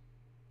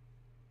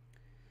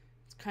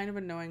 It's kind of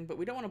annoying, but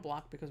we don't want to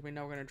block because we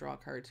know we're going to draw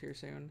cards here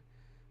soon.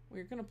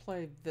 We're going to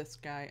play this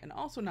guy and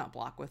also not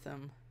block with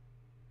him.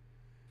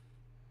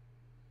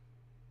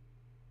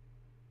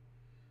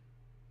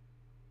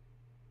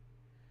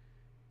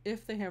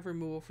 If they have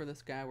removal for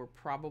this guy, we're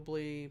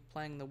probably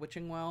playing the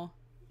Witching Well,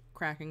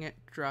 cracking it,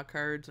 draw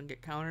cards, and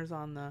get counters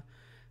on the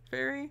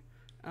fairy.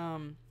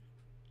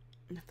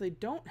 If they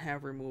don't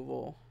have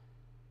removal...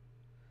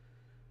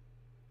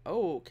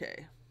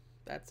 Okay,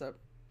 that's a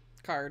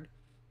card.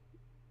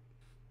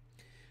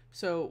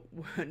 So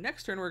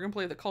next turn we're going to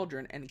play the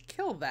Cauldron and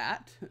kill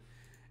that.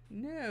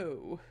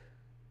 No.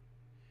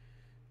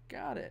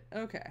 Got it.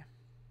 Okay.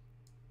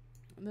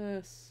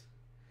 This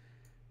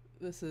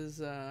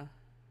is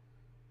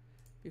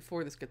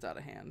before this gets out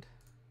of hand.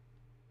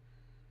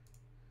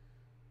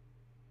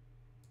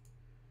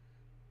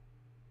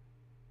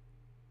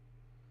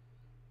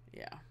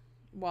 Yeah.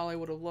 While I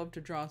would have loved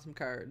to draw some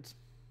cards,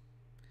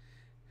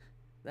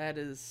 that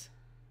is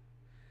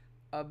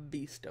a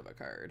beast of a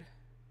card.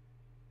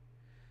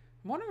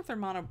 I'm wondering if they're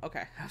mono...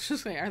 Okay, I was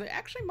just saying, are they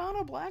actually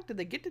mono black? Did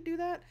they get to do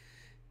that?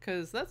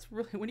 Because that's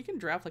really... When you can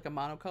draft like a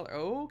mono color...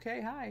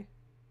 Okay, hi.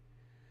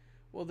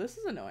 Well, this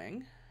is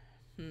annoying.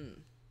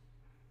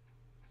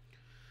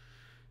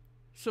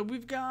 So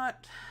we've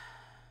got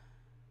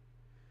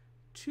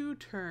 2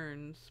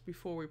 turns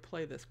before we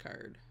play this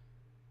card.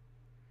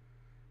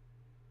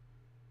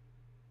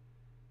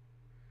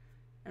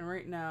 And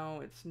right now,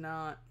 it's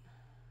not...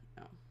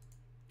 No.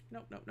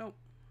 Nope, nope, nope.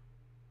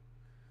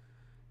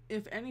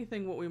 If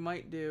anything, what we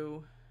might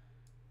do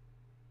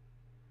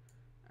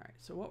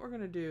So what we're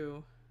going to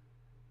do,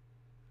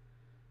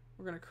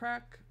 we're going to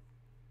crack...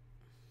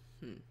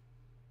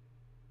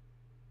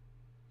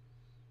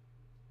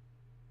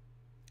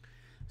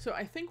 So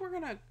I think we're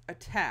going to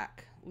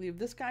attack, leave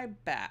this guy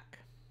back,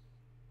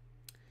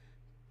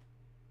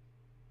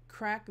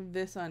 crack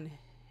this on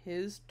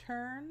his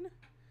turn,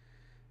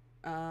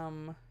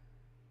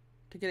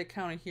 to get a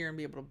counter here and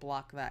be able to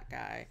block that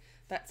guy.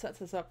 That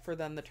sets us up for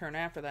then the turn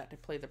after that to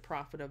play the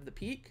Prophet of the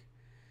Peak,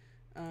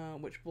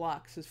 which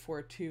blocks his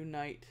 4/2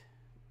 knight.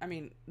 I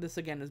mean, this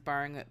again is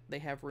barring that they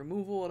have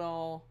removal at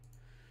all.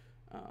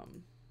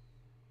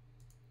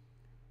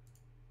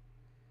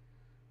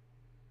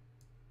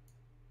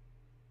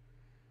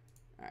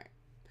 Alright.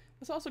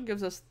 This also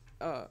gives us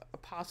a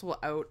possible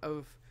out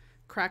of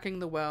cracking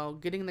the well,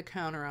 getting the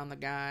counter on the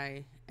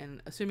guy,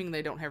 and assuming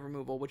they don't have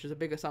removal, which is a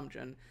big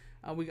assumption.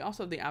 We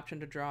also have the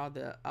option to draw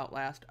the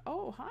Outlast.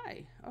 Oh,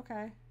 hi.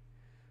 Okay.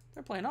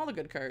 They're playing all the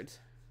good cards.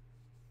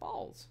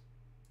 Balls.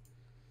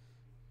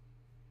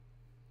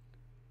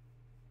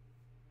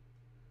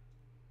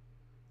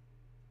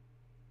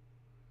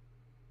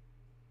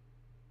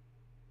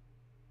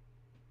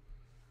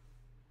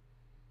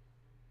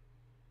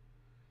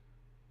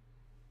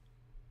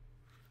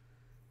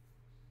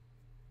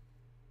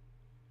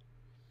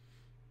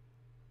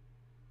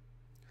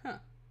 Huh.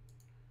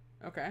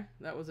 Okay,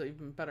 that was an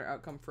even better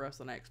outcome for us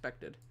than I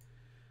expected.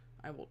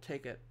 I will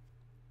take it.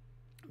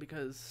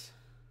 Because...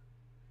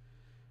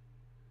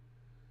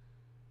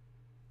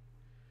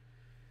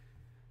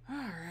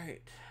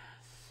 Alright.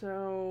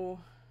 So...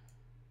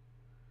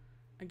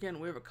 Again,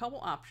 we have a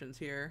couple options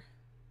here.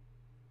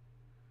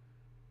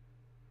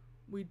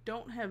 We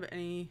don't have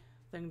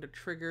anything to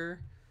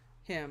trigger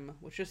him,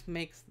 which just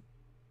makes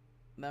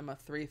them a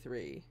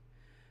 3/3.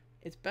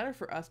 It's better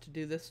for us to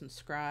do this and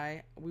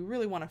scry. We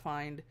really want to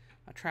find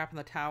a trap in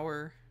the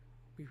tower.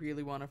 We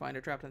really want to find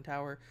a trap in the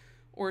tower.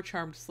 Or a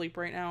charmed sleep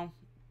right now.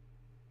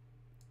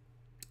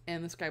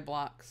 And this guy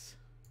blocks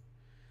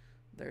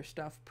their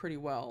stuff pretty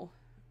well.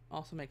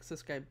 Also makes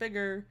this guy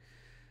bigger.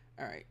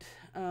 Alright.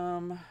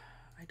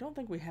 I don't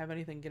think we have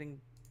anything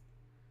getting...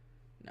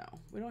 No.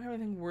 We don't have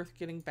anything worth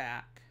getting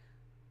back.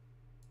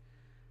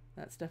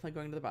 That's definitely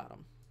going to the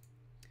bottom.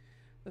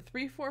 The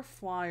 3/4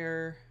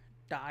 flyer...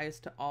 dies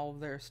to all of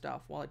their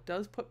stuff. While it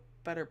does put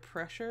better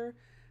pressure,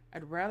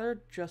 I'd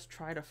rather just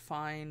try to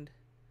find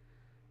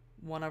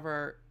one of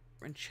our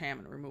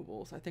enchantment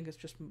removals. I think it's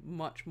just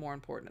much more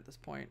important at this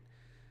point.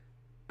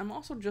 I'm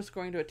also just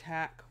going to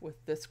attack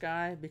with this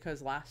guy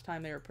because last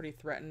time they were pretty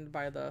threatened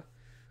by the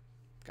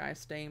guy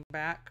staying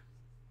back.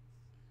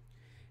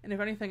 And if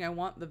anything, I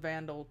want the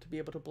Vandal to be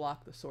able to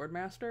block the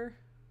Swordmaster.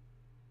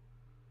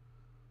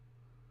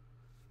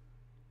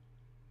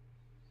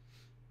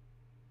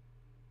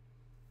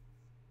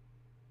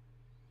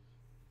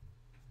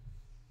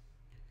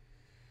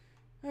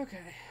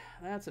 Okay,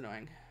 that's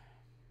annoying.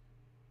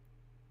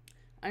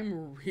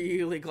 I'm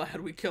really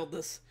glad we killed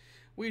this.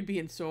 We'd be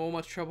in so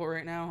much trouble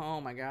right now.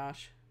 Oh my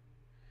gosh.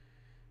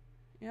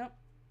 Yep,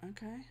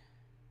 okay.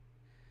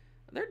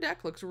 Their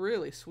deck looks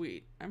really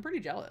sweet. I'm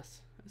pretty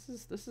jealous.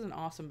 This is an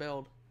awesome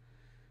build.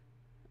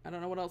 I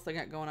don't know what else they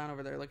got going on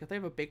over there. Like if they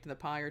have a baked in the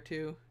pie or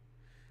two.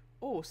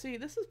 Oh, see,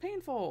 this is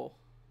painful.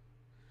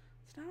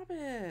 Stop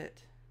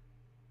it.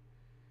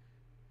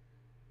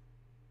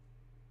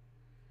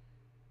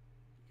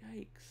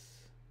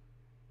 Yikes.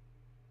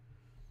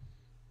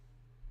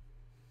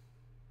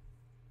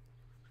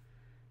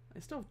 I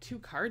still have 2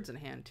 cards in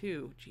hand,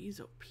 too. Jeez,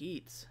 oh,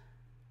 Pete's.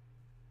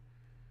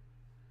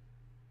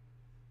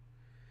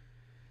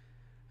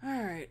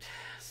 Alright,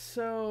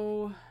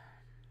 so...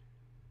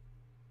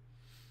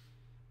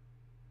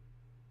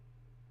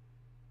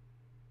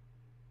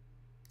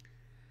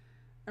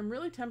 I'm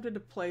really tempted to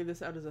play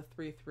this out as a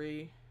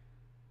 3/3.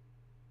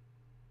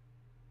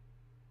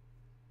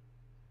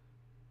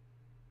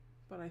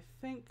 But I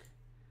think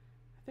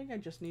I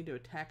just need to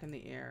attack in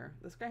the air.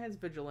 This guy has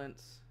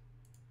vigilance,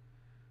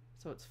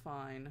 so it's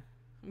fine.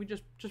 We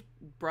just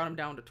brought him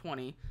down to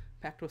 20,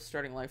 packed with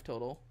starting life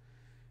total.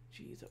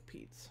 Jeez, oh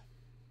Pete's.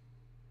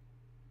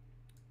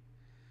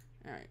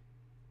 Alright.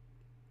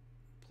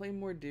 Play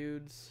more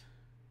dudes.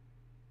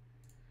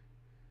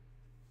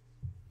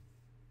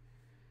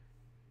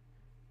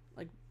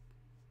 Like,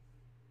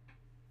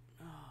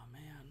 oh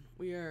man,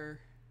 we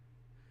are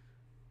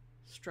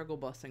struggle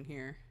busing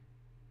here.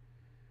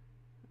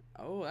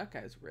 Oh, that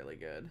guy's really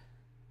good.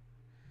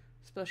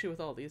 Especially with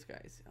all these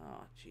guys.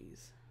 Oh,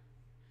 jeez.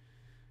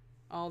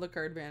 All the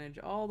card advantage,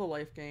 all the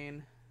life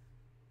gain.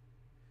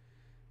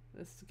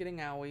 This is getting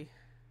owie.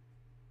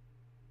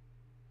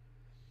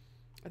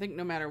 I think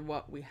no matter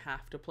what, we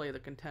have to play the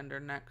contender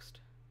next.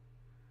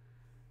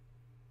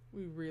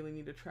 We really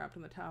need a trap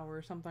in the tower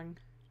or something.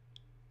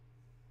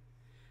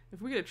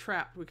 If we get a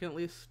trap, we can at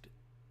least...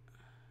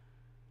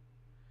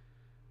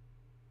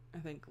 I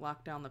think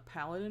lock down the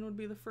paladin would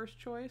be the first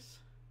choice.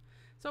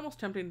 It's almost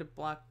tempting to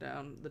block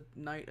down the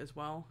knight as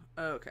well.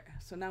 Okay,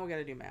 so now we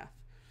gotta do math.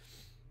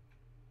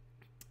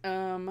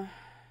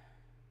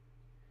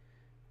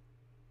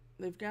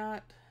 They've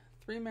got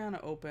 3 mana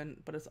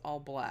open, but it's all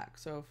black.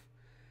 So if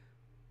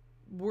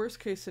worst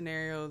case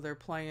scenario, they're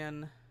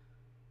playing...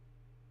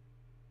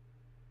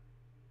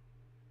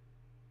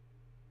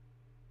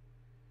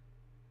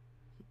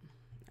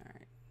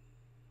 Alright.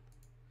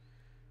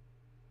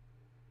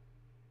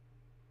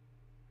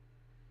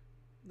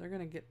 They're going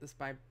to get this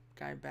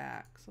guy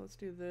back. So let's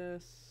do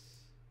this.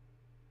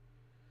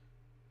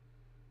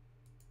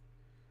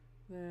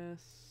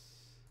 This.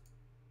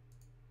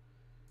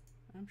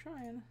 I'm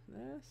trying.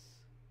 This.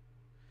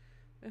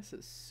 This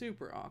is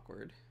super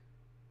awkward.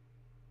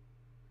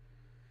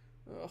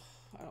 Ugh,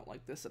 I don't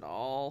like this at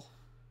all.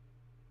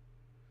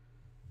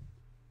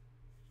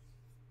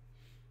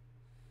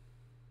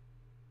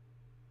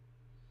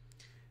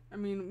 I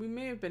mean, we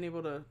may have been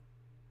able to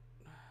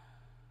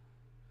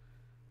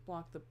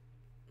block the...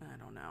 I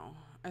don't know.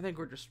 I think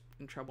we're just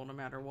in trouble no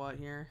matter what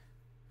here.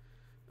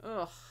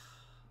 Ugh.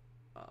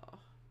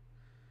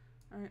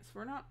 Alright, so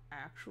we're not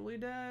actually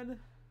dead.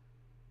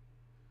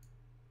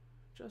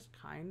 Just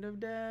kind of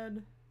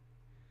dead.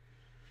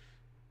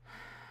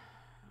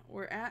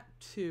 We're at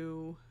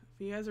 2. If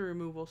he has a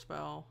removal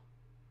spell,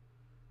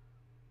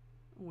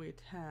 we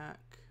attack,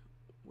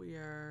 we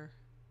are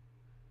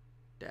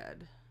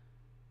dead.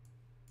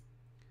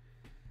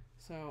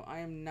 So I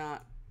am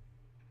not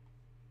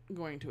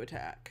going to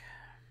attack.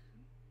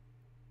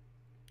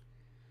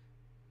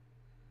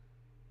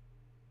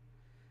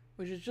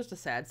 Which is just a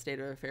sad state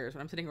of affairs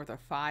when I'm sitting with a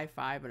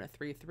 5-5 and a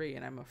 3-3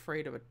 and I'm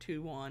afraid of a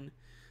 2-1.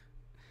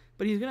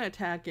 But he's going to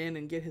attack in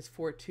and get his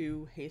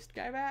 4-2 haste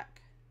guy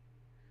back.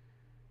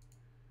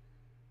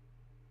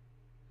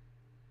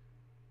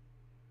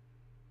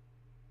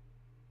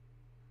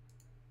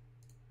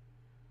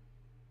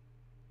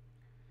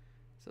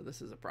 So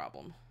this is a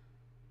problem.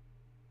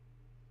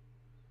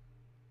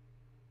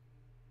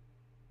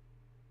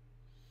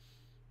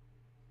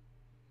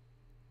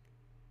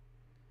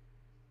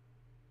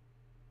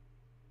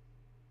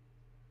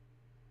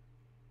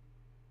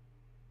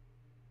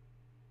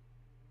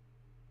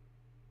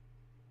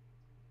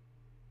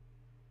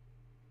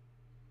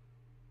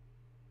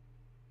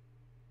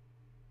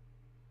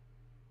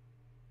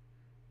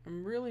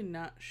 I'm really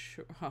not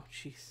sure. Oh,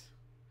 jeez.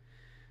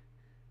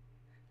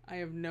 I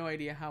have no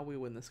idea how we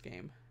win this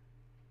game.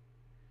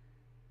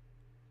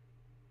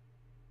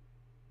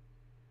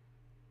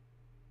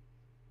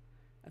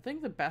 I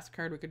think the best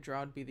card we could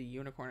draw would be the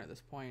unicorn at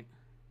this point.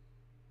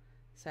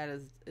 Sad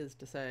as is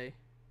to say.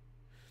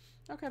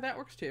 Okay, that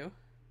works too.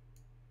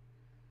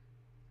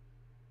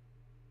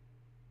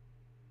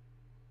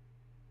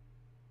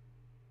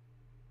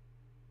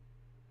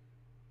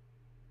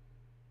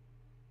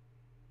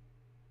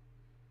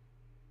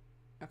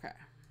 Okay.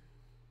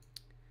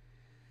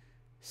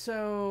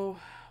 So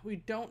we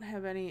don't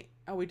have any...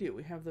 Oh, we do.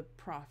 We have the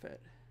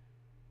profit.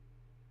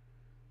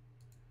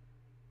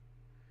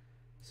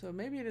 So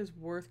maybe it is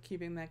worth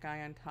keeping that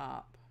guy on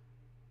top.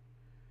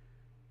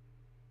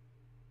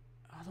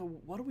 Although,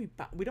 what do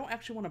we don't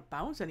actually want to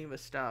bounce any of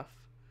his stuff.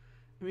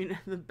 I mean,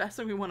 the best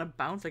thing we want to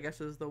bounce, I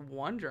guess, is the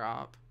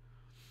 1-drop.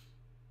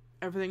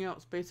 Everything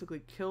else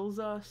basically kills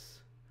us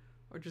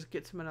or just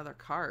gets him another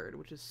card,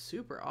 which is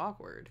super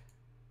awkward.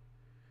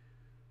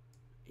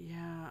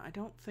 Yeah, I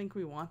don't think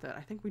we want that.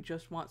 I think we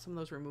just want some of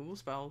those removal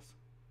spells.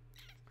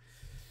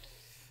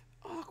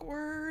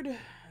 Awkward.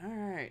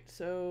 Alright,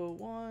 so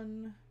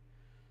 1,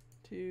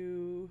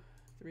 2,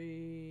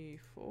 3,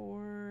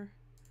 4.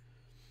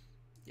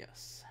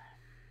 Yes.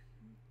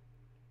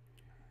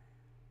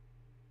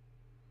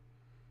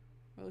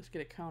 Well, let's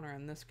get a counter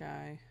on this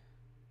guy.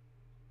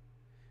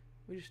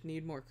 We just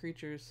need more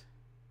creatures.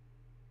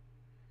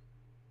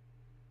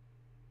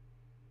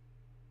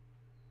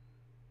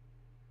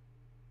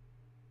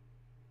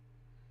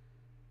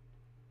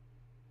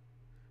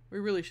 We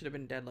really should have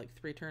been dead like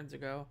 3 turns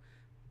ago.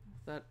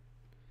 That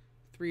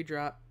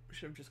 3-drop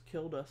should have just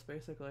killed us,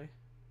 basically.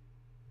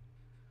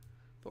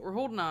 But we're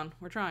holding on.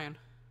 We're trying.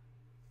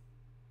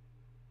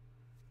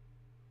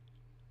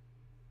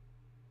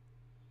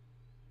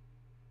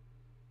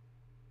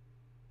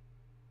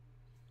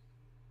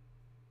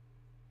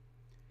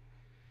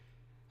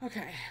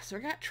 Okay, so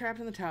we got trapped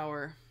in the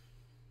tower.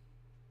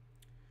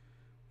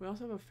 We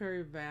also have a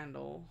fairy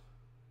vandal.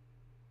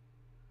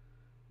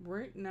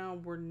 Right now,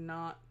 we're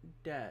not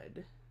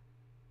dead.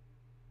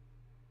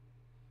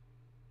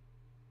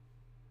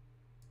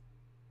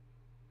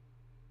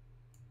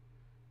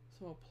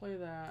 So I'll play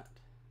that.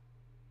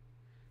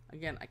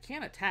 Again, I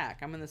can't attack.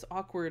 I'm in this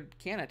awkward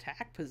can't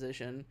attack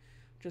position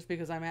just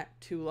because I'm at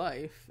 2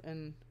 life,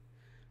 and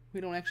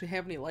we don't actually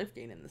have any life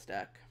gain in this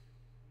deck.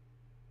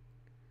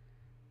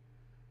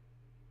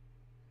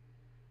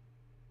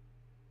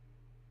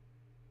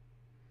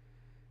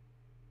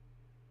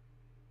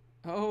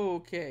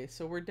 Okay,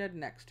 so we're dead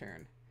next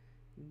turn.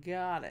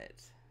 Got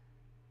it.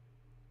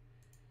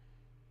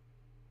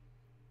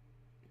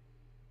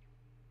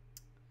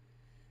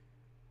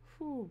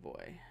 Oh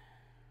boy.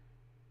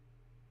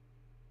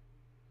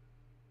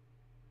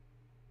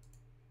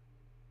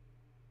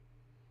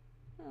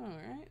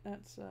 Alright,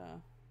 that's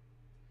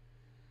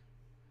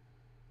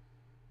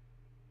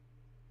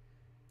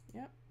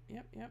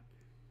Yep.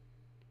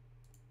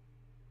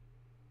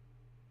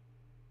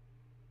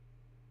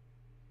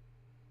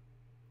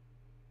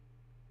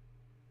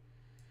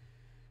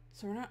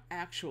 So we're not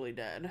actually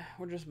dead.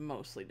 We're just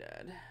mostly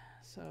dead.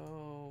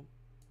 So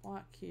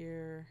block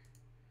here.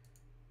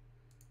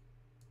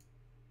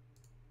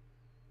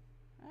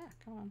 Ah,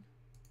 come on.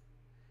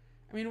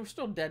 I mean, we're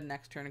still dead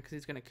next turn because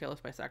he's going to kill us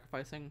by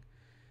sacrificing.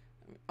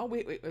 Oh,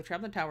 wait. We've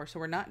trapped the tower, so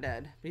we're not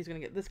dead. But he's going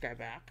to get this guy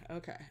back.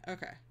 Okay.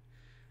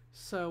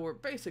 So we're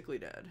basically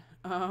dead.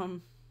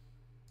 You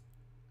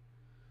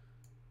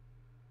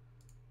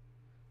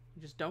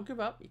just don't give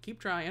up. You keep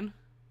trying.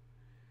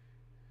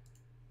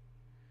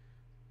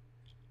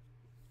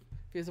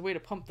 If he has a way to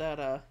pump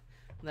that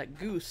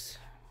goose,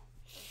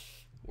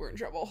 we're in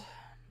trouble.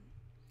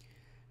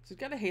 So he's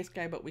got a haste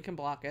guy, but we can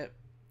block it.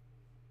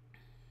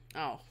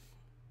 Oh.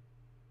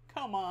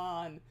 Come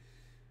on.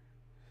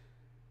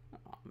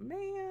 Oh,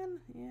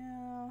 man.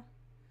 Yeah.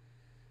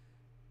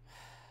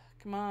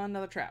 Come on,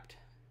 another trapped.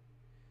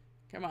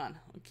 Come on.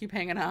 Keep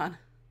hanging on.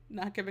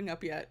 Not giving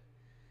up yet.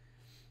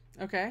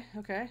 Okay.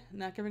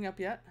 Not giving up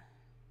yet.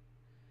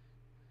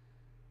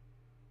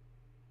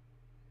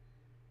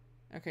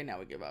 Okay, now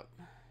we give up.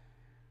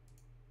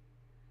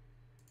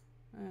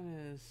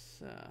 That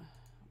is,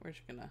 we're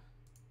just gonna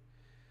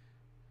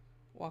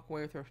walk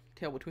away with our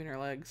tail between our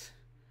legs.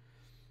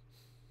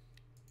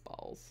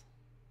 Balls.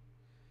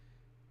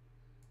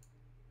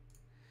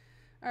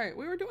 Alright,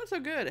 we were doing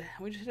so good.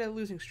 We just hit a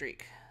losing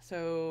streak.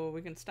 So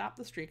we can stop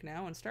the streak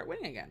now and start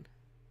winning again.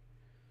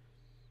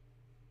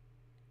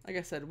 Like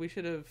I said, we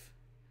should have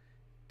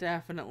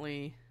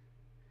definitely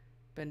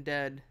been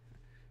dead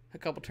a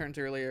couple turns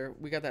earlier.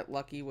 We got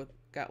lucky with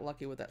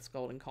that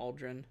Scalding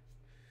Cauldron,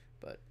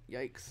 but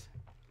yikes.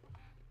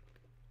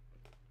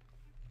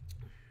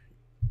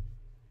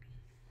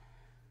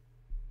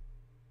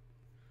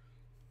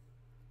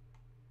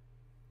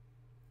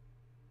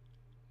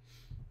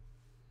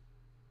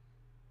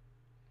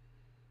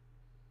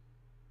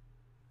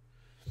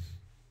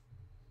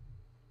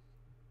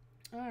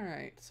 All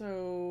right,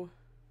 so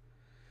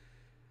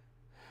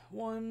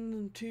 1s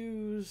and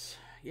 2s.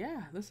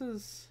 Yeah, this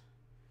is.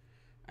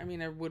 I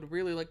mean, I would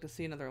really like to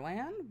see another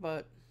land,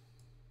 but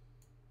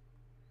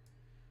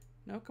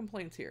no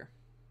complaints here.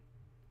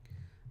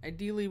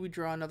 Ideally, we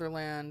draw another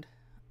land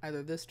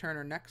either this turn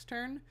or next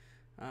turn,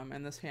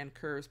 and this hand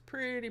curves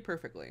pretty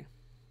perfectly.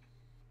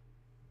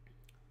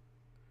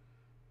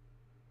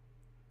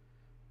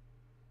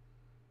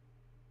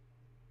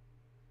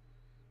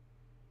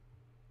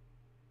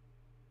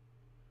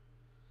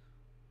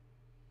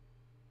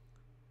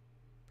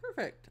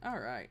 Perfect. All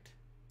right.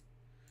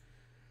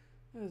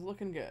 That is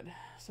looking good.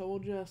 So we'll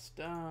just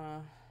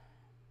ooh,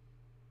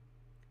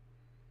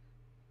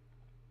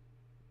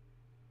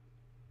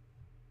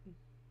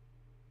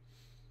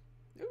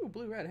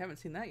 blue-red. I haven't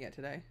seen that yet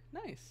today.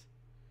 Nice.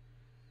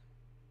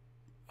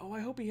 Oh,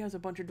 I hope he has a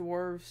bunch of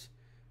dwarves.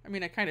 I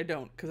mean, I kind of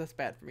don't, because that's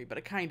bad for me, but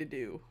I kind of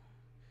do.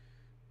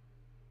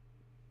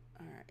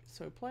 Alright,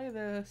 so play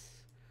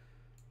this.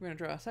 We're going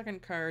to draw a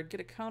second card,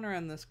 get a counter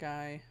on this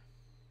guy.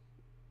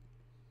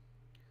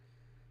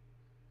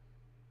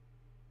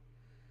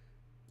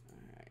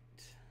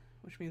 Alright,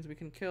 which means we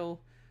can kill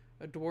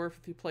a dwarf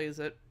if he plays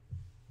it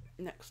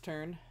next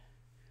turn,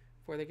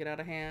 before they get out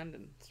of hand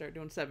and start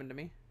doing 7 to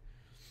me.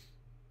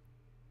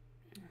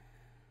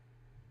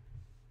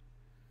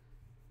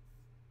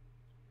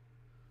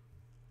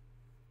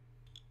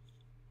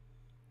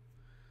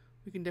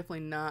 We can definitely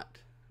not.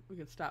 We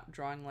can stop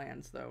drawing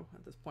lands, though,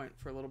 at this point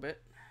for a little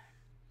bit.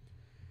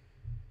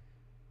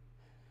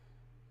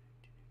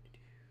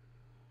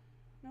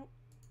 Nope,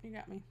 you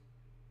got me.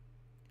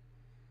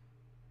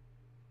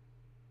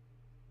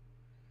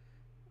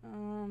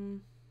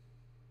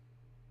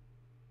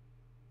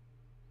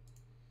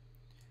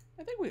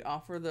 I think we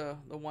offer the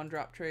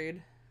 1-drop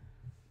trade.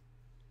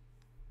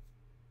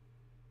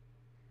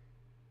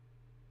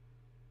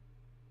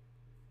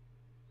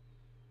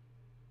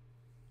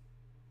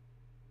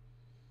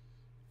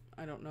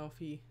 I don't know if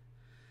he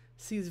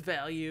sees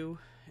value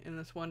in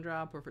this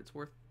 1-drop or if it's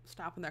worth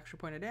stopping the extra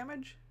point of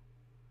damage.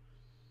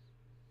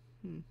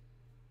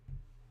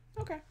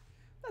 Okay,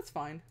 that's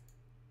fine.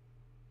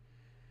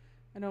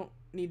 I don't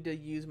need to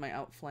use my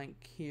outflank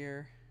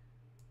here.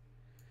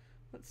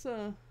 Let's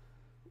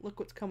look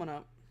what's coming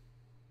up.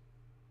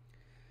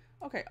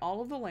 Okay,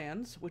 all of the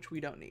lands, which we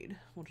don't need.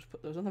 We'll just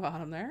put those on the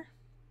bottom there.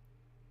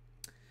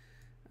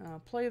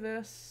 Play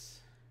this.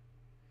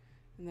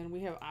 And then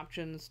we have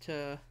options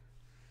to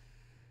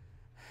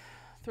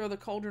throw the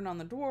cauldron on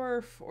the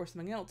dwarf or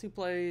something else he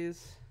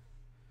plays.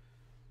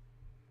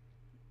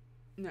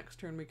 Next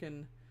turn we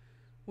can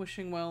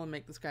Wishing Well and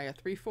make this guy a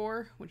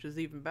 3/4, which is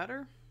even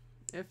better,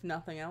 if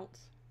nothing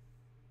else.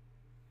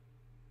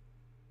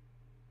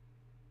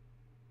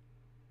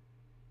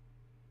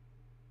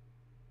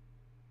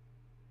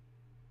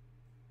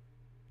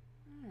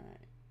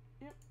 Alright.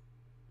 Yep.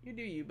 You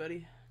do you,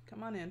 buddy.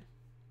 Come on in.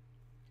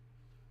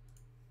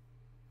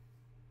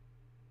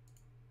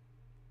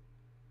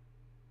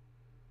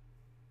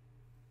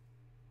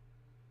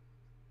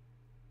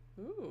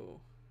 Ooh.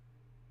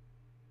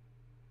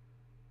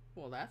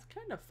 Well, that's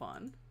kind of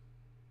fun.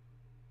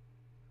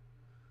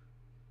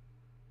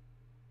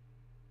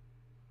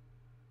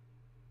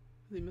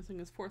 Is he missing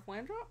his 4th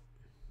land drop?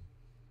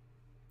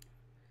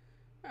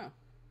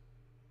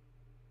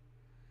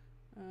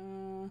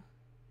 Oh.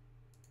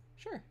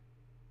 Sure.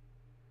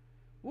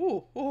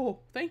 Ooh, oh,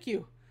 thank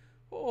you.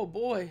 Oh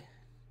boy.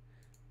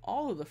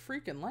 All of the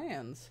freaking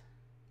lands.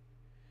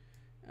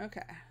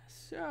 Okay,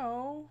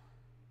 so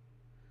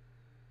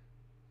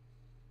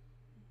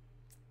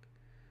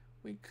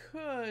we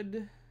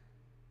could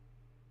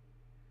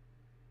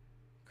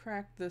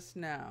crack this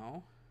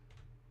now.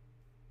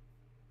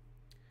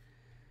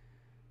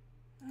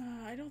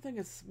 I don't think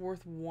it's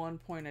worth 1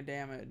 point of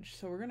damage,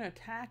 so we're going to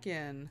attack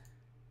in,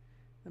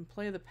 then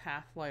play the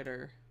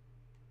Pathlighter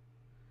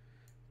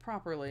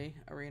properly,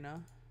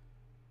 Arena.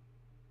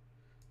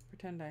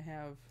 Pretend I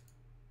have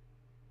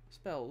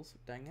spells,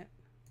 dang it.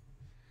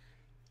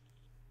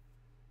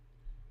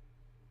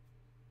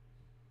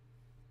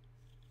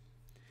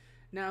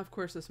 Now, of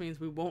course, this means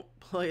we won't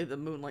play the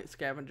Moonlight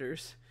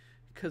Scavengers,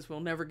 because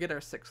we'll never get our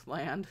 6th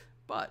land.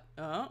 But,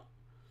 oh.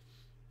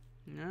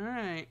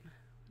 Alright.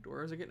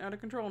 Dwarves are getting out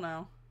of control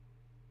now.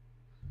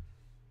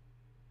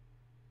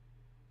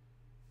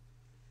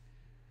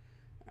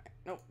 Alright,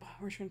 nope.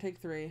 We're just going to take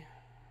 3.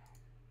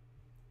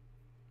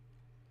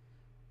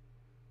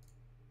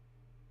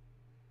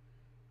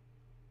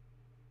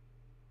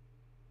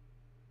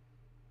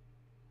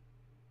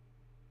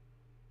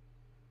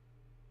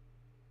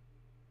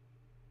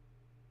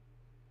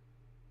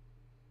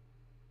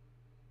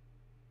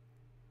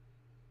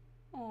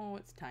 Oh,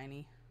 it's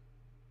tiny.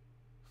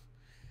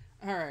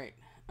 Alright.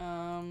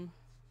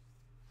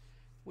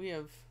 We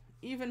have,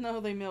 even though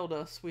they milled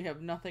us, we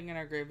have nothing in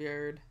our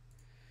graveyard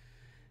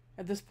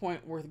at this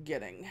point worth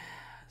getting.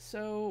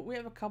 So we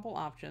have a couple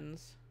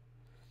options.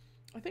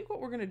 I think what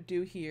we're going to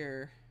do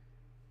here...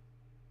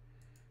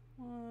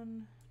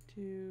 1,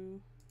 2,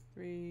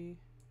 3,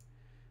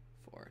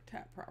 4.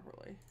 Tap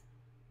properly.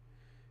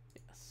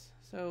 Yes.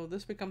 So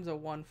this becomes a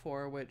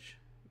 1/4, which,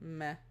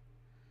 meh.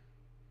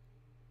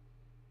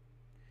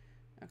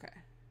 Okay.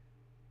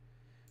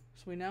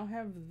 So we now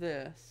have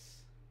this.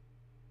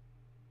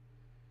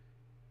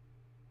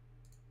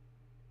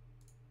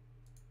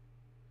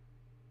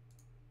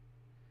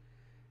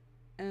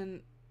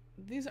 And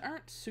these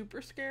aren't super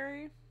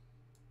scary,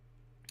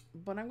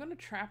 but I'm going to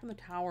trap in the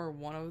tower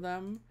one of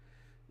them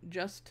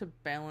just to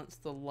balance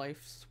the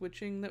life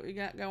switching that we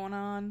got going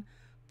on.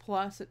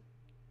 Plus, it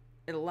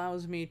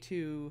allows me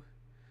to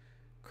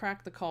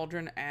crack the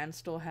cauldron and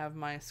still have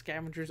my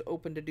scavengers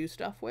open to do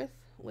stuff with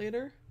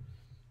later.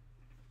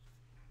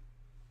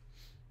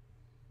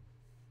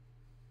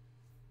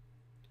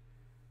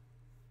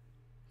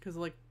 Because,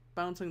 like,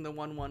 bouncing the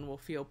 1/1 will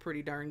feel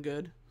pretty darn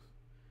good.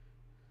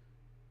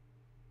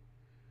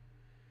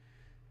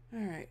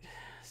 Alright,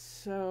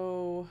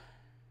 so...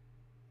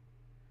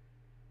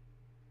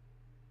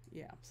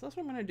 yeah, so that's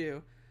what I'm going to do.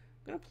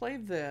 I'm going to play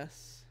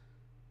this.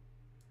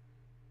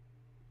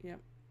 Yep.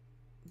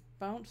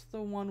 Bounce the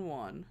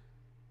 1/1.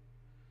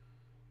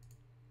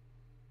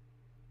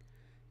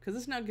 Because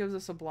this now gives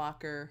us a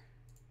blocker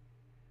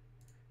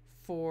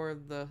for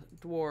the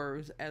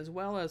dwarves, as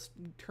well as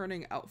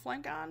turning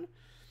Outflank on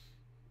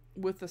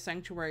with the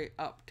Sanctuary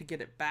up to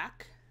get it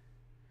back.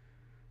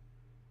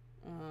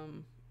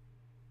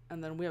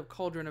 And then we have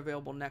Cauldron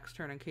available next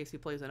turn in case he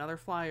plays another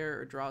flyer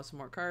or draws some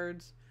more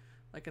cards.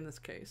 Like in this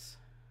case,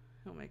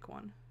 he'll make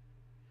one.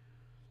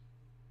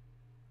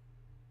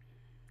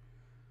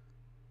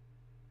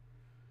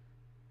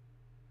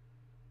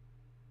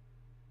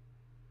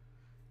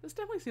 This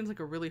definitely seems like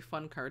a really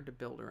fun card to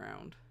build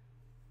around.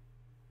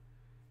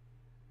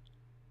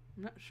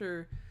 I'm not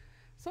sure.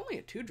 It's only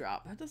a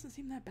 2-drop. That doesn't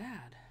seem that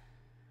bad.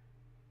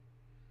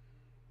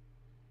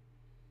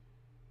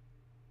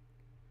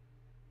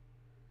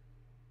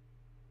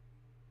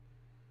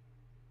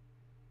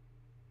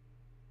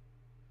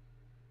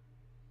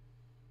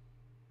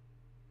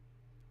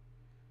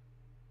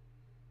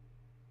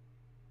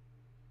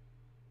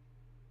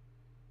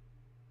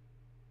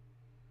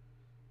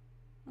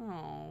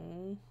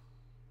 Oh.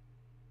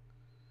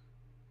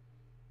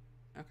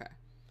 Okay.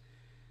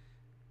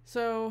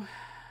 So,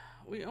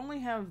 we only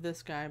have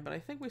this guy, but I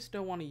think we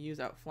still want to use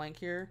Outflank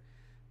here,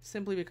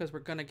 simply because we're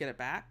going to get it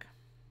back.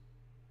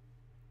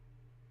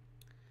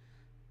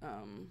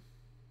 How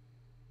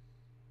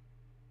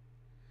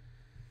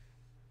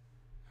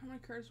many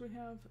cards do we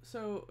have?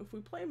 So, if we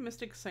play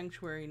Mystic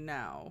Sanctuary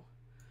now,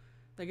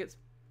 that gets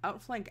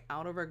Outflank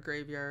out of our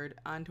graveyard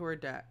onto our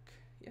deck.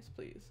 Yes,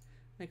 please.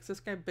 Makes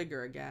this guy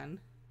bigger again.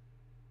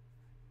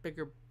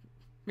 Bigger,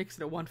 makes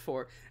it a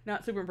 1/4.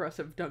 Not super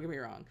impressive, don't get me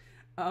wrong.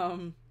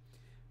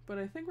 But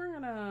I think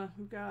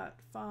we've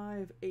got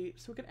 5, 8,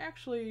 so we can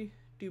actually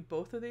do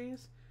both of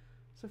these.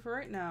 So for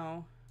right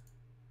now,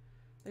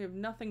 they have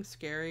nothing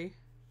scary,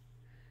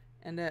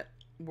 and at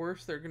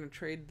worst, they're gonna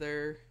trade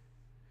they'll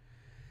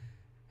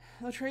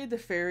trade the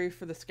fairy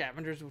for the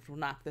scavengers, which will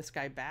knock this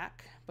guy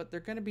back, but they're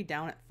gonna be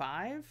down at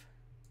 5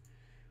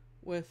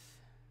 with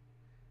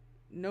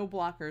no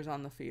blockers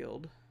on the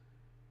field.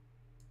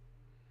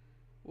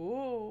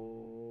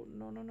 Whoa,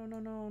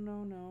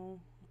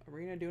 no.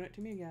 Arena doing it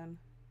to me again.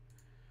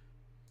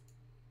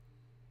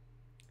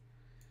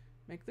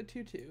 Make the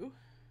 2/2.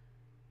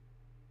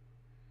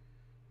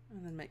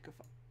 And then make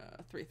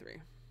a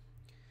 3/3.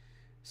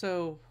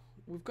 So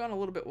we've gone a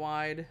little bit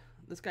wide.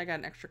 This guy got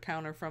an extra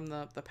counter from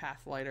the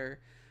Pathlighter.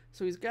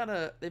 So they've got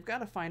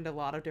to find a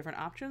lot of different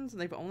options,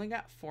 and they've only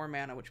got 4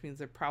 mana, which means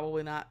they're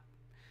probably not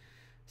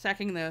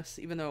sacking this,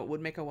 even though it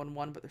would make a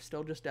 1/1, but they're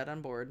still just dead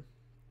on board.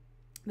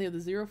 They have the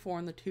 0/4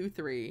 and the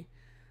 2/3,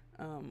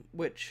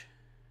 which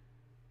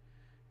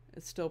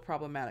is still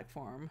problematic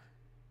for them,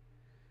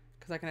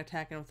 because I can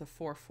attack in with a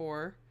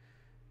 4/4,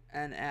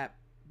 and at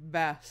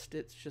best,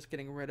 it's just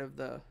getting rid of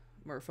the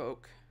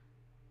merfolk.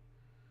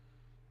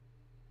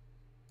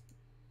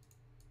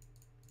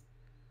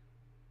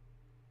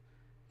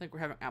 I think we're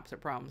having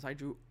opposite problems. I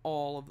drew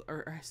all of,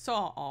 or I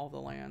saw all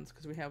the lands,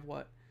 because we have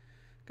what?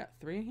 Got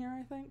 3 in here,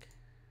 I think.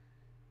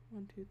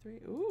 1, 2, 3.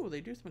 Ooh,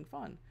 they do something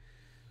fun.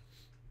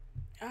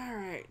 All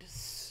right,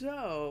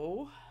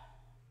 so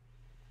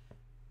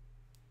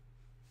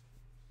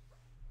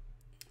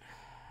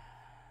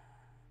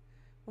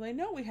well, they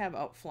know we have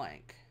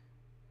outflank.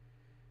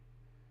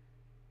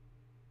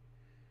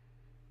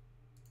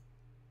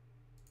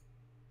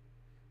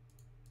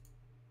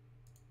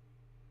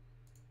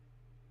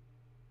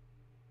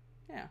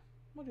 Yeah,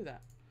 we'll do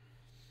that.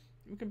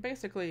 We can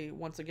basically,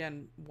 once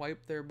again,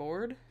 wipe their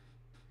board.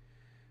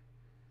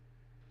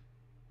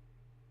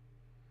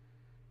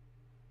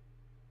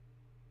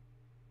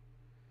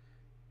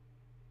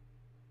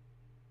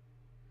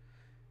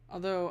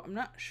 Although, I'm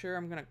not sure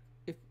I'm going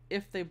to,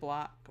 if they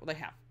block, well, they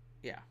have,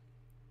 yeah.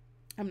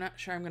 I'm not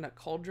sure I'm going to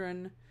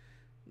Cauldron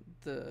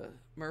the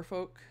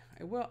merfolk.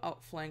 I will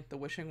outflank the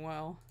Wishing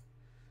Well,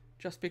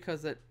 just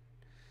because it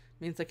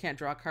means I can't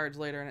draw cards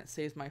later and it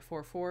saves my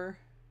 4/4.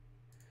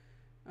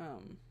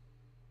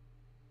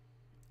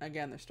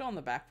 Again, they're still on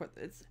the back foot.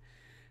 It's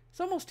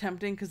almost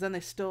tempting, because then they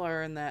still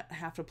are in that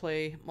have to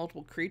play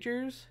multiple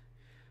creatures.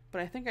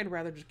 But I think I'd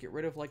rather just get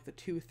rid of like the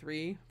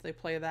 2/3 if they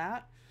play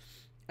that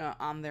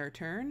on their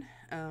turn,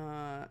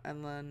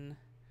 and then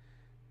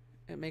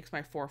it makes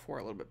my 4/4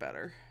 a little bit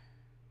better.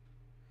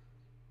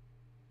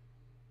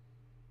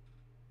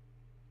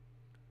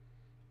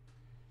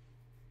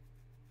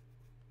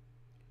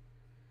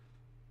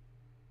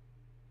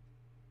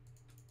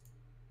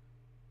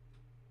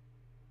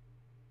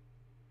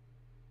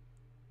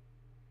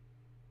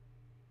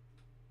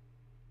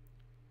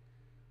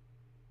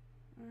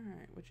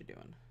 Alright, what you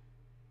doing?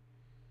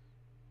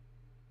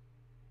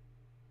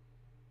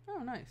 Oh,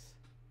 nice.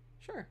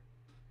 Sure.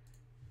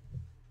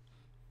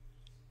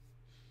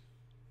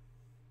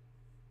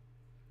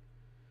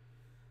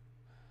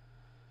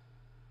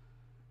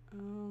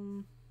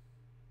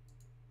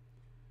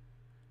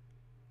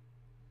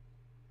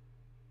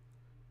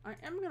 I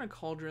am going to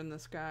Cauldron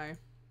this guy.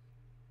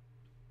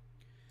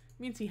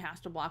 Means he has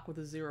to block with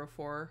a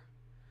 0/4.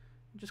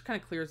 It just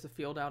kind of clears the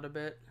field out a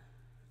bit,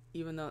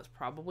 even though it's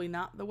probably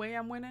not the way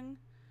I'm winning.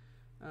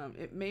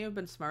 It may have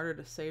been smarter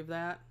to save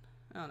that.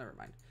 Oh, never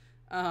mind.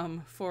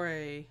 For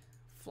a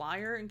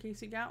flyer in case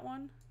he got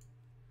one.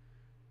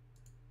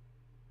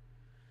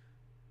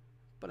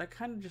 But I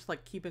kind of just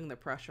like keeping the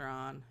pressure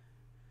on.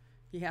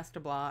 He has to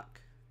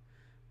block.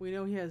 We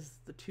know he has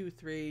the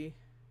 2/3.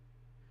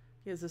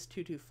 He has this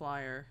 2/2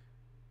 flyer.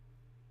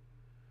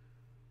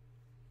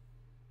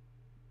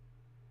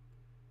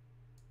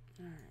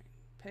 Alright,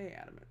 pay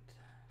Adamant.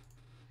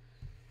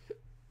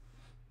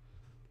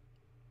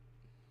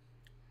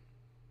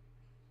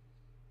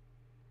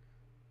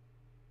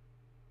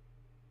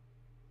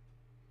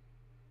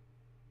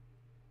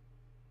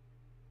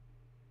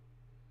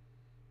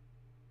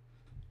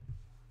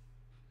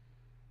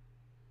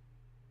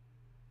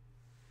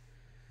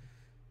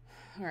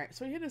 Alright,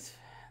 so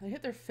they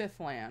hit their 5th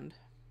land.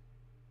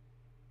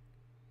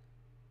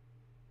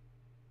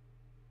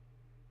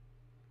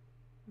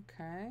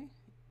 Okay.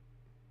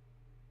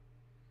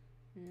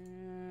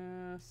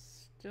 Yeah,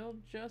 still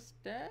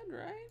just dead,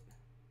 right?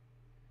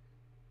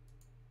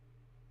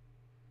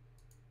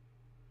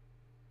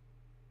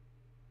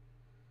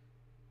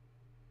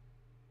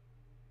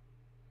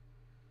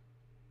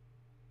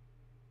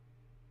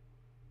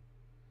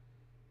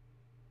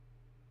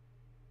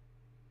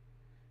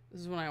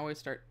 This is when I always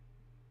start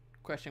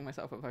questioning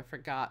myself if I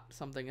forgot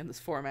something in this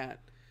format.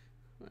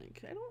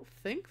 Like, I don't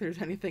think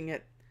there's anything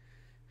at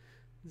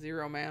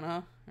 0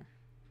 mana. Or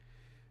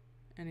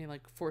any,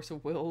 like, Force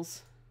of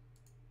Wills.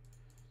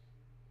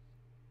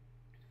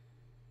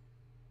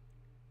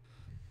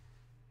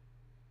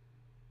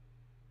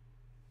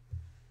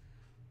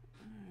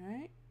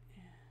 Alright.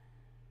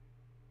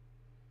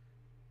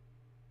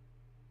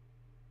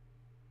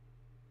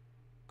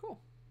 Cool.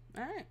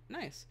 Alright,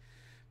 nice.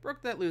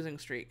 Broke that losing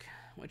streak,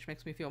 which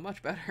makes me feel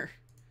much better.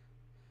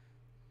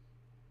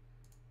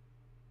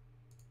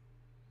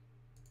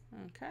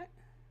 Okay.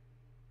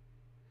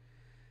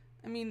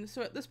 I mean,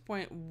 so at this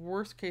point,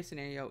 worst case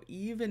scenario,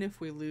 even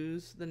if we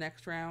lose the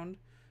next round,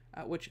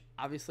 which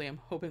obviously I'm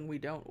hoping we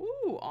don't.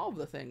 Ooh, all of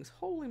the things.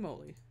 Holy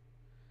moly.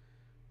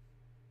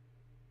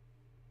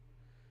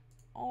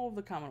 All of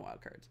the common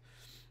wild cards.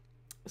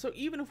 So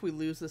even if we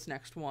lose this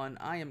next one,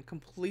 I am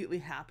completely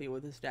happy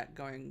with this deck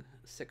going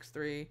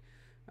 6-3.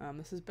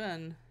 This has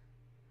been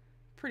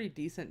a pretty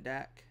decent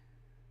deck,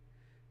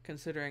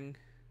 considering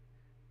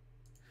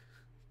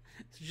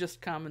it's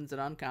just commons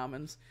and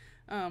uncommons.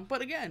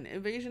 But again,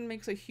 evasion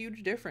makes a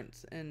huge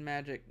difference in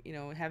Magic. You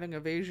know, having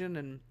evasion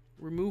and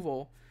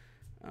removal,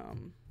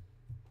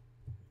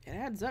 it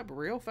adds up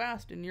real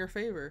fast in your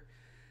favor.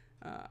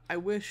 I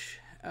wish,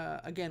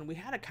 again, we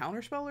had a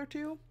counterspell or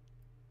two.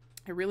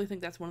 I really think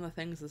that's one of the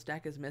things this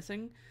deck is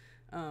missing.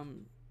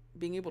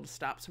 Being able to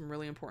stop some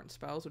really important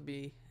spells would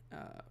be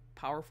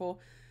powerful.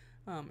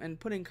 And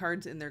putting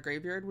cards in their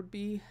graveyard would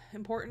be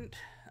important.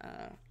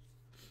 It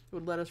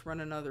would let us run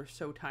another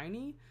So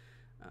Tiny.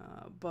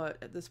 But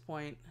at this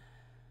point...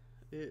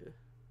 Ew.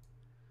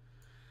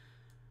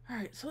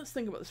 Alright, so let's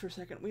think about this for a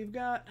second.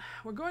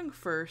 We're going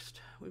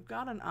first. We've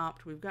got an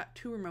opt. We've got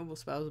 2 removal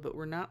spells, but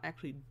we're not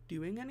actually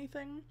doing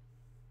anything.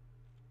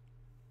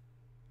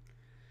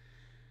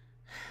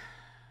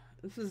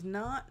 This is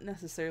not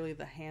necessarily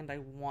the hand I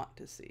want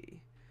to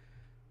see.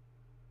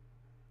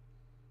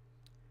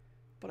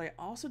 But I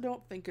also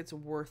don't think it's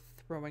worth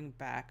throwing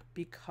back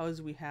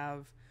because we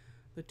have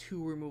the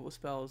 2 removal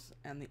spells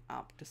and the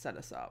opt to set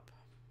us up.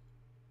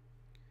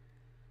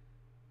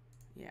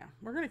 Yeah,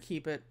 we're going to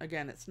keep it.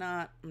 Again,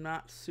 I'm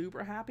not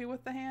super happy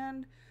with the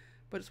hand,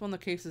 but it's one of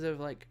the cases of,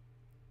 like,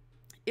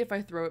 if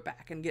I throw it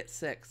back and get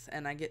 6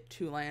 and I get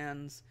 2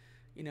 lands,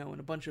 you know, and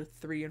a bunch of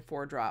 3 and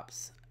 4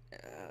 drops,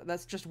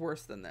 that's just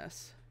worse than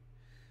this.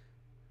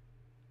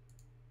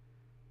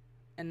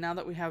 And now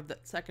that we have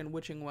that second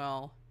Witching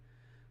Well,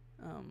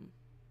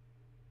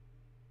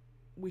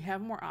 we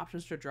have more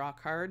options to draw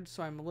cards,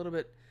 so I'm a little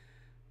bit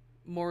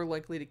more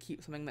likely to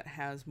keep something that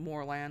has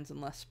more lands and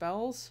less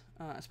spells,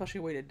 especially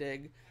a way to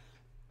dig.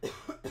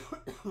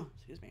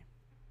 Excuse me.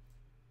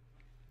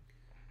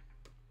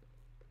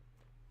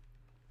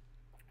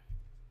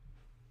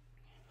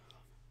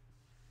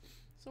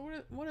 So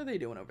what are they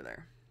doing over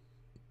there?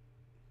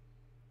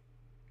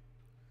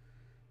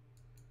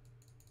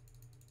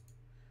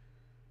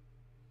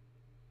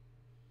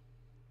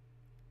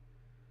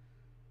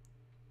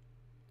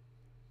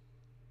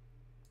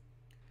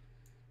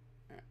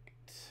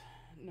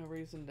 No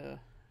reason to...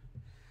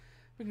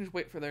 We can just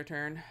wait for their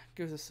turn.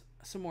 Gives us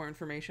some more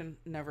information.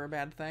 Never a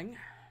bad thing.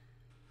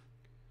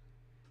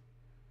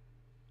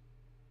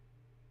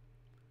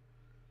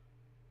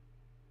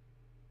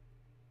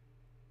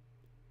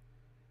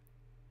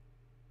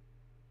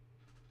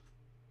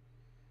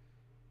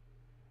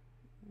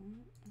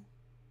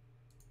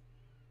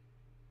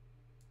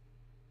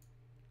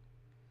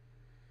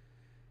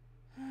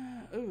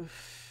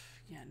 Oof.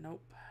 Yeah,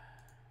 nope.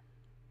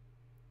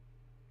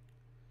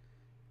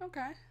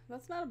 Okay,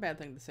 that's not a bad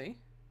thing to see.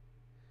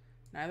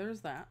 Neither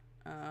is that.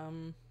 I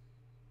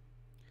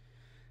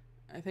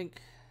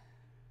think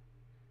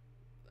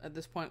at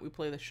this point we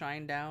play the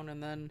Shine down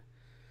and then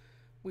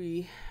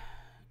we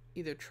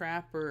either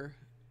trap or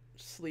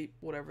sleep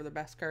whatever the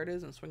best card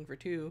is and swing for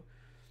 2.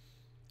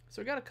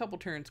 So we got a couple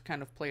turns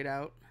kind of played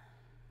out.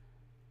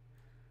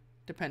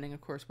 Depending,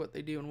 of course, what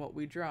they do and what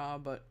we draw,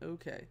 but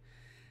okay.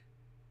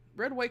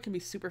 Red-white can be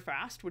super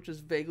fast, which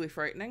is vaguely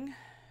frightening.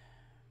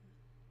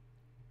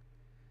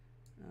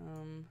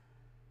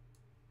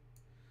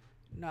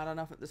 Not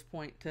enough at this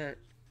point to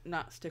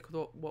not stick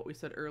with what we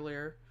said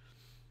earlier.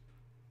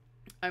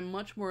 I'm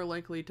much more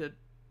likely to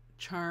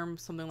charm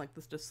something like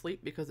this to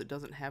sleep because it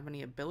doesn't have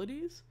any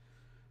abilities.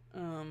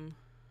 But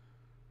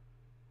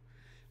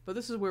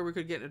this is where we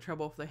could get into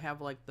trouble if they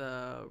have like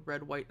the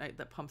red-white knight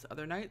that pumps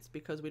other knights,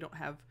 because we don't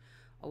have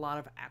a lot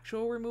of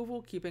actual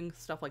removal. Keeping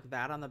stuff like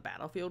that on the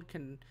battlefield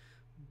can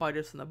bite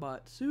us in the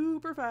butt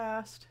super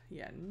fast.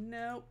 Yeah,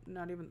 nope,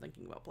 not even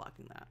thinking about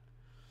blocking that.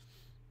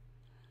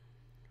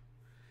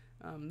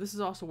 This is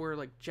also where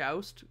like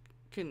Joust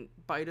can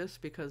bite us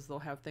because they'll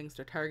have things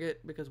to target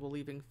because we're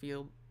leaving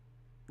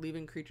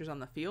creatures on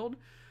the field,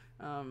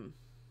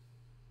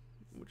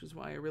 which is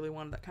why I really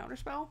wanted that counter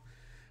spell.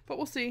 But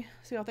we'll see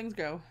how things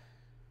go.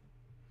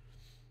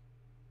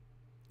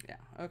 Yeah,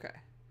 okay.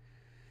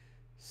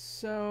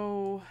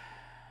 So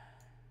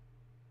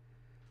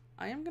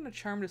I am gonna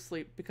Charm to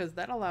Sleep because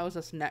that allows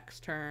us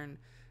next turn.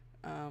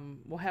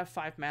 We'll have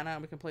 5 mana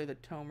and we can play the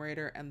Tome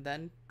Raider and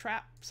then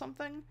trap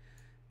something.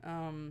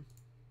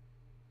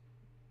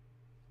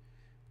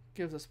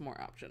 Gives us more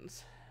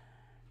options.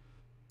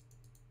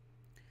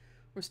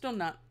 We're still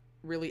not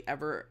really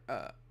ever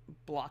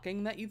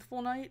blocking that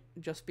Youthful Knight,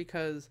 just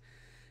because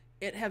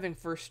it having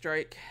first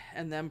strike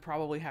and them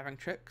probably having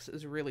tricks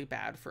is really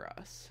bad for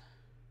us.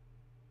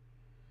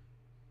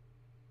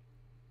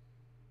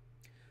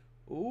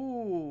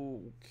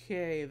 Ooh,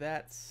 okay,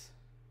 that's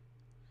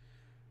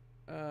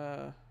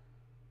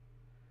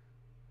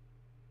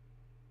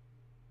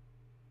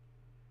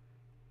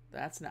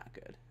not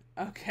good.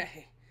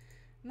 Okay.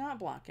 Not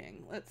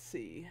blocking. Let's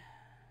see.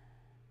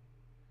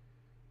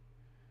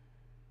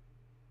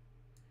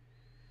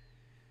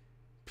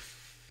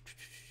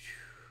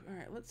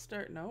 Alright, let's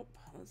start. Nope.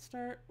 Let's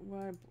start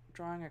by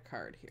drawing a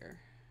card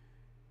here.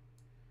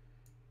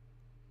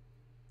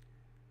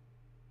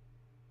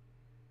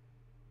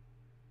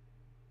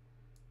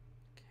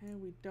 Okay,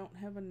 we don't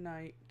have a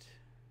knight.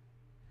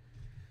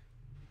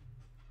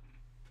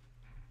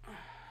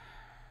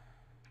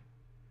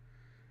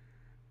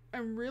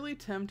 I'm really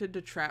tempted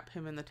to trap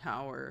him in the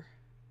tower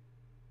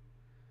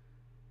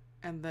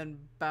and then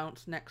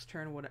bounce next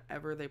turn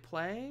whatever they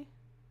play.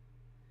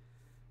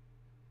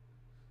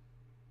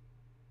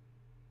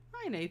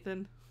 Hi,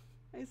 Nathan.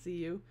 I see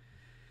you.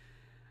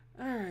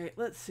 Alright,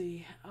 let's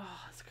see.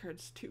 Oh, this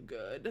card's too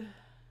good.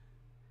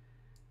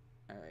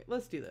 Alright,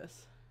 let's do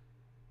this.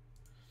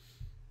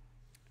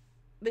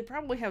 They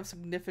probably have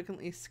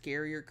significantly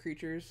scarier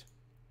creatures.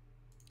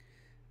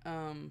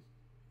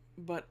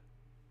 But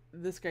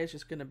this guy's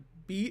just gonna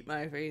beat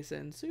my face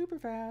in super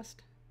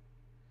fast.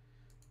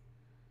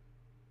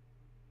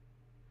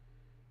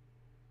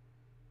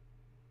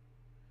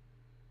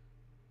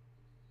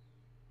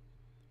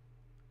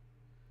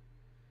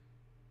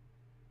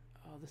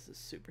 Oh, this is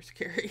super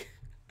scary.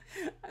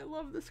 I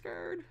love this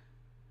card.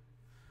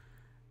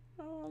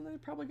 Oh, they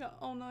probably got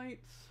all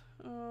knights.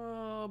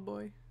 Oh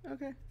boy.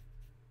 Okay.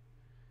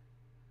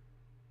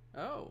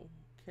 Oh,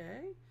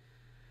 okay.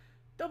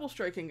 Double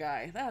striking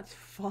guy. That's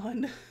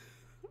fun.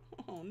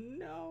 Oh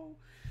no.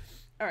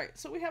 Alright,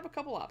 so we have a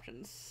couple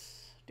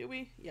options. Do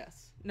we?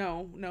 Yes.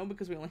 No,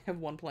 because we only have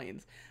one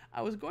planes.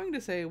 I was going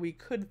to say we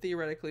could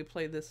theoretically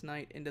play this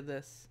knight into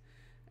this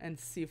and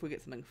see if we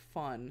get something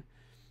fun.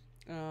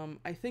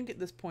 I think at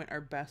this point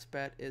our best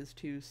bet is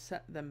to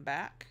set them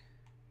back,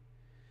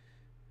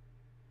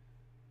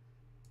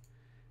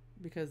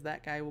 because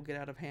that guy will get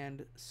out of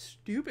hand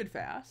stupid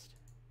fast.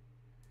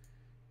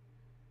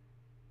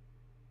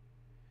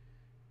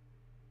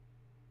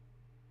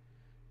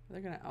 They're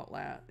gonna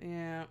outlast.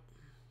 Yeah.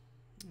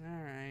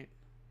 Alright.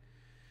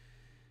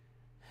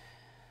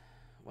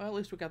 Well, at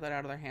least we got that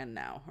out of their hand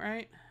now,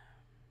 right?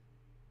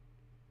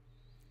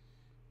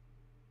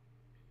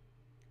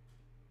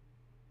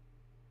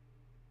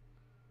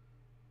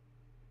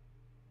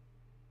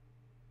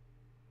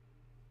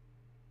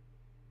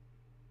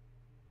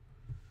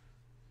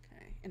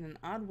 Okay. In an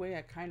odd way,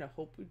 I kind of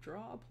hope we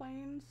draw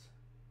planes.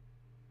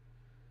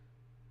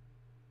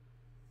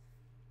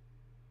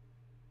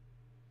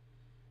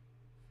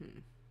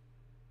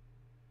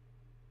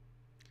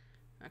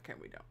 Okay,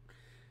 we don't.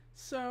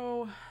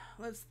 So,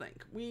 let's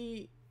think.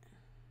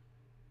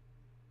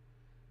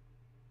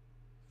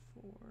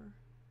 Four.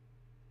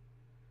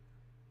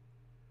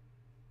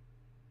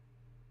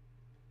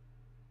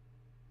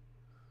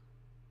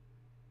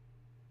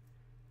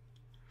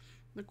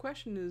 The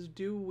question is,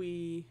 do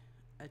we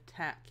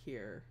attack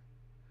here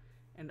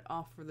and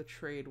offer the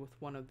trade with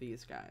one of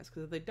these guys?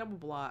 Because if they double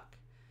block,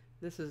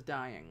 this is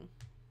dying.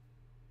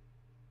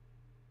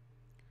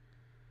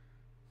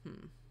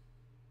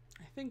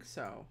 I think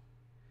so.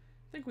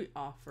 I think we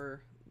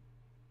offer.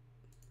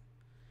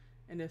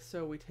 And if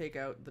so, we take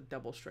out the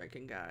double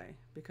striking guy,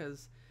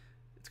 because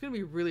it's going to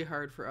be really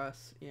hard for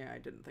us. Yeah, I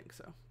didn't think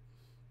so.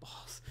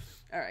 Balls.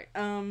 Alright,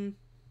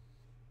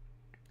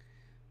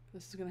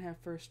 this is going to have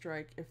first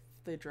strike if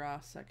they draw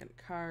a second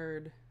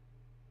card.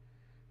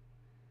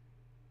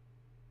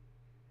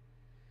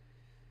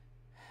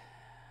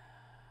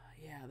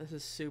 Yeah, this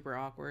is super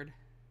awkward.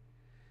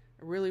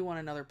 I really want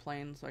another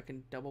plane so I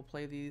can double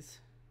play these.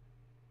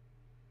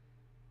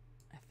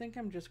 I think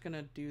I'm just going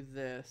to do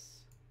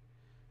this.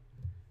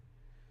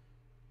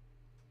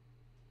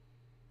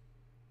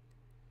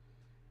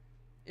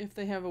 If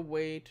they have a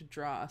way to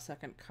draw a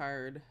second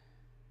card.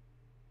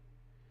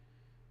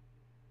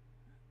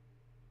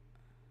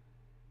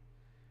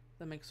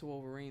 That makes the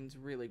Wolverines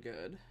really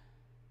good.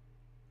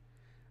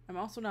 I'm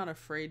also not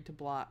afraid to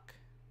block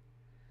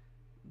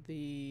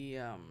the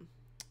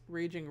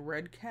Raging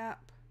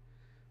Redcap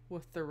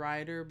with the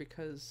Rider,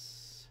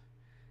 because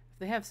if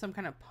they have some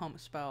kind of pump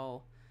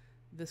spell,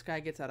 this guy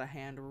gets out of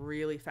hand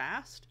really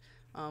fast.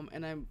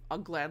 And I'll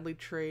gladly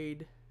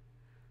trade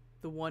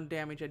the 1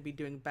 damage I'd be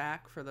doing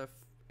back for the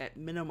at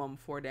minimum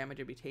 4 damage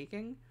I'd be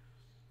taking.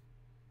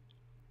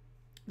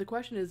 The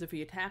question is, if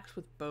he attacks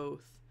with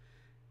both,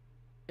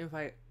 if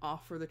I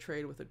offer the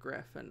trade with a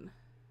Griffin.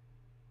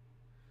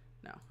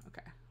 No,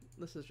 okay.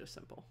 This is just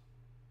simple.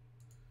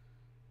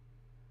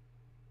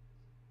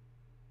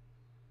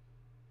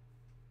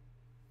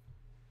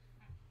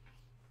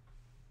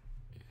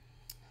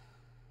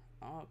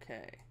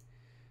 Okay.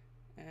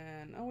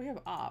 And, oh, we have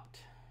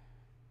opt.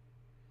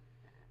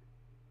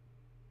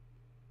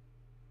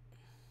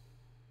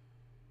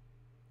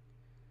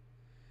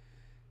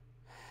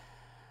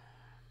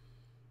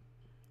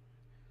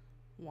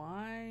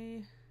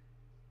 Why?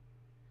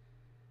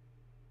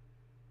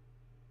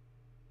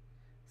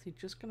 Is he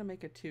just going to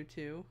make a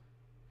 2/2?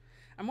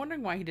 I'm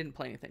wondering why he didn't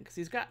play anything, because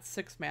he's got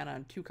 6 mana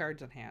and 2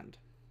 cards in hand.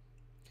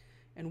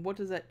 And what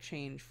does that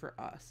change for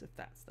us if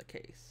that's the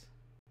case?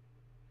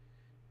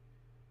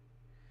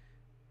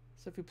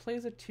 So if he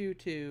plays a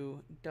 2/2,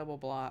 double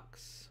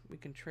blocks, we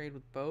can trade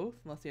with both,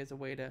 unless he has a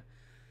way to...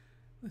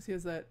 Unless he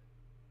has that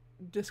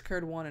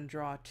discard 1 and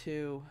draw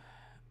 2.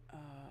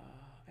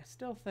 I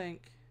still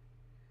think...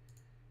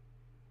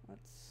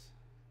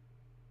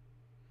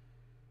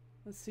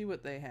 Let's see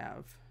what they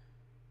have.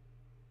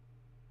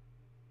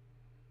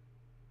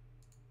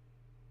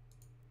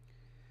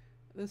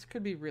 This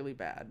could be really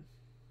bad.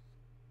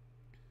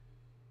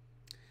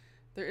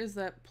 There is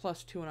that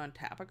 +2 and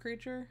untap a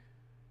creature,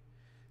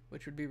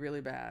 which would be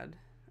really bad.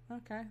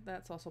 Okay,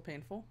 that's also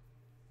painful.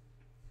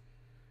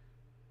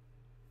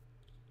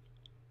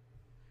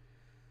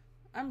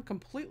 I'm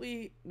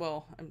completely,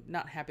 well, I'm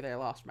not happy that I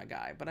lost my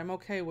guy, but I'm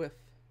okay with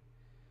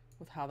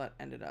how that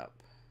ended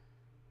up.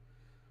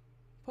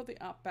 Put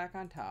the op back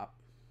on top.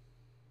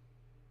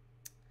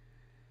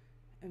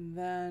 And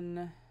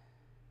then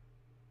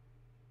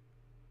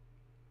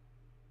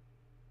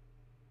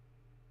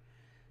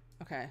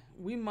okay,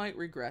 we might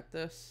regret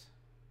this,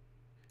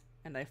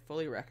 and I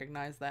fully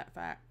recognize that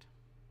fact.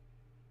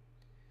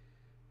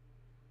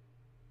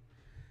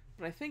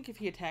 But I think if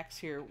he attacks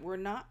here, we're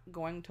not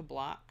going to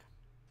block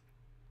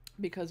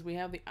because we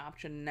have the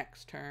option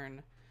next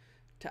turn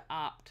to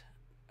opt,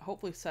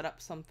 hopefully set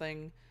up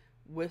something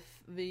with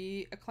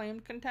the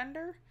Acclaimed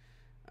Contender,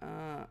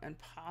 and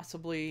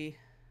possibly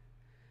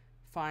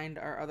find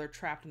our other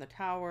trapped in the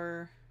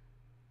tower.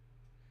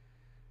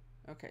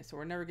 Okay, so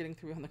we're never getting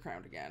through on the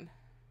ground again.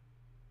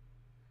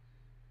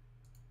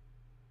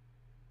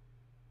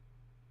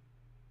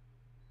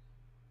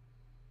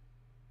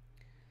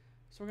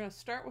 So we're going to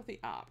start with the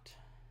opt.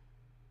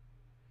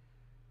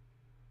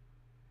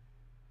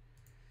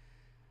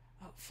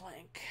 Oh,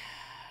 flank.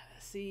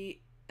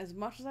 See, as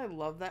much as I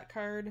love that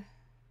card,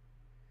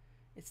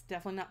 it's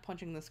definitely not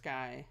punching this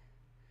guy.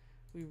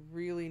 We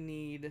really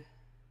need...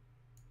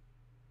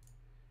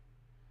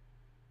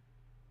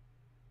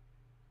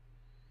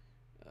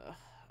 Ugh,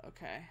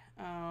 okay.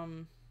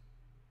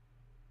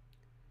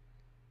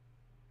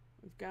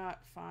 We've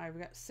got 5.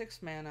 We've got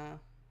 6 mana.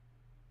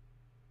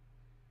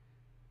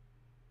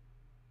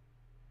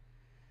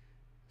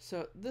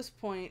 So at this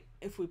point,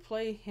 if we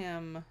play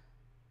him,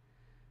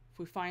 if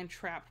we find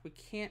trapped, we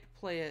can't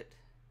play it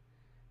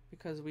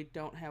because we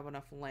don't have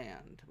enough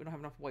land. We don't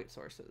have enough white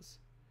sources.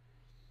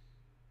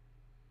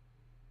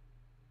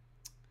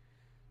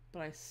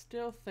 But I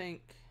still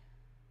think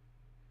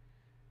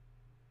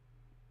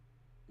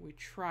we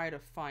try to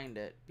find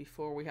it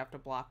before we have to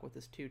block with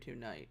this 2/2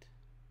 knight.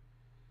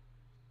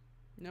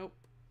 Nope.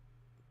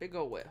 Big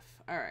ol'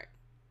 whiff. Alright.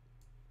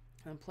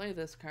 And play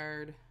this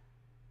card.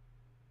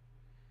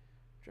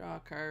 Draw a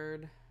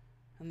card.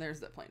 And there's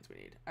the planes we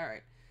need.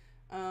 Alright.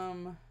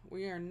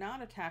 We are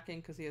not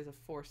attacking because he has a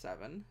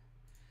 4/7.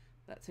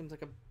 That seems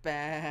like a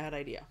bad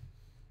idea.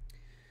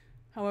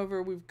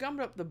 However, we've gummed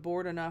up the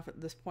board enough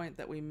at this point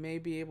that we may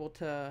be able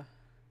to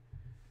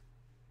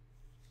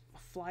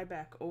fly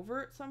back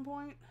over at some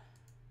point.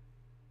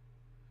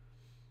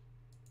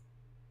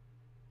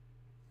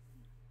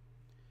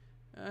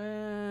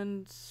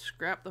 And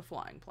scrap the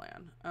flying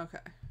plan. Okay.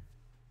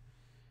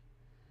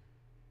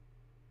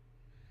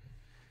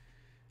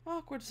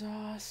 Awkward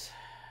sauce.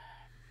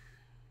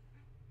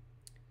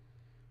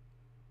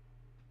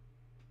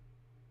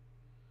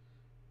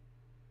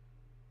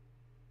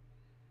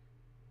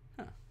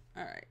 Huh.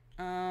 Alright.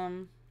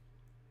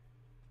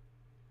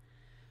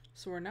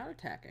 So we're not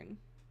attacking.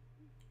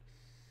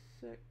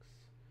 6,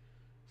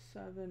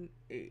 7,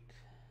 8.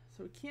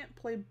 So we can't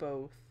play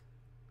both.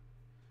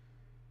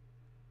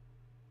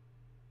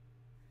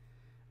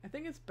 I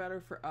think it's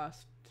better for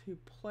us to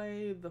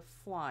play the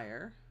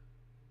flyer.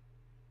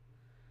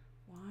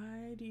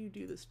 Why do you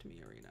do this to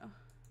me, Arena?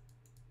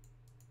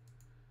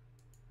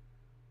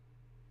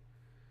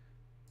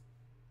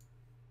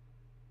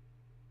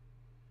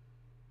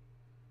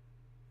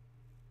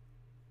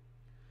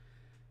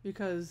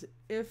 Because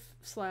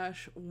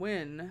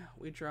if/when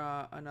we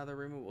draw another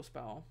removal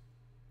spell,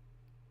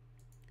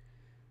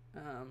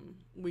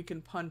 we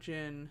can punch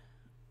in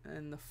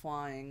the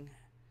flying.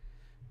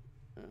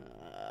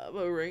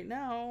 But right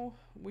now,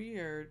 we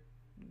are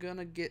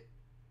gonna get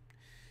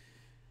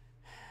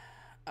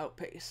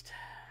outpaced.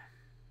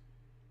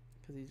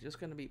 Because he's just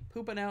gonna be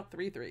pooping out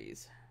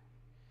 3/3s.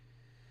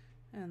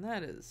 And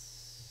that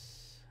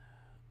is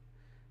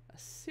a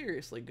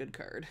seriously good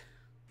card.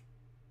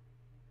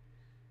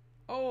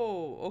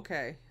 Oh,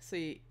 okay.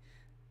 See,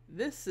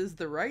 this is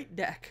the right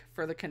deck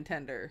for the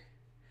contender.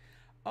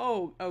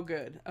 Oh,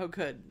 good. Oh,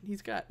 good.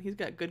 He's got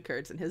good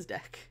cards in his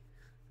deck.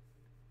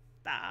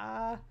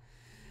 Ah.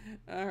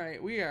 All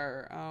right, we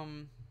are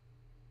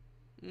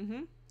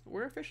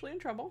we're officially in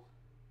trouble.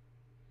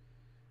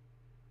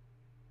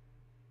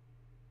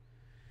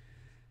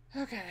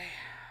 Okay.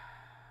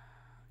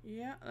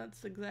 Yeah,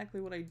 that's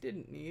exactly what I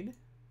didn't need.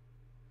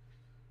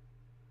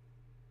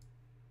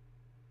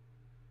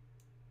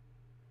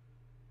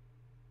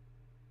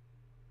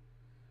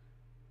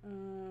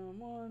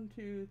 One,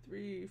 2,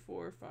 3,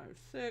 4, 5,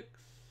 6.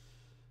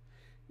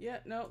 Yeah,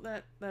 no,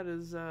 that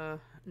is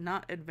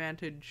not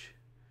advantage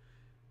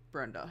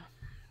Brenda.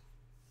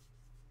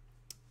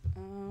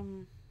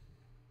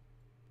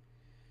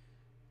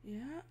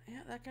 Yeah,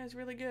 that guy's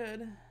really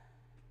good.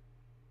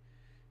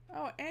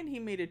 Oh, and he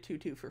made a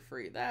 2/2 for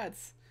free.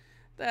 That's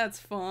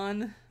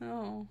fun.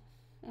 Oh.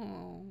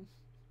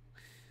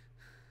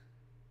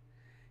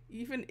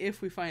 Even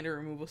if we find a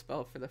removal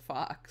spell for the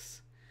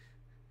fox,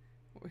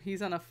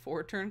 he's on a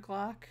 4-turn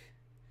clock.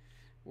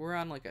 We're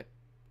on like a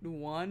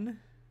 1.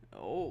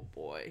 Oh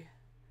boy.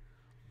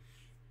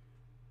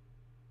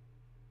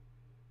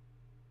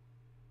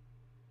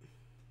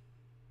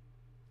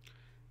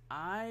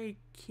 I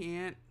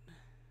can't.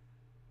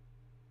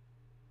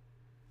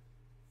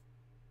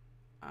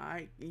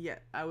 I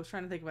was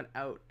trying to think of an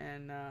out,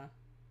 and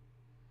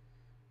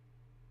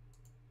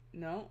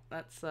no,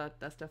 that's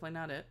definitely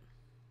not it.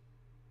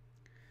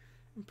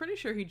 I'm pretty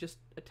sure he just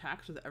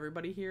attacks with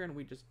everybody here, and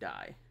we just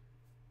die.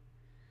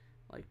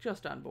 Like,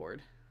 just on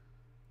board.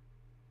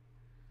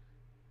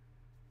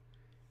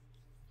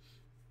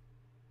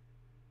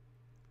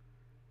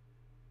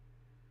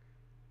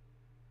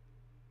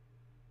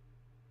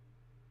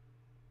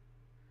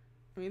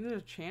 I mean,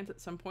 there's a chance at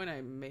some point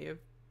I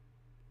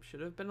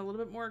should have been a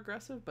little bit more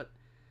aggressive, but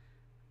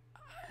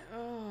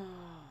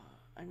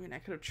I mean, I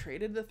could have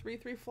traded the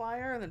 3/3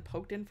 flyer and then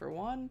poked in for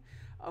 1.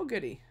 Oh,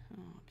 goody.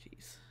 Oh,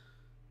 jeez.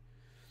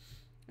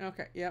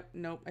 Okay, yep,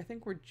 nope. I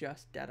think we're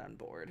just dead on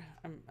board.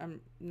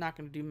 I'm not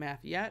going to do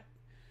math yet.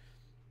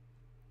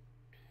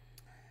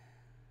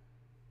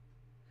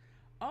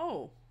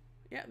 Oh,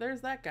 yeah,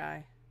 there's that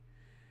guy.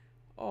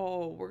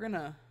 Oh, we're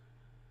gonna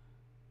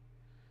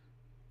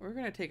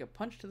take a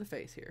punch to the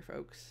face here,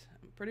 folks.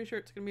 I'm pretty sure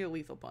it's gonna be a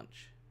lethal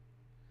punch.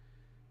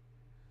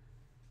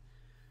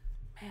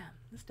 Man,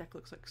 this deck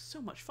looks like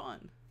so much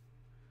fun.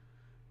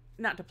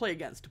 Not to play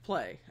against, to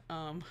play.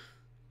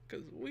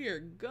 Because we are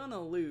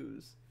gonna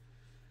lose.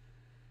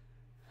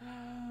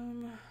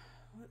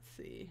 Let's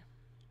see.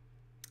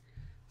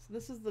 So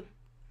this is the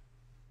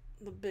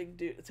big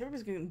dude. So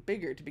everybody's getting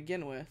bigger to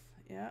begin with.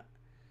 Yeah.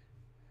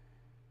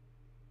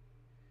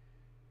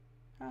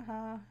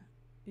 Haha.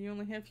 You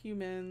only have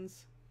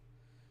humans.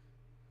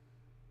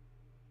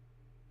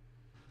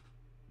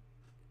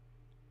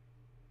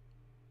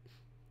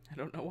 I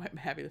don't know why I'm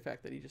happy the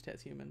fact that he just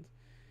has humans.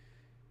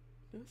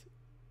 Is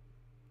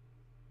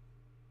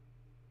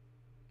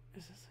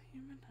this a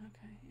human?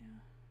 Okay, yeah.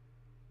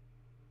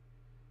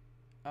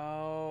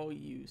 Oh,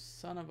 you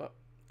son of a...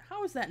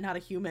 How is that not a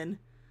human?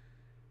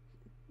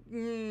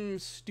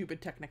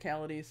 Stupid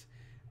technicalities.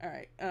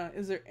 Alright,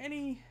 is there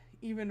any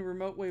even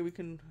remote way we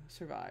can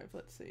survive?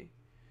 Let's see.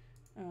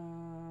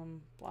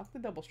 Block the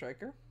double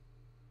striker.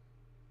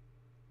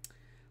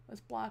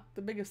 Let's block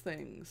the biggest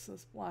things.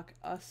 Let's block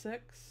a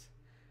 6.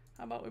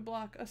 How about we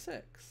block a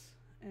 6?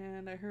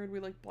 And I heard we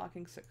like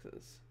blocking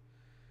 6s.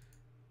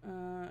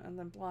 And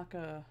then block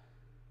a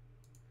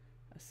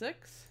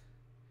 6.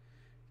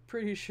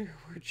 Pretty sure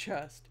we're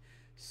just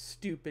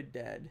stupid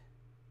dead.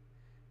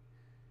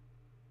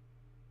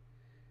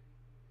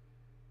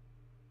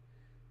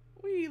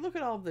 We look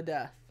at all of the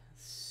death.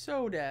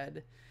 So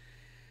dead.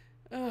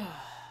 Ugh,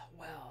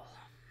 well.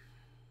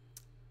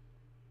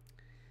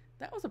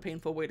 That was a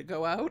painful way to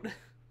go out.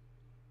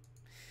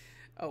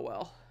 Oh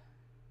well.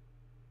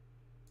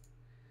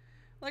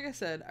 Like I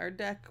said, our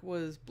deck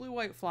was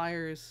blue-white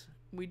flyers.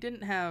 We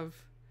didn't have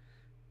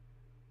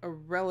a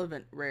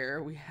relevant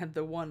rare. We had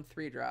the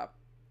 1/3 drop,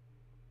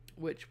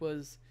 which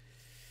was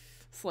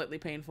slightly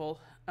painful.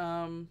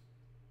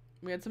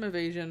 We had some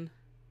evasion,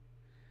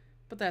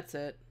 but that's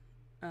it.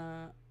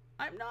 I'm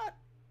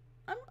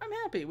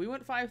happy. We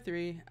went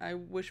 5-3. I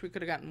wish we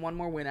could have gotten one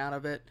more win out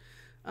of it.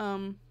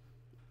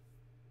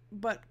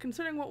 But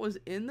considering what was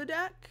in the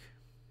deck,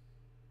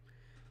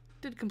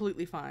 did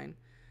completely fine.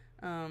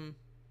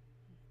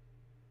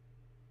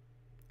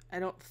 I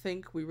don't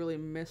think we really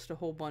missed a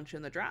whole bunch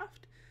in the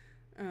draft.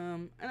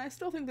 And I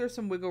still think there's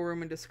some wiggle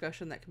room and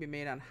discussion that can be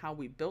made on how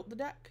we built the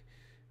deck.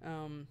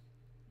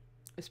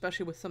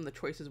 Especially with some of the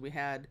choices we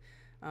had.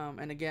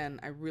 And again,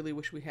 I really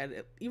wish we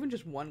had even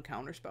just one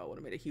counterspell would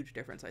have made a huge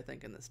difference, I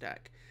think, in this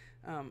deck.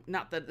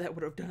 Not that that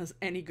would have done us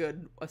any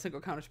good, a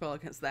single counterspell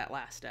against that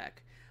last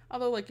deck.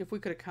 Although, like, if we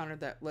could have countered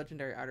that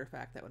legendary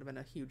artifact, that would have been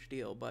a huge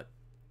deal. But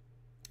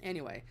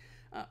anyway,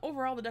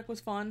 overall, the deck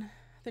was fun.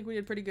 I think we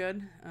did pretty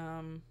good.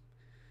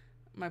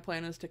 My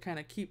plan is to kind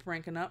of keep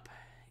ranking up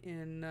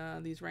in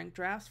these ranked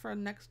drafts for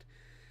the next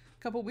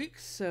couple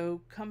weeks.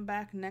 So come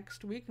back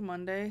next week,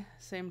 Monday,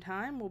 same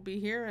time. We'll be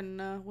here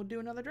and we'll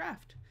do another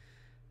draft.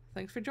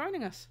 Thanks for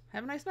joining us.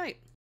 Have a nice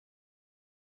night.